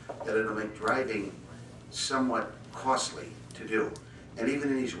that it'll make driving somewhat costly to do. And even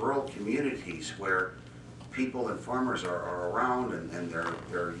in these rural communities where people and farmers are around and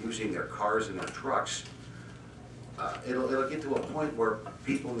they're using their cars and their trucks, it'll get to a point where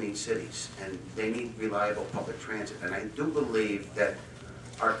people need cities and they need reliable public transit. And I do believe that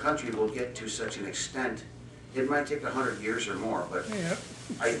our country will get to such an extent, it might take 100 years or more, but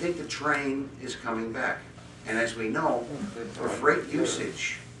I think the train is coming back. And as we know, for freight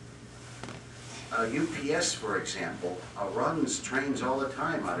usage, UPS, for example, runs trains all the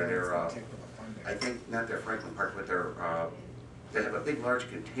time out of their, I think not their Franklin Park, but their, they have a big, large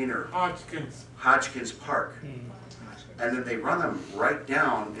container. Hodgkins Park. And then they run them right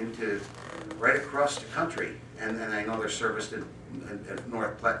down into, right across the country. And I know they're serviced in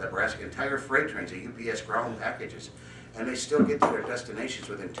North Platte, Nebraska, entire freight trains, UPS ground packages. And they still get to their destinations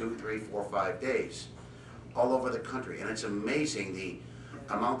within 2, 3, 4, 5 days, all over the country. And it's amazing the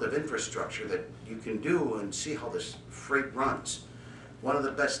amount of infrastructure that you can do and see how this freight runs. One of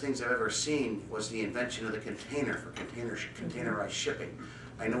the best things I've ever seen was the invention of the container for containerized shipping.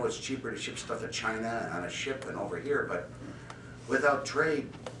 I know it's cheaper to ship stuff to China and on a ship and over here, but without trade,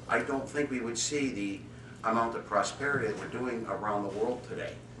 I don't think we would see the amount of prosperity that we're doing around the world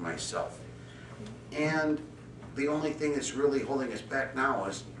today, myself. And the only thing that's really holding us back now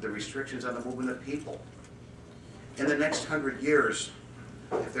is the restrictions on the movement of people. In the next 100 years,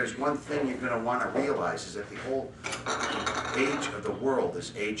 if there's one thing you're gonna wanna realize is that the whole age of the world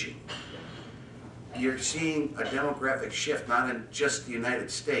is aging. You're seeing a demographic shift, not in just the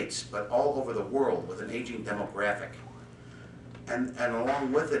United States, but all over the world with an aging demographic. And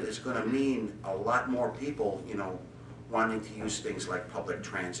along with it is gonna mean a lot more people, you know, wanting to use things like public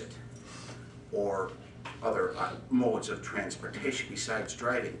transit or other modes of transportation besides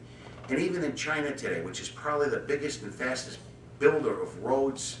driving. And even in China today, which is probably the biggest and fastest builder of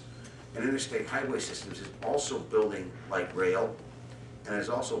roads and interstate highway systems, is also building light rail and is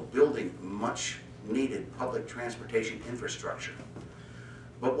also building much needed public transportation infrastructure.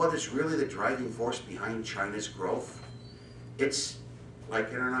 But what is really the driving force behind China's growth? It's,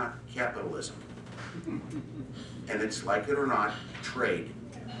 like it or not, capitalism. And it's, like it or not, trade.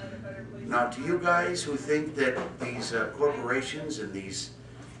 Now, to you guys who think that these corporations and these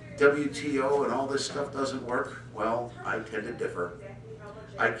WTO and all this stuff doesn't work, well, I tend to differ.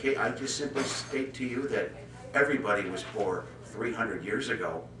 I just simply state to you that everybody was poor 300 years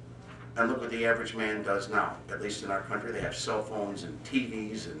ago, and look what the average man does now. At least in our country, they have cell phones and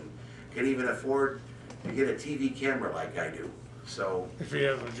TVs and can even afford to get a TV camera like I do. So, If he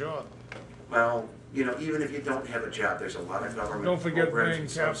has a job. well, you know, even if you don't have a job, there's a lot of government Don't forget programs paying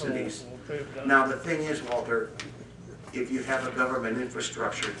and capital. subsidies. Now, the thing is, Walter, if you have a government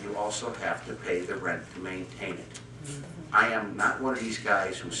infrastructure, you also have to pay the rent to maintain it. I am not one of these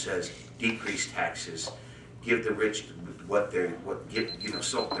guys who says decrease taxes, give the rich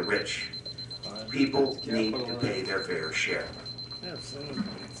soak the rich. People need to pay their fair share. Absolutely.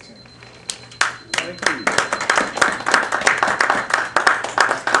 Thank you.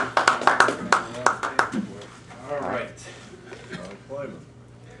 All right. Unemployment.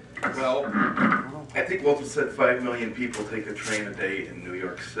 Well, I think Walter said 5 million people take a train a day in New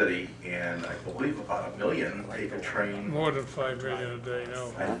York City, and I believe about 1 million take a train, More than 5 million a day,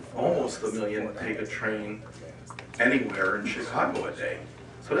 no. and almost 1 million take a train anywhere in Chicago a day.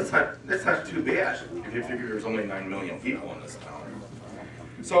 So that's not too bad if you figure there's only 9 million people in this town.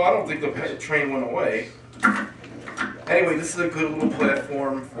 So I don't think the train went away. Anyway, this is a good little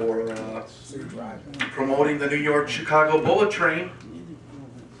platform for promoting the New York-Chicago bullet train.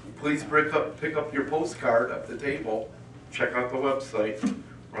 Please pick up your postcard at the table. Check out the website.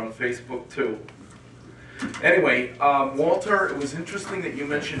 We're on Facebook too. Anyway, Walter, it was interesting that you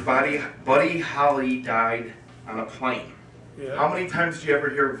mentioned Buddy Holly died on a plane. Yeah. How many times do you ever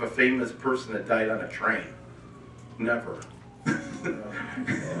hear of a famous person that died on a train? Never.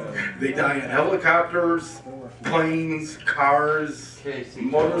 They die in helicopters, planes, cars,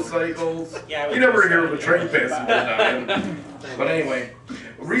 motorcycles. Yeah, You never hear of a train passenger dying. But anyway,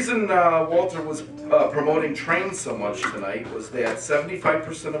 the reason Walter was promoting trains so much tonight was that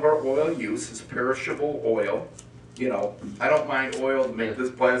 75% of our oil use is perishable oil. You know, I don't mind oil to make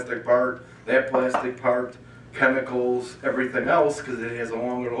this plastic part, that plastic part, chemicals, everything else, because it has a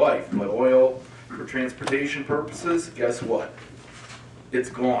longer life. But oil for transportation purposes, guess what? It's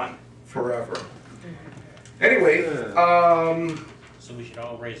gone forever. Anyway, So we should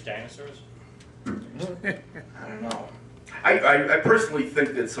all raise dinosaurs? I don't know. I personally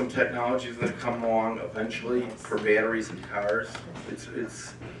think that some technology is going to come along eventually for batteries in cars.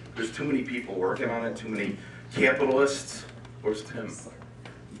 There's too many people working on it, too many capitalists. Where's Tim?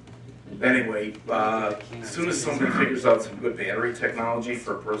 Anyway, as soon as somebody figures out some good battery technology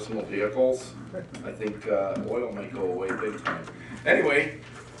for personal vehicles, I think oil might go away big time. Anyway,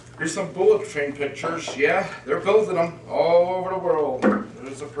 here's some bullet train pictures. Yeah, they're building them all over the world.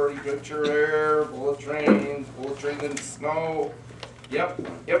 There's a pretty picture there. Bullet train in snow. Yep,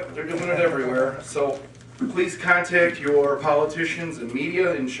 they're doing it everywhere. So please contact your politicians and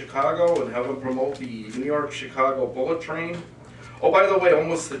media in Chicago and have them promote the New York-Chicago bullet train. Oh, by the way,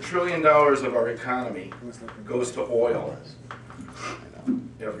 almost $1 trillion of our economy goes to oil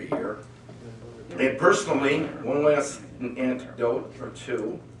every year. And personally, one last anecdote or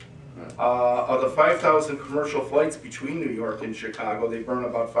two. Of the 5,000 commercial flights between New York and Chicago, they burn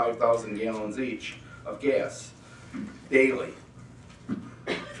about 5,000 gallons each of gas daily.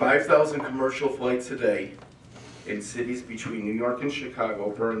 5,000 commercial flights a day in cities between New York and Chicago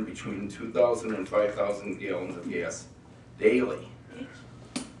burn between 2,000 and 5,000 gallons of gas daily.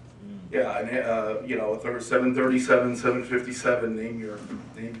 Yeah, and you know, if there were 737, 757, name your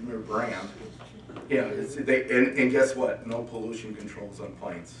brand. Yeah, and guess what? No pollution controls on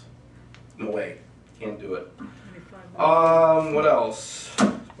planes. No way, can't do it. What else?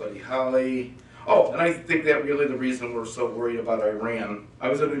 Buddy Holly. Oh, and I think that really the reason we're so worried about Iran. I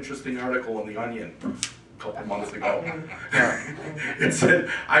was an interesting article in The Onion couple months ago. It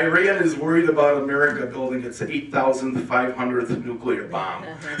said, Iran is worried about America building its 8,500th nuclear bomb.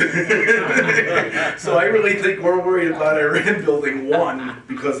 So I really think we're worried about Iran building one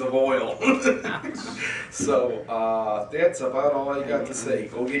because of oil. So that's about all I got to say.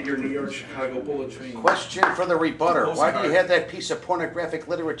 Go get your New York, Chicago bullet train. Question for the rebutter. Why do you have that piece of pornographic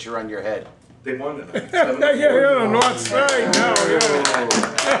literature on your head? They wanted it. Yeah, the north side now,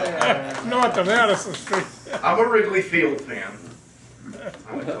 yeah. North of Madison Street. I'm a Wrigley Field fan.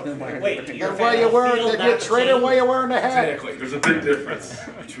 Wait, you're And why you wearing the you traitor? Why you wearing the hat? Exactly. There's a big difference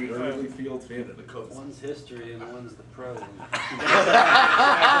between a Wrigley Field fan and the Cubs. One's history and one's the present.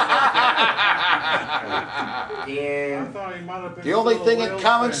 And The only thing in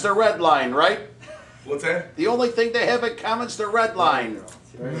common's the red line, right? what's that? The only thing they have in common's the red line.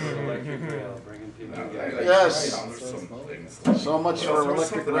 Electric rail, bringing people together. Yes. There's some things. So much There for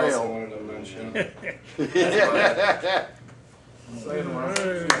was electric something else I rail. wanted to mention.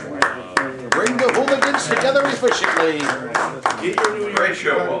 Bring the hooligans together efficiently. Great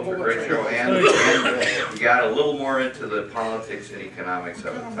show, Walter, great show, and we got a little more into the politics and economics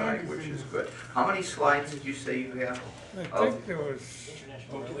of it tonight, which is good. How many slides did you say you have? I think there was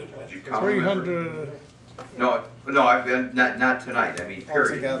Did you count them? 300. No, I've been, not tonight, I mean,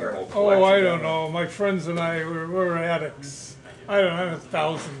 period, your whole Oh, I collection. don't know. My friends and I were addicts. I don't know,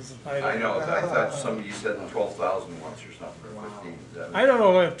 thousands. I know, I thought somebody, you said 12,000 once or something, or 15. I don't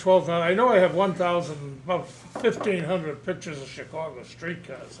know if I have 12,000. I know I have 1,000, about 1,500 pictures of Chicago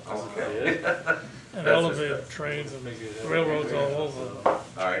streetcars. Okay. And elevated trains and railroads all over. All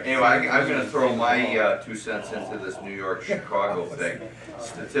right, anyway, I'm gonna throw my 2 cents into this New York, Chicago thing.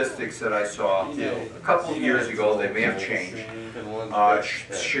 Statistics that I saw a couple of years ago, they may have changed.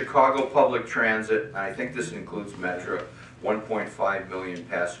 Chicago Public Transit, and I think this includes Metro, 1.5 million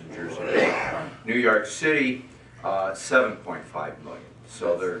passengers a day. New York City, 7.5 million.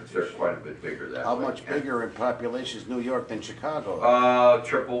 So they're quite a bit bigger that way. How much bigger in population is New York than Chicago?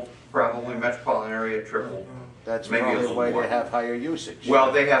 Triple, probably metropolitan area, triple. That's maybe a probably little why more. they have higher usage.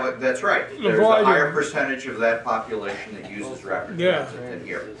 Well, they have, that's right. The There's a volume. higher percentage of that population that uses rapid Yeah. transit than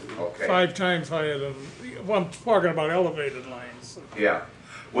here. Okay. 5 times higher than, well, I'm talking about elevated lines. Yeah.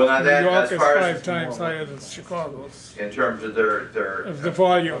 Well, now New that, York as is far 5 as, times higher than Chicago's. in terms of their, Of the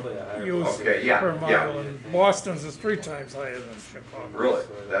volume used Okay, yeah, per mile, yeah. and Boston's is 3 times higher than Chicago. really,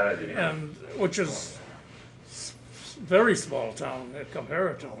 that I didn't know. And, which is very small town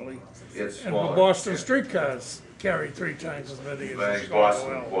comparatively. It's And the smaller. Boston streetcars carry 3 times as many as But I think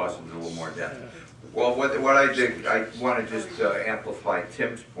Chicago. Boston's a little more dense. Well, what I did, I want to just amplify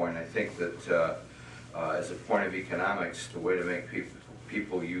Tim's point. I think that as a point of economics, the way to make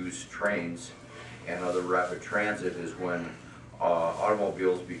people use trains and other rapid transit is when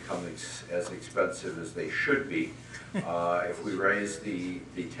automobiles become as expensive as they should be. If we raise the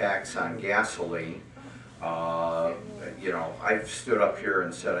tax on gasoline, you know, I've stood up here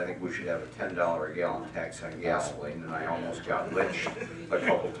and said I think we should have a $10 a gallon tax on gasoline, and I almost got lynched a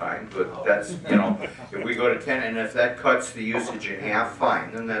couple times, but that's, you know, if we go to 10, and if that cuts the usage in half,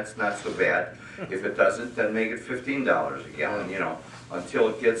 fine, then that's not so bad. If it doesn't, then make it $15 a gallon, you know, until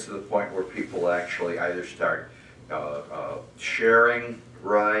it gets to the point where people actually either start sharing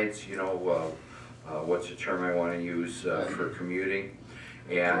rides, you know, what's the term I want to use for commuting?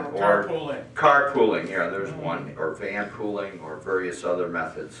 And or carpooling, yeah, there's one, or van pooling, or various other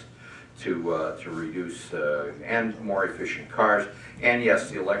methods to reduce and more efficient cars. And yes,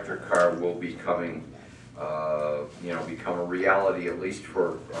 the electric car will be coming, you know, become a reality at least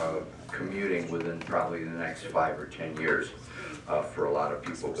for commuting within probably the next 5 or 10 years for a lot of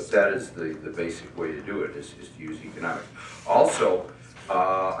people. But that is the basic way to do it, is to use economics. Also,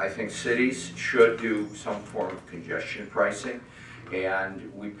 I think cities should do some form of congestion pricing.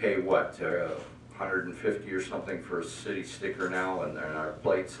 And we pay what, 150 or something for a city sticker now, and our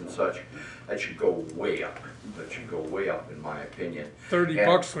plates and such. That should go way up. That should go way up, in my opinion. 30 And-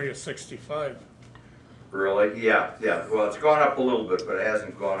 bucks for your 65. Really? Yeah. Well, it's gone up a little bit, but it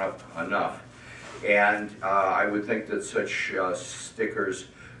hasn't gone up enough. And I would think that such stickers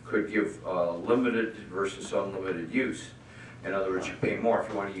could give limited versus unlimited use. In other words, you pay more. If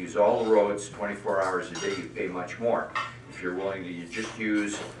you want to use all the roads 24 hours a day, you pay much more. If you're willing to just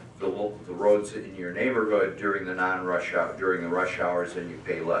use the roads in your neighborhood during the non-rush hour, during the rush hours, then you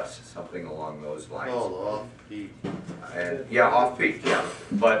pay less. Something along those lines. Oh, off-peak. And yeah, off-peak, yeah.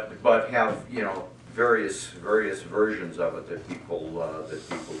 But have, you know, various versions of it that people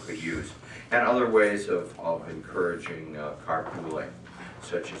could use, and other ways of encouraging carpooling.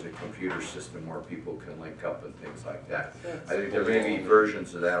 such as a computer system where people can link up and things like that. I think there may be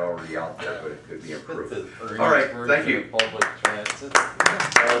versions of that already out there, but it could be improved. All right, thank you. Public transit.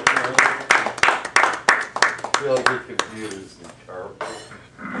 Feel the computers in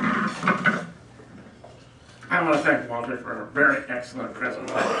carpool. I want to thank Walter for a very excellent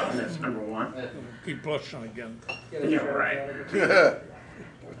presentation. That's number one. Keep blushing again. Yeah, right.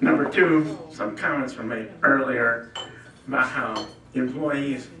 Number two, some comments were made earlier about how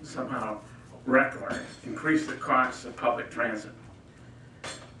employees somehow wreck or increase the costs of public transit.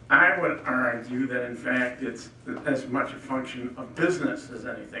 I would argue that in fact it's as much a function of business as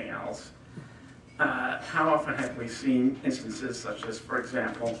anything else. How often have we seen instances such as, for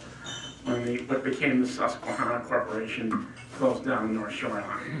example, when what became the Susquehanna Corporation closed down the North Shore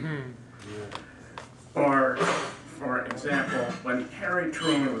Line? Or, for example, when Harry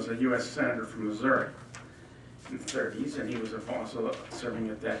Truman was a U.S. Senator from Missouri in the 30s, and he was also serving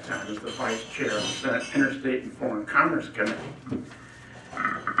at that time as the Vice Chair of the Senate Interstate and Foreign Commerce Committee.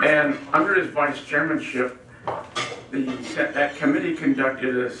 And under his vice chairmanship, that committee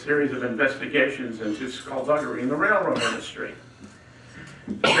conducted a series of investigations into skullduggery in the railroad industry.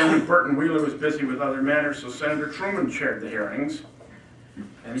 Chairman Burton Wheeler was busy with other matters, so Senator Truman chaired the hearings,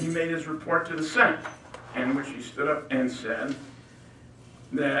 and he made his report to the Senate, in which he stood up and said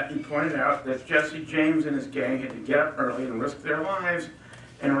that he pointed out that Jesse James and his gang had to get up early and risk their lives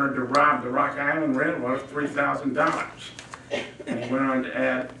in order to rob the Rock Island Railroad of $3,000. And he went on to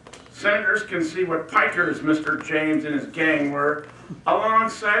add, senators can see what pikers Mr. James and his gang were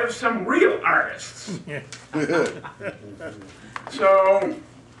alongside of some real artists. So,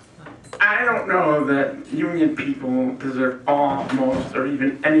 I don't know that union people deserve all, most, or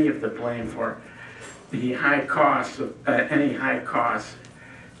even any of the blame for the high costs of, any high costs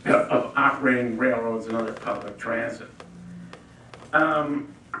of operating railroads and other public transit.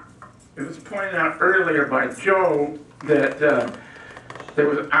 It was pointed out earlier by Joe that there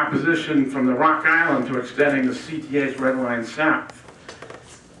was opposition from the Rock Island to extending the CTA's Red Line south.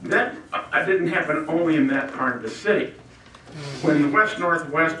 That didn't happen only in that part of the city. When the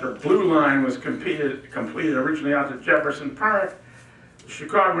West-Northwest or Blue Line was completed originally out to Jefferson Park,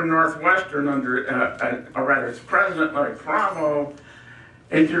 Chicago Northwestern under, or rather its president, Larry Bravo,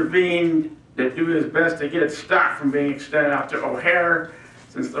 intervened to do his best to get it stopped from being extended out to O'Hare,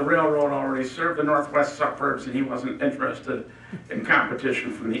 since the railroad already served the northwest suburbs and he wasn't interested in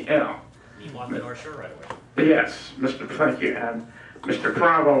competition from the L. You want the North Shore right away. Yes, thank you, and Mr.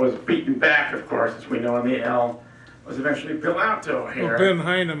 Bravo was beaten back, of course, as we know, and the L was eventually built out to O'Hare. Well, Ben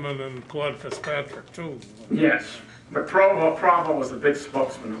Heineman and Claude Fitzpatrick, too. Yes, but Bravo was the big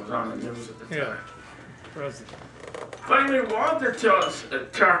spokesman who was on the news at the time. Yeah, president. Finally, Walter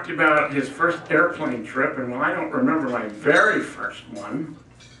talked about his first airplane trip, and while I don't remember my very first one,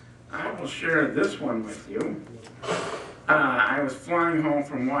 I will share this one with you. I was flying home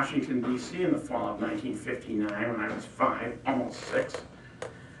from Washington, D.C. in the fall of 1959 when I was 5, almost 6,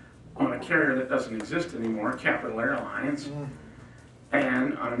 on a carrier that doesn't exist anymore, Capital Airlines,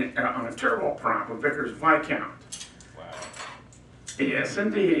 and on a turboprop, a Vickers Viscount. Wow. Yes,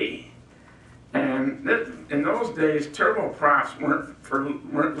 indeed. And in those days, turboprops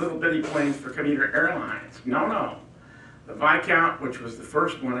weren't little bitty planes for commuter airlines. No. The Viscount, which was the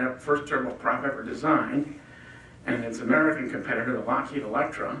first turboprop ever designed, and its American competitor, the Lockheed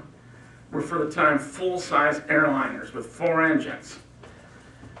Electra, were for the time full-size airliners with 4 engines.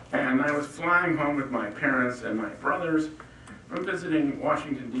 And I was flying home with my parents and my brothers from visiting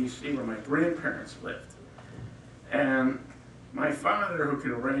Washington, D.C., where my grandparents lived. And my father, who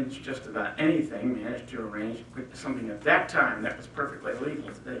could arrange just about anything, managed to arrange something at that time that was perfectly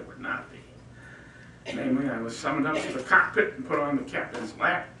legal. Today it would not be. Namely, I was summoned up to the cockpit and put on the captain's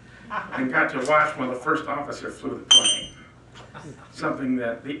lap and got to watch while the first officer flew the plane. Something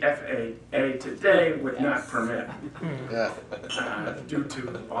that the FAA today would not permit. Due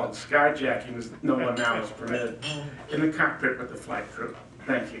to all the skyjackings, no one now is permitted in the cockpit with the flight crew.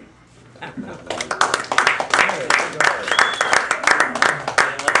 Thank you.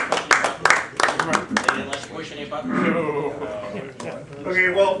 Okay,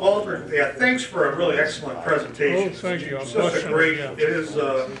 well, Walter, yeah, thanks for a really excellent presentation. Oh, thank you. Such a great, it is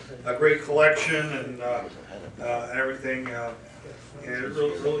a great collection and everything. And it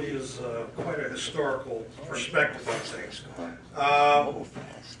really is quite a historical perspective on things.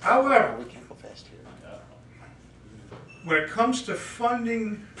 However, when it comes to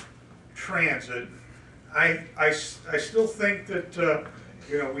funding transit, I still think that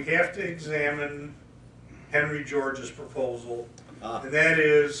we have to examine Henry George's proposal, and that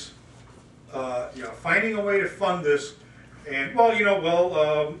is finding a way to fund this And,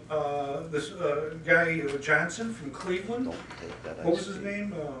 this guy Johnson from Cleveland, what was his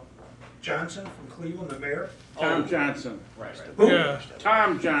name? Johnson from Cleveland, the mayor? Tom Johnson. Right. Who? Yeah.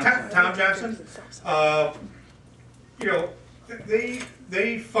 Tom Johnson. Tom Johnson.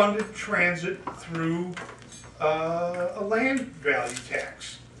 They funded transit through a land value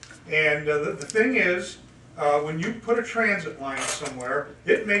tax. And the thing is, when you put a transit line somewhere,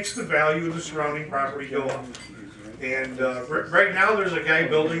 it makes the value of the surrounding property go up. And right now, there's a guy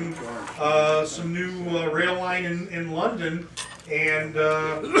building some new rail line in London, and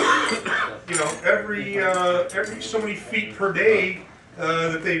every so many feet per day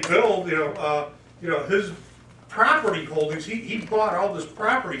that they build, his property holdings. He bought all this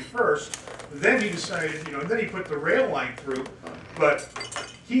property first, then he decided, then he put the rail line through, but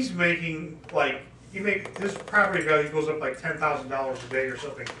he's making his property value goes up like $10,000 a day or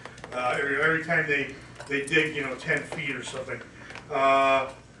something every time they dig 10 feet or something.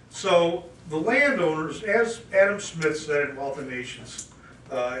 So the landowners, as Adam Smith said in Wealth of Nations,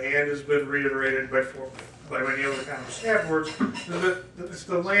 and has been reiterated by many other economists afterwards, that it's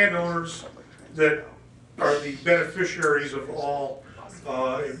the landowners that are the beneficiaries of all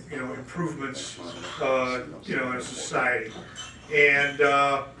improvements in a society. And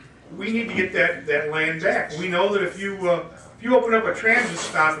we need to get that land back. We know that if you open up a transit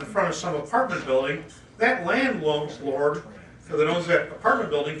stop in front of some apartment building, that landlord that owns that apartment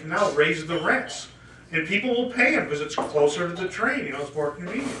building can now raise the rents. And people will pay him because it's closer to the train, it's more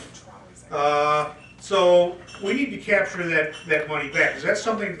convenient. So we need to capture that money back, because that's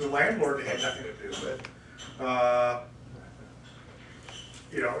something the landlord had nothing to do with.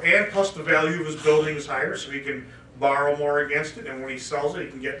 And plus the value of his building is higher, so he can borrow more against it, and when he sells it, he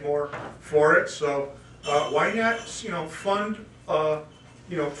can get more for it. So why not, fund,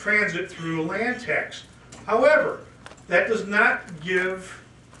 transit through a land tax? However, that does not give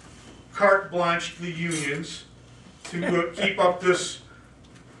carte blanche to the unions to keep up this,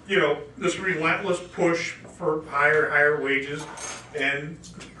 this relentless push for higher wages and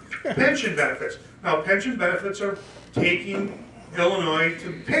pension benefits. Now, pension benefits are taking Illinois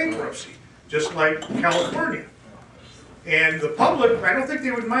to bankruptcy, just like California. And the public, I don't think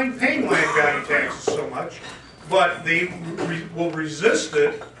they would mind paying land value taxes so much, but they will resist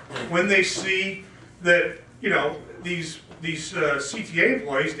it when they see that, these CTA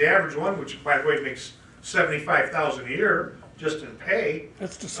employees, the average one, which by the way makes $75,000 a year just in pay.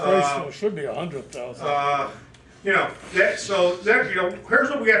 That's disgraceful. It should be 100,000. Here's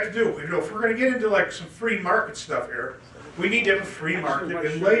what we have to do. If we're going to get into like some free market stuff here, we need to have a free market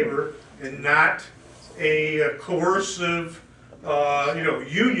in labor and not a coercive,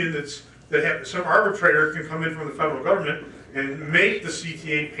 union that have some arbitrator can come in from the federal government and make the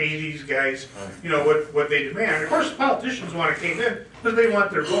CTA pay these guys, what they demand. And of course, the politicians want to cave in because they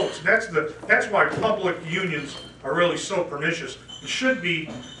want their votes. And that's why public unions are really so pernicious. It should be,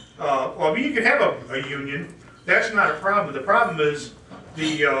 you can have a union. That's not a problem. The problem is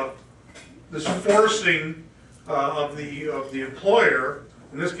this forcing of the employer,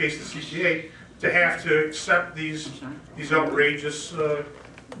 in this case the CTA, to have to accept these outrageous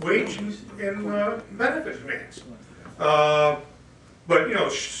wage and benefit demands. But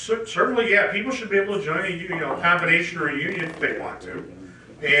certainly, people should be able to join a combination or a union if they want to.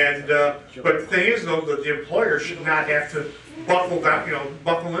 And but the thing is, though, that the employer should not have to buckle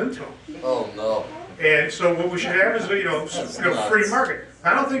into them. Oh no. And so what we should have is free market.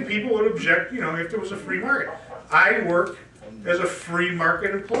 I don't think people would object, if there was a free market. I work as a free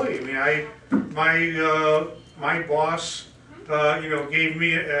market employee. I mean, my boss, gave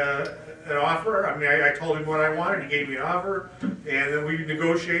me an offer. I mean, I told him what I wanted. He gave me an offer, and then we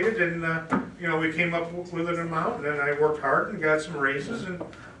negotiated, and we came up with an amount. And then I worked hard and got some raises, and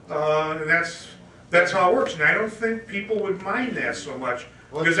that's how it works. And I don't think people would mind that so much,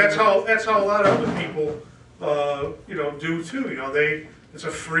 because that's how a lot of other people, do too. It's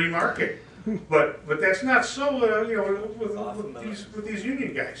a free market. But that's not so, with these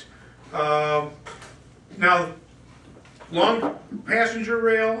union guys. Now, long passenger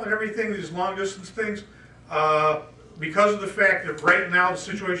rail and everything, these long distance things, because of the fact that right now the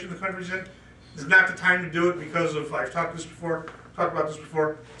situation the country's in is not the time to do it because of, I've talked about this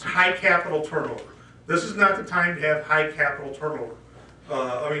before, it's high capital turnover. This is not the time to have high capital turnover.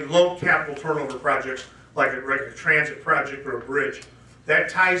 Low capital turnover projects like a transit project or a bridge. That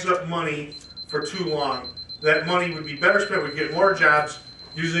ties up money for too long. That money would be better spent. We'd get more jobs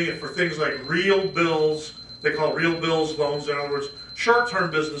using it for things like real bills. They call real bills loans. In other words,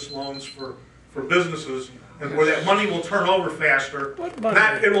 short-term business loans for businesses and where that money will turn over faster. What money?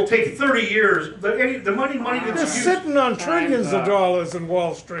 Not, it will take 30 years. The money They're that's used. sitting on trillions of dollars in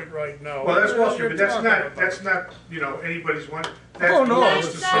Wall Street right now. Well, that's What Wall are Street, you but talking about? that's not, anybody's one. That's Oh, no, belongs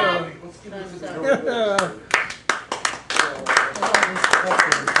it's, to somebody.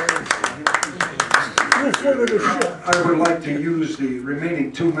 I would like to use the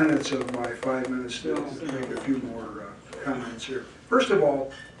remaining 2 minutes of my 5 minutes still to make a few more comments here. First of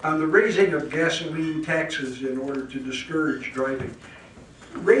all, on the raising of gasoline taxes in order to discourage driving.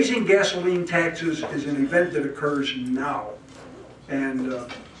 Raising gasoline taxes is an event that occurs now. And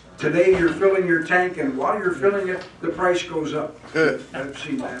today you're filling your tank, and while you're filling it, the price goes up. I've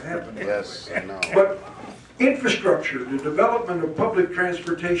seen that happen. Yes, I know. But infrastructure, the development of public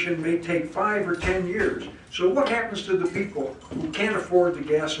transportation may take 5 or 10 years. So what happens to the people who can't afford the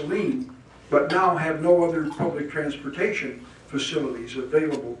gasoline, but now have no other public transportation facilities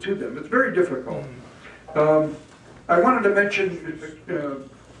available to them? It's very difficult. I wanted to mention,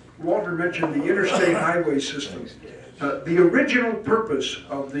 Walter mentioned the interstate highway system. The original purpose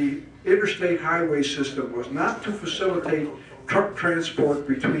of the interstate highway system was not to facilitate truck transport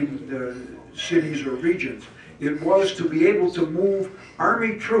between cities or regions. It was to be able to move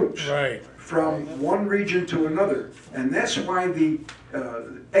Army troops from one region to another. And that's why the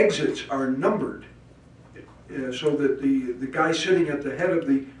exits are numbered, so that the guy sitting at the head of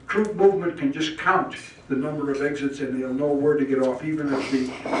the troop movement can just count the number of exits, and they'll know where to get off, even if the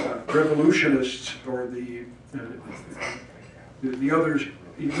revolutionists or the others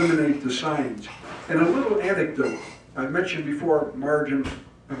eliminate the signs. And a little anecdote. I mentioned before, Marge and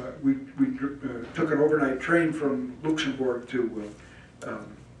we took an overnight train from Luxembourg to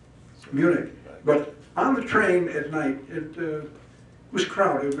Munich. But on the train at night, it was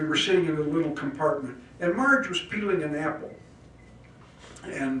crowded. We were sitting in a little compartment, and Marge was peeling an apple.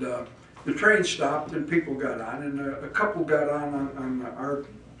 And the train stopped, and people got on, and a couple got on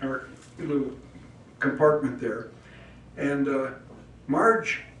our little compartment there. And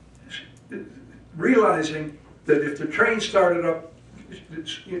Marge, realizing that if the train started up,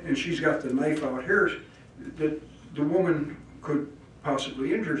 and she's got the knife out here, that the woman could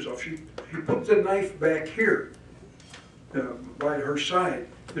possibly injure herself, she put the knife back here by her side.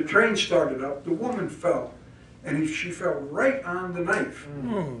 The train started up, the woman fell, and she fell right on the knife,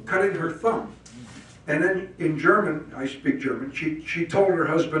 cutting her thumb. And then in German, I speak German, she told her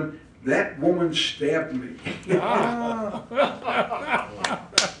husband, "That woman stabbed me."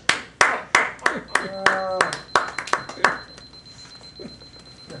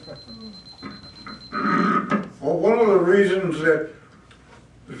 Well, one of the reasons that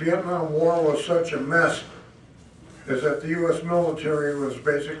the Vietnam War was such a mess is that the U.S. military was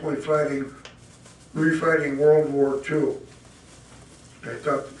basically refighting World War II. They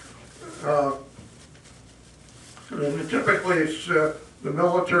thought, and typically it's the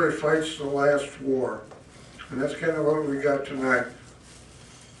military fights the last war, and that's kind of what we got tonight.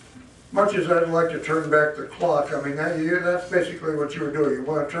 Much as I'd like to turn back the clock, I mean, that's basically what you were doing. You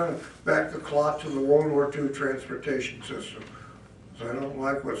want to turn back the clock to the World War II transportation system. So I don't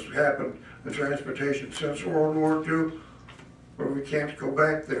like what's happened in transportation since World War II, but we can't go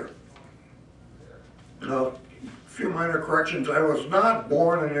back there. Now, a few minor corrections. I was not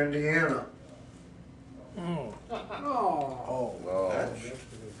born in Indiana.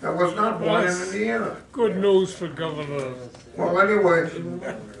 I was not born in Indiana. Good news for Governor. Well, anyway,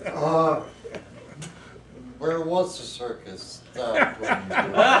 where was the circus stopped?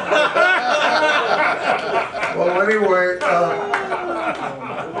 Well, anyway,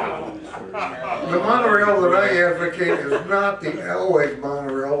 the monorail that I advocate is not the Elway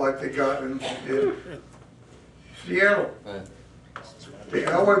monorail like they got in Seattle. The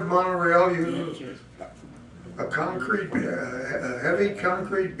Elway monorail uses a heavy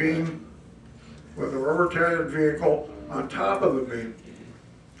concrete beam with a rubber-tired vehicle on top of the beam.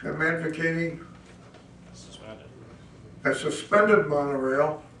 I'm advocating a suspended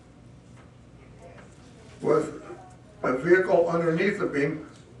monorail with a vehicle underneath the beam,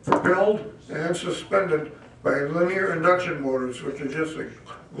 propelled and suspended by linear induction motors, which is just a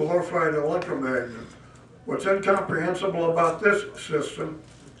glorified electromagnet. What's incomprehensible about this system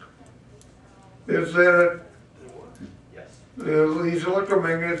is that these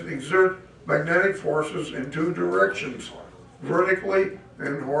electromagnets exert magnetic forces in two directions, vertically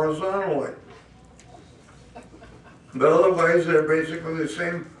and horizontally. But otherwise, they're basically the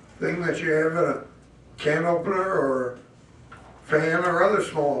same thing that you have in a can opener or fan or other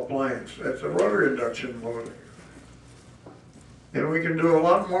small appliance. That's a rotary induction motor. And we can do a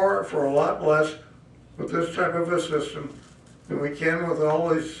lot more for a lot less with this type of a system than we can with all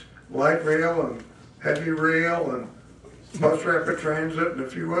these light rail heavy rail and bus rapid transit and a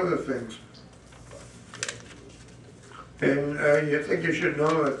few other things. And you think you should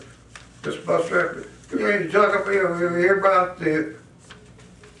know that this bus rapid, you talk about, you hear about the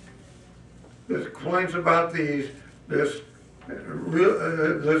complaints about this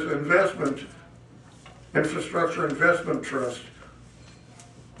infrastructure investment trust.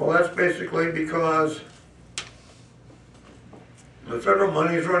 Well, that's basically because the federal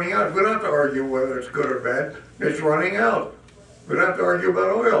money is running out. We don't have to argue whether it's good or bad. It's running out. We don't have to argue about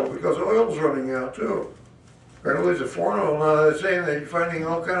oil because oil's running out too. Or at least the foreign oil. Now they're saying that you're finding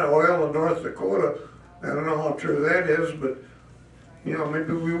all kind of oil in North Dakota. I don't know how true that is, but you know,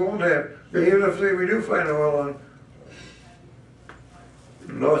 maybe we won't have. Even if we do find oil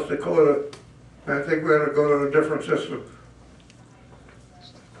in North Dakota, I think we ought to go to a different system.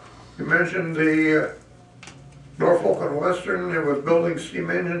 You mentioned the Norfolk and Western. It was building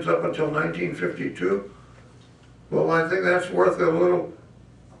steam engines up until 1952. Well, I think that's worth a little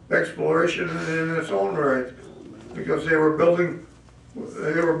exploration in its own right, because they were building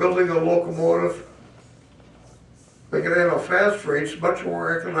a locomotive. They could handle fast freights much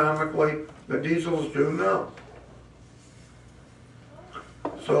more economically than diesels do now.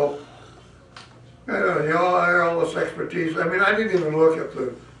 So, I don't know, you all have all this expertise. I mean, I didn't even look at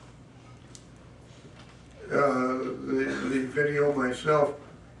the video myself.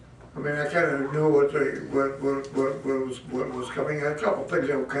 I mean, I kind of knew what was coming. A couple things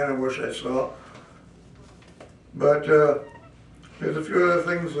I kind of wish I saw, but there's a few other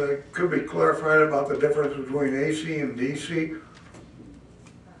things that could be clarified about the difference between AC and DC.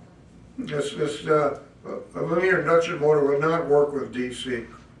 A linear induction motor would not work with DC.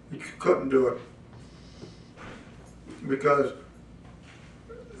 You couldn't do it because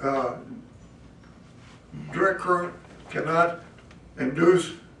direct current cannot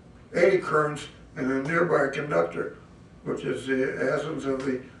induce eddy currents in a nearby conductor, which is the essence of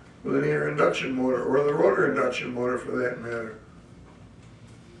the linear induction motor, or the rotor induction motor for that matter.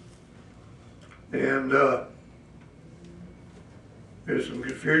 And there's some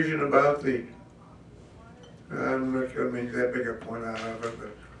confusion about the, I'm not going to make that big a point out of it,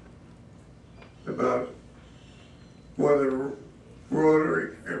 but about whether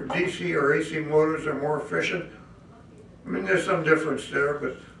rotary, DC or AC motors are more efficient. I mean, there's some difference there,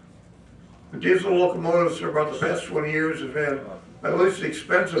 but the diesel locomotives for about the past 20 years have had, at least the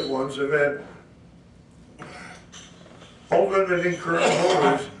expensive ones, have had alternating current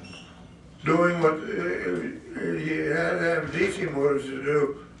motors doing what you had to have DC motors to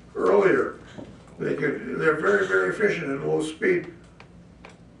do earlier. They're very, very efficient at low speed.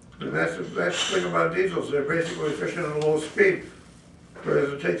 And that's the thing about diesels. They're basically efficient at low speed, whereas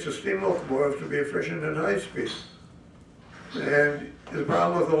it takes a steam locomotive to be efficient at high speed. And the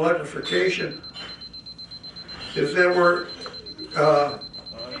problem with electrification is that You're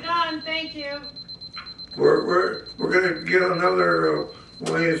done, thank you. we're going to get another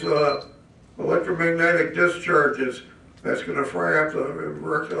one of these electromagnetic discharges that's going to fry up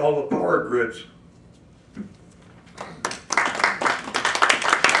all the power grids.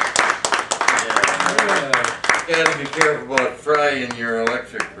 You gotta be careful about frying your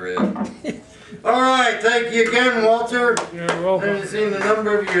electric grid. All right, thank you again, Walter. You're welcome. I've seen a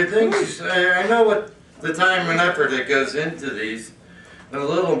number of your things. I know what the time and effort that goes into these. A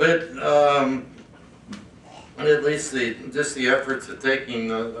little bit, at least just the efforts of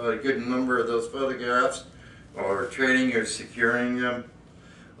taking a good number of those photographs, or trading or securing them.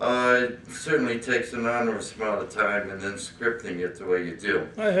 It certainly takes an enormous amount of time, and then scripting it the way you do.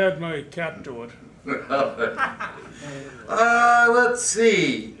 I had my cat do it. Let's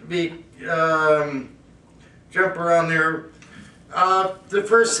see. Jump around there. The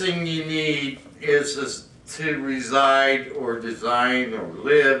first thing you need is to reside or design or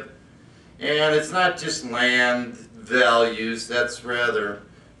live. And it's not just land values, that's rather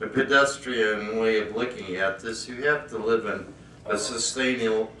a pedestrian way of looking at this. You have to live in a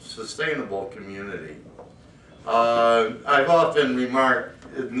sustainable community. I've often remarked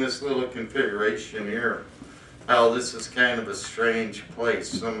in this little configuration here how this is kind of a strange place.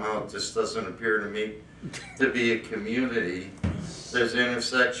 Somehow it just doesn't appear to me to be a community. There's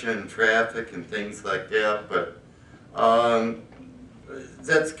intersection traffic and things like that, but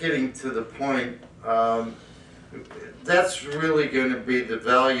that's getting to the point. That's really going to be the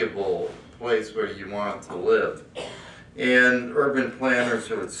valuable place where you want to live. And urban planners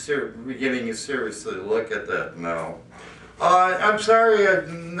are beginning to seriously look at that now. I'm sorry,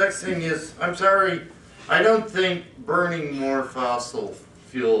 next thing is, I'm sorry, I don't think burning more fossil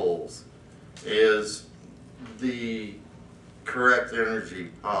fuels is the correct energy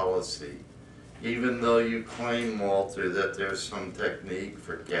policy. even though you claim, Walter, that there's some technique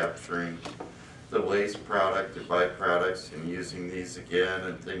for capturing the waste product or byproducts and using these again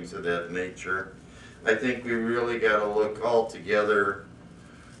and things of that nature, I think we really got to look all together.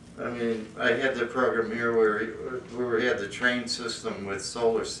 I mean, I had the program here where we had the train system with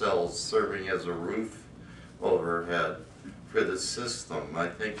solar cells serving as a roof overhead for the system. I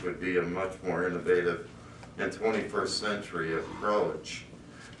think would be a much more innovative and 21st century approach.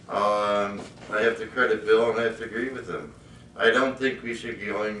 I have to credit Bill and I have to agree with him. I don't think we should be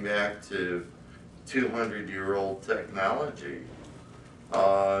going back to 200-year-old technology.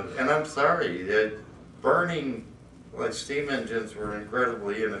 And I'm sorry, that burning, like steam engines were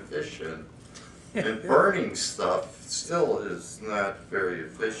incredibly inefficient. And burning stuff still is not very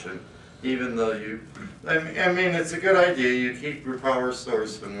efficient, even though I mean, it's a good idea. You keep your power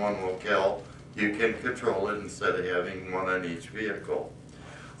source in one locale. You can control it instead of having one on each vehicle.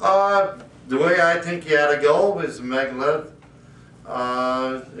 The way I think you ought to go is maglev,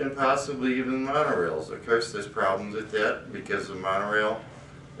 and possibly even monorails. Of course, there's problems with that because the monorail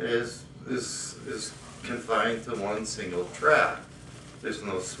is confined to one single track. There's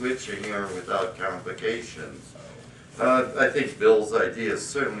no switching or without complications. I think Bill's ideas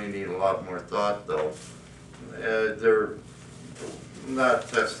certainly need a lot more thought, though. They're not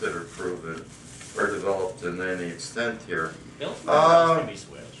tested or proven or developed in any extent here. Bill's monorails can be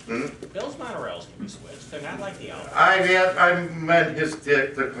switched. Hmm? Bill's monorails can be switched. They're not like the others. I meant his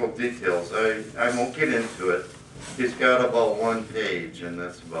technical details. I won't get into it. He's got about one page, and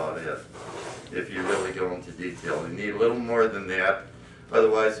that's about it. If you really go into detail, you need a little more than that.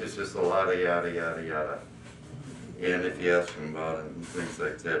 Otherwise, it's just a lot of yada yada yada. And if you ask him about it and things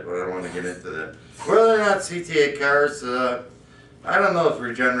like that, but I don't want to get into that. Whether or not CTA cars, I don't know if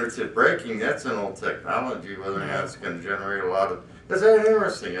regenerative braking, that's an old technology, whether or not it's going to generate a lot of, that's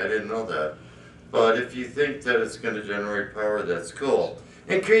interesting, I didn't know that. But if you think that it's going to generate power, that's cool.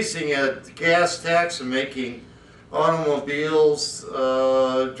 Increasing a gas tax and making automobiles,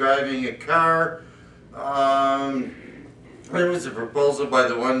 driving a car, there was a proposal by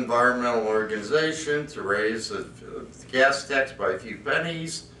the one environmental organization to raise the gas tax by a few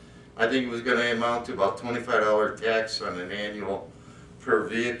pennies. I think it was going to amount to about $25 tax on an annual per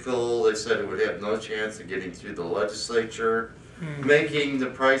vehicle. They said it would have no chance of getting through the legislature. Making the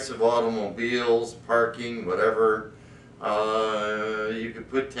price of automobiles, parking, whatever. You could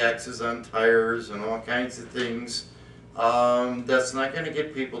put taxes on tires and all kinds of things. That's not going to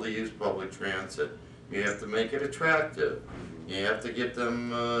get people to use public transit. You have to make it attractive. You have to get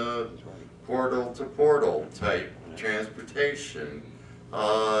them portal to portal type transportation.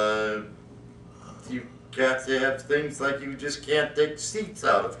 You got to have things like you just can't take seats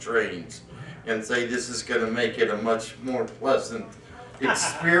out of trains and say this is going to make it a much more pleasant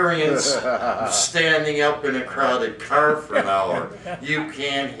experience standing up in a crowded car for an hour. You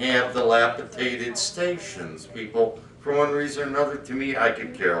can't have dilapidated stations. People, for one reason or another, to me, I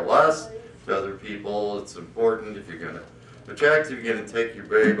could care less. To other people, it's important. If you're going to attract, if you're going to take your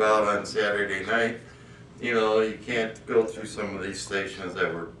babe out on Saturday night, you know, you can't go through some of these stations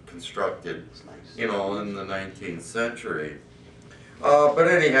that were constructed, you know, in the 19th century. But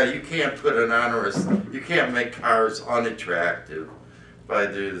anyhow, you can't put an onerous, you can't make cars unattractive by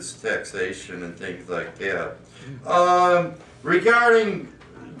this taxation and things like that. Regarding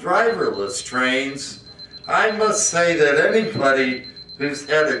driverless trains, I must say that anybody who's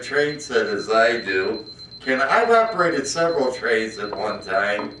had a train set as I do, I've operated several trains at one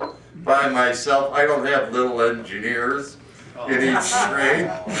time by myself. I don't have little engineers in each train.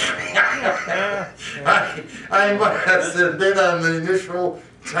 I must admit on the initial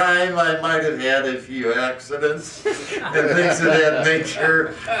time I might have had a few accidents and things of that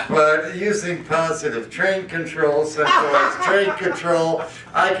nature, but using positive train control, centralized train control,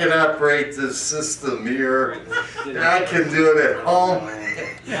 I can operate this system here. I can do it at home.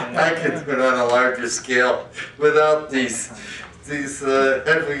 I can do it on a larger scale without these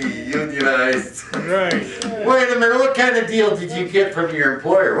heavily unionized. Right. Wait a minute, what kind of deal did you get from your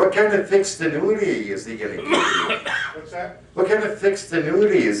employer? What kind of fixed annuity is he going to give you? What's that? What kind of fixed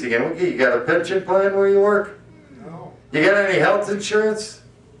annuity is he going to give you? You got a pension plan where you work? No. You got any health insurance?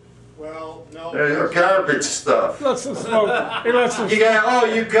 Well, no. Or garbage stuff? Let's smoke. He lets us You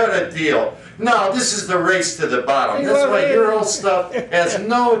got a deal. No, this is the race to the bottom. That's why your old stuff has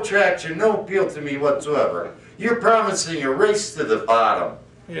no attraction, no appeal to me whatsoever. You're promising a race to the bottom.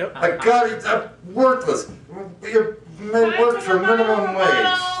 Yep. It's worthless. You may work for minimum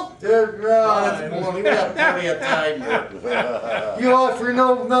wage. We got plenty of time here. You offer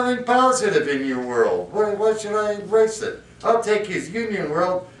nothing positive in your world. Why should I embrace it? I'll take his union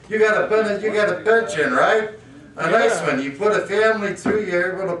world. you got a pension, right? A nice one. You put a family through,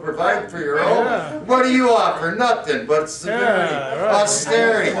 you're able to provide for your own. What do you offer? Nothing but severity,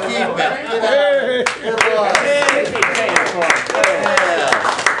 austerity. Keep it. Get out. Good luck.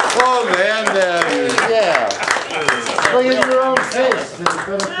 Oh man, yeah. Look at your own face. Does it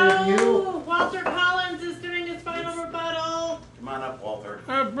benefit you? No, Walter Collins is doing his final rebuttal. Come on up, Walter.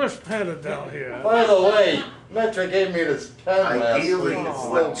 Just pat it down here. By the way, Metro gave me this pen last Ideally, week. It's so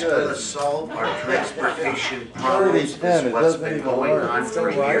what's gonna good. solve our transportation problems is 30-10, it what's doesn't been even going work. on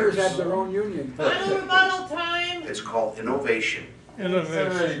for Wires have years. their own union. Final rebuttal time. It's called innovation. It's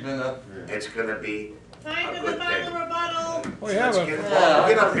already been up here. It's gonna be Time a for the good final thing. rebuttal. We Let's haven't.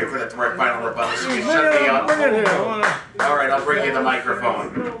 get up here for the final rebuttal. So you shut me up. Bring it here. I wanna- All right, I'll bring you the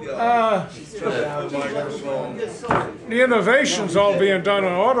microphone. The innovation's all being done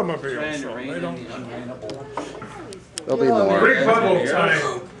on automobiles, so they don't. There'll be more. Rebuttal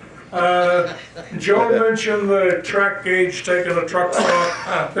time. Joe mentioned the track gauge taking the trucks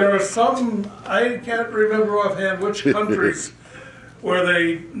off. There are some, I can't remember offhand which countries, where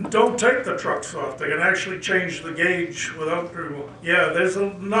they don't take the trucks off. They can actually change the gauge without, yeah, there's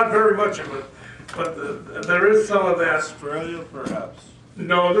not very much of it, but there is some of that. Australia, perhaps.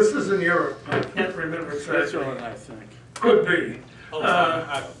 No, this is in Europe. I can't remember exactly. I think. Could be.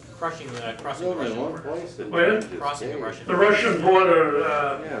 Crossing the There's Russian only one border. place that Where? changes Crossing the gauge. Russian The Russian border,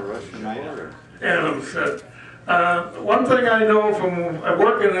 Yeah, Russian border. Adam said. One thing I know from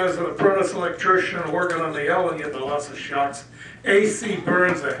working as an apprentice electrician, working on the L and getting lots of shocks, AC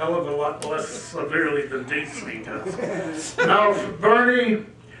burns a hell of a lot less severely than DC does. Now, for Bernie,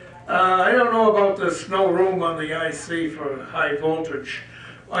 I don't know about this no room on the IC for high voltage.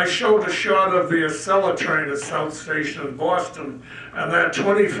 I showed a shot of the Acela train at South Station in Boston, and that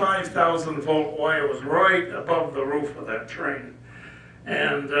 25,000 volt wire was right above the roof of that train.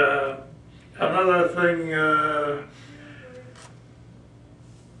 And another thing,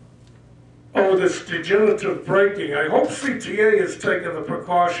 this degenerative braking. I hope CTA has taken the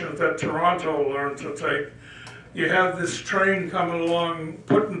precautions that Toronto learned to take. You have this train coming along,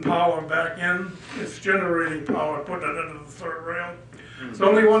 putting power back in. It's generating power, putting it into the third rail. There's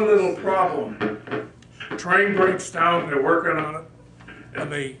only one little problem. Train breaks down, they're working on it,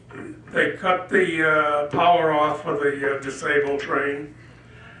 and they cut the power off of the disabled train,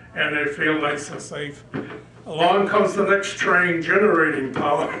 and they feel nice and safe. Along comes the next train generating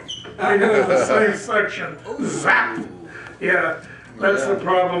power. I know the same section, zap! Yeah, that's the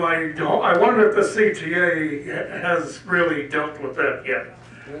problem. I wonder if the CTA has really dealt with that yet.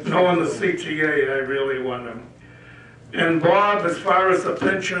 Knowing the CTA, I really wonder. And Bob, as far as the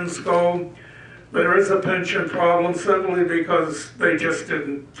pensions go, there is a pension problem simply because they just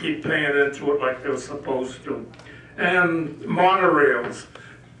didn't keep paying into it like they were supposed to. And monorails.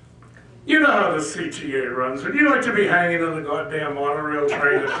 You know how the CTA runs. Would you like to be hanging on the goddamn monorail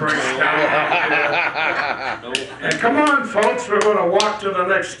train that breaks down? And come on, folks, we're going to walk to the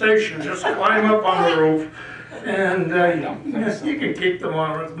next station. Just climb up on the roof. And you can keep them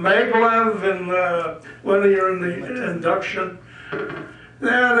on. Maglev and when you're in the induction,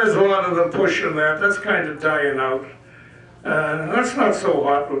 yeah, there's a lot of them pushing that. That's kind of dying out. That's not so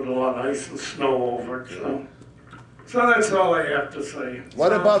hot with a lot of ice and snow over it. So that's all I have to say.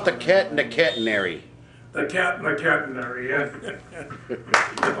 What about the cat and the catenary? The cat and the catenary, yeah.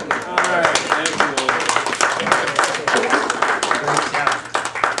 All right,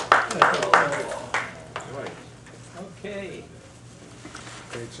 Okay.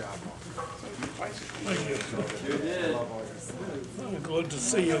 Great job. Thank you. you did. Good to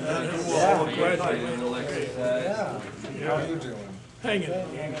see you. Yeah. Yeah. How you doing? Hang it.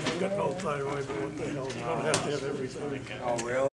 You've got no thyroid, but what the hell? You don't have to have everything. Oh, really?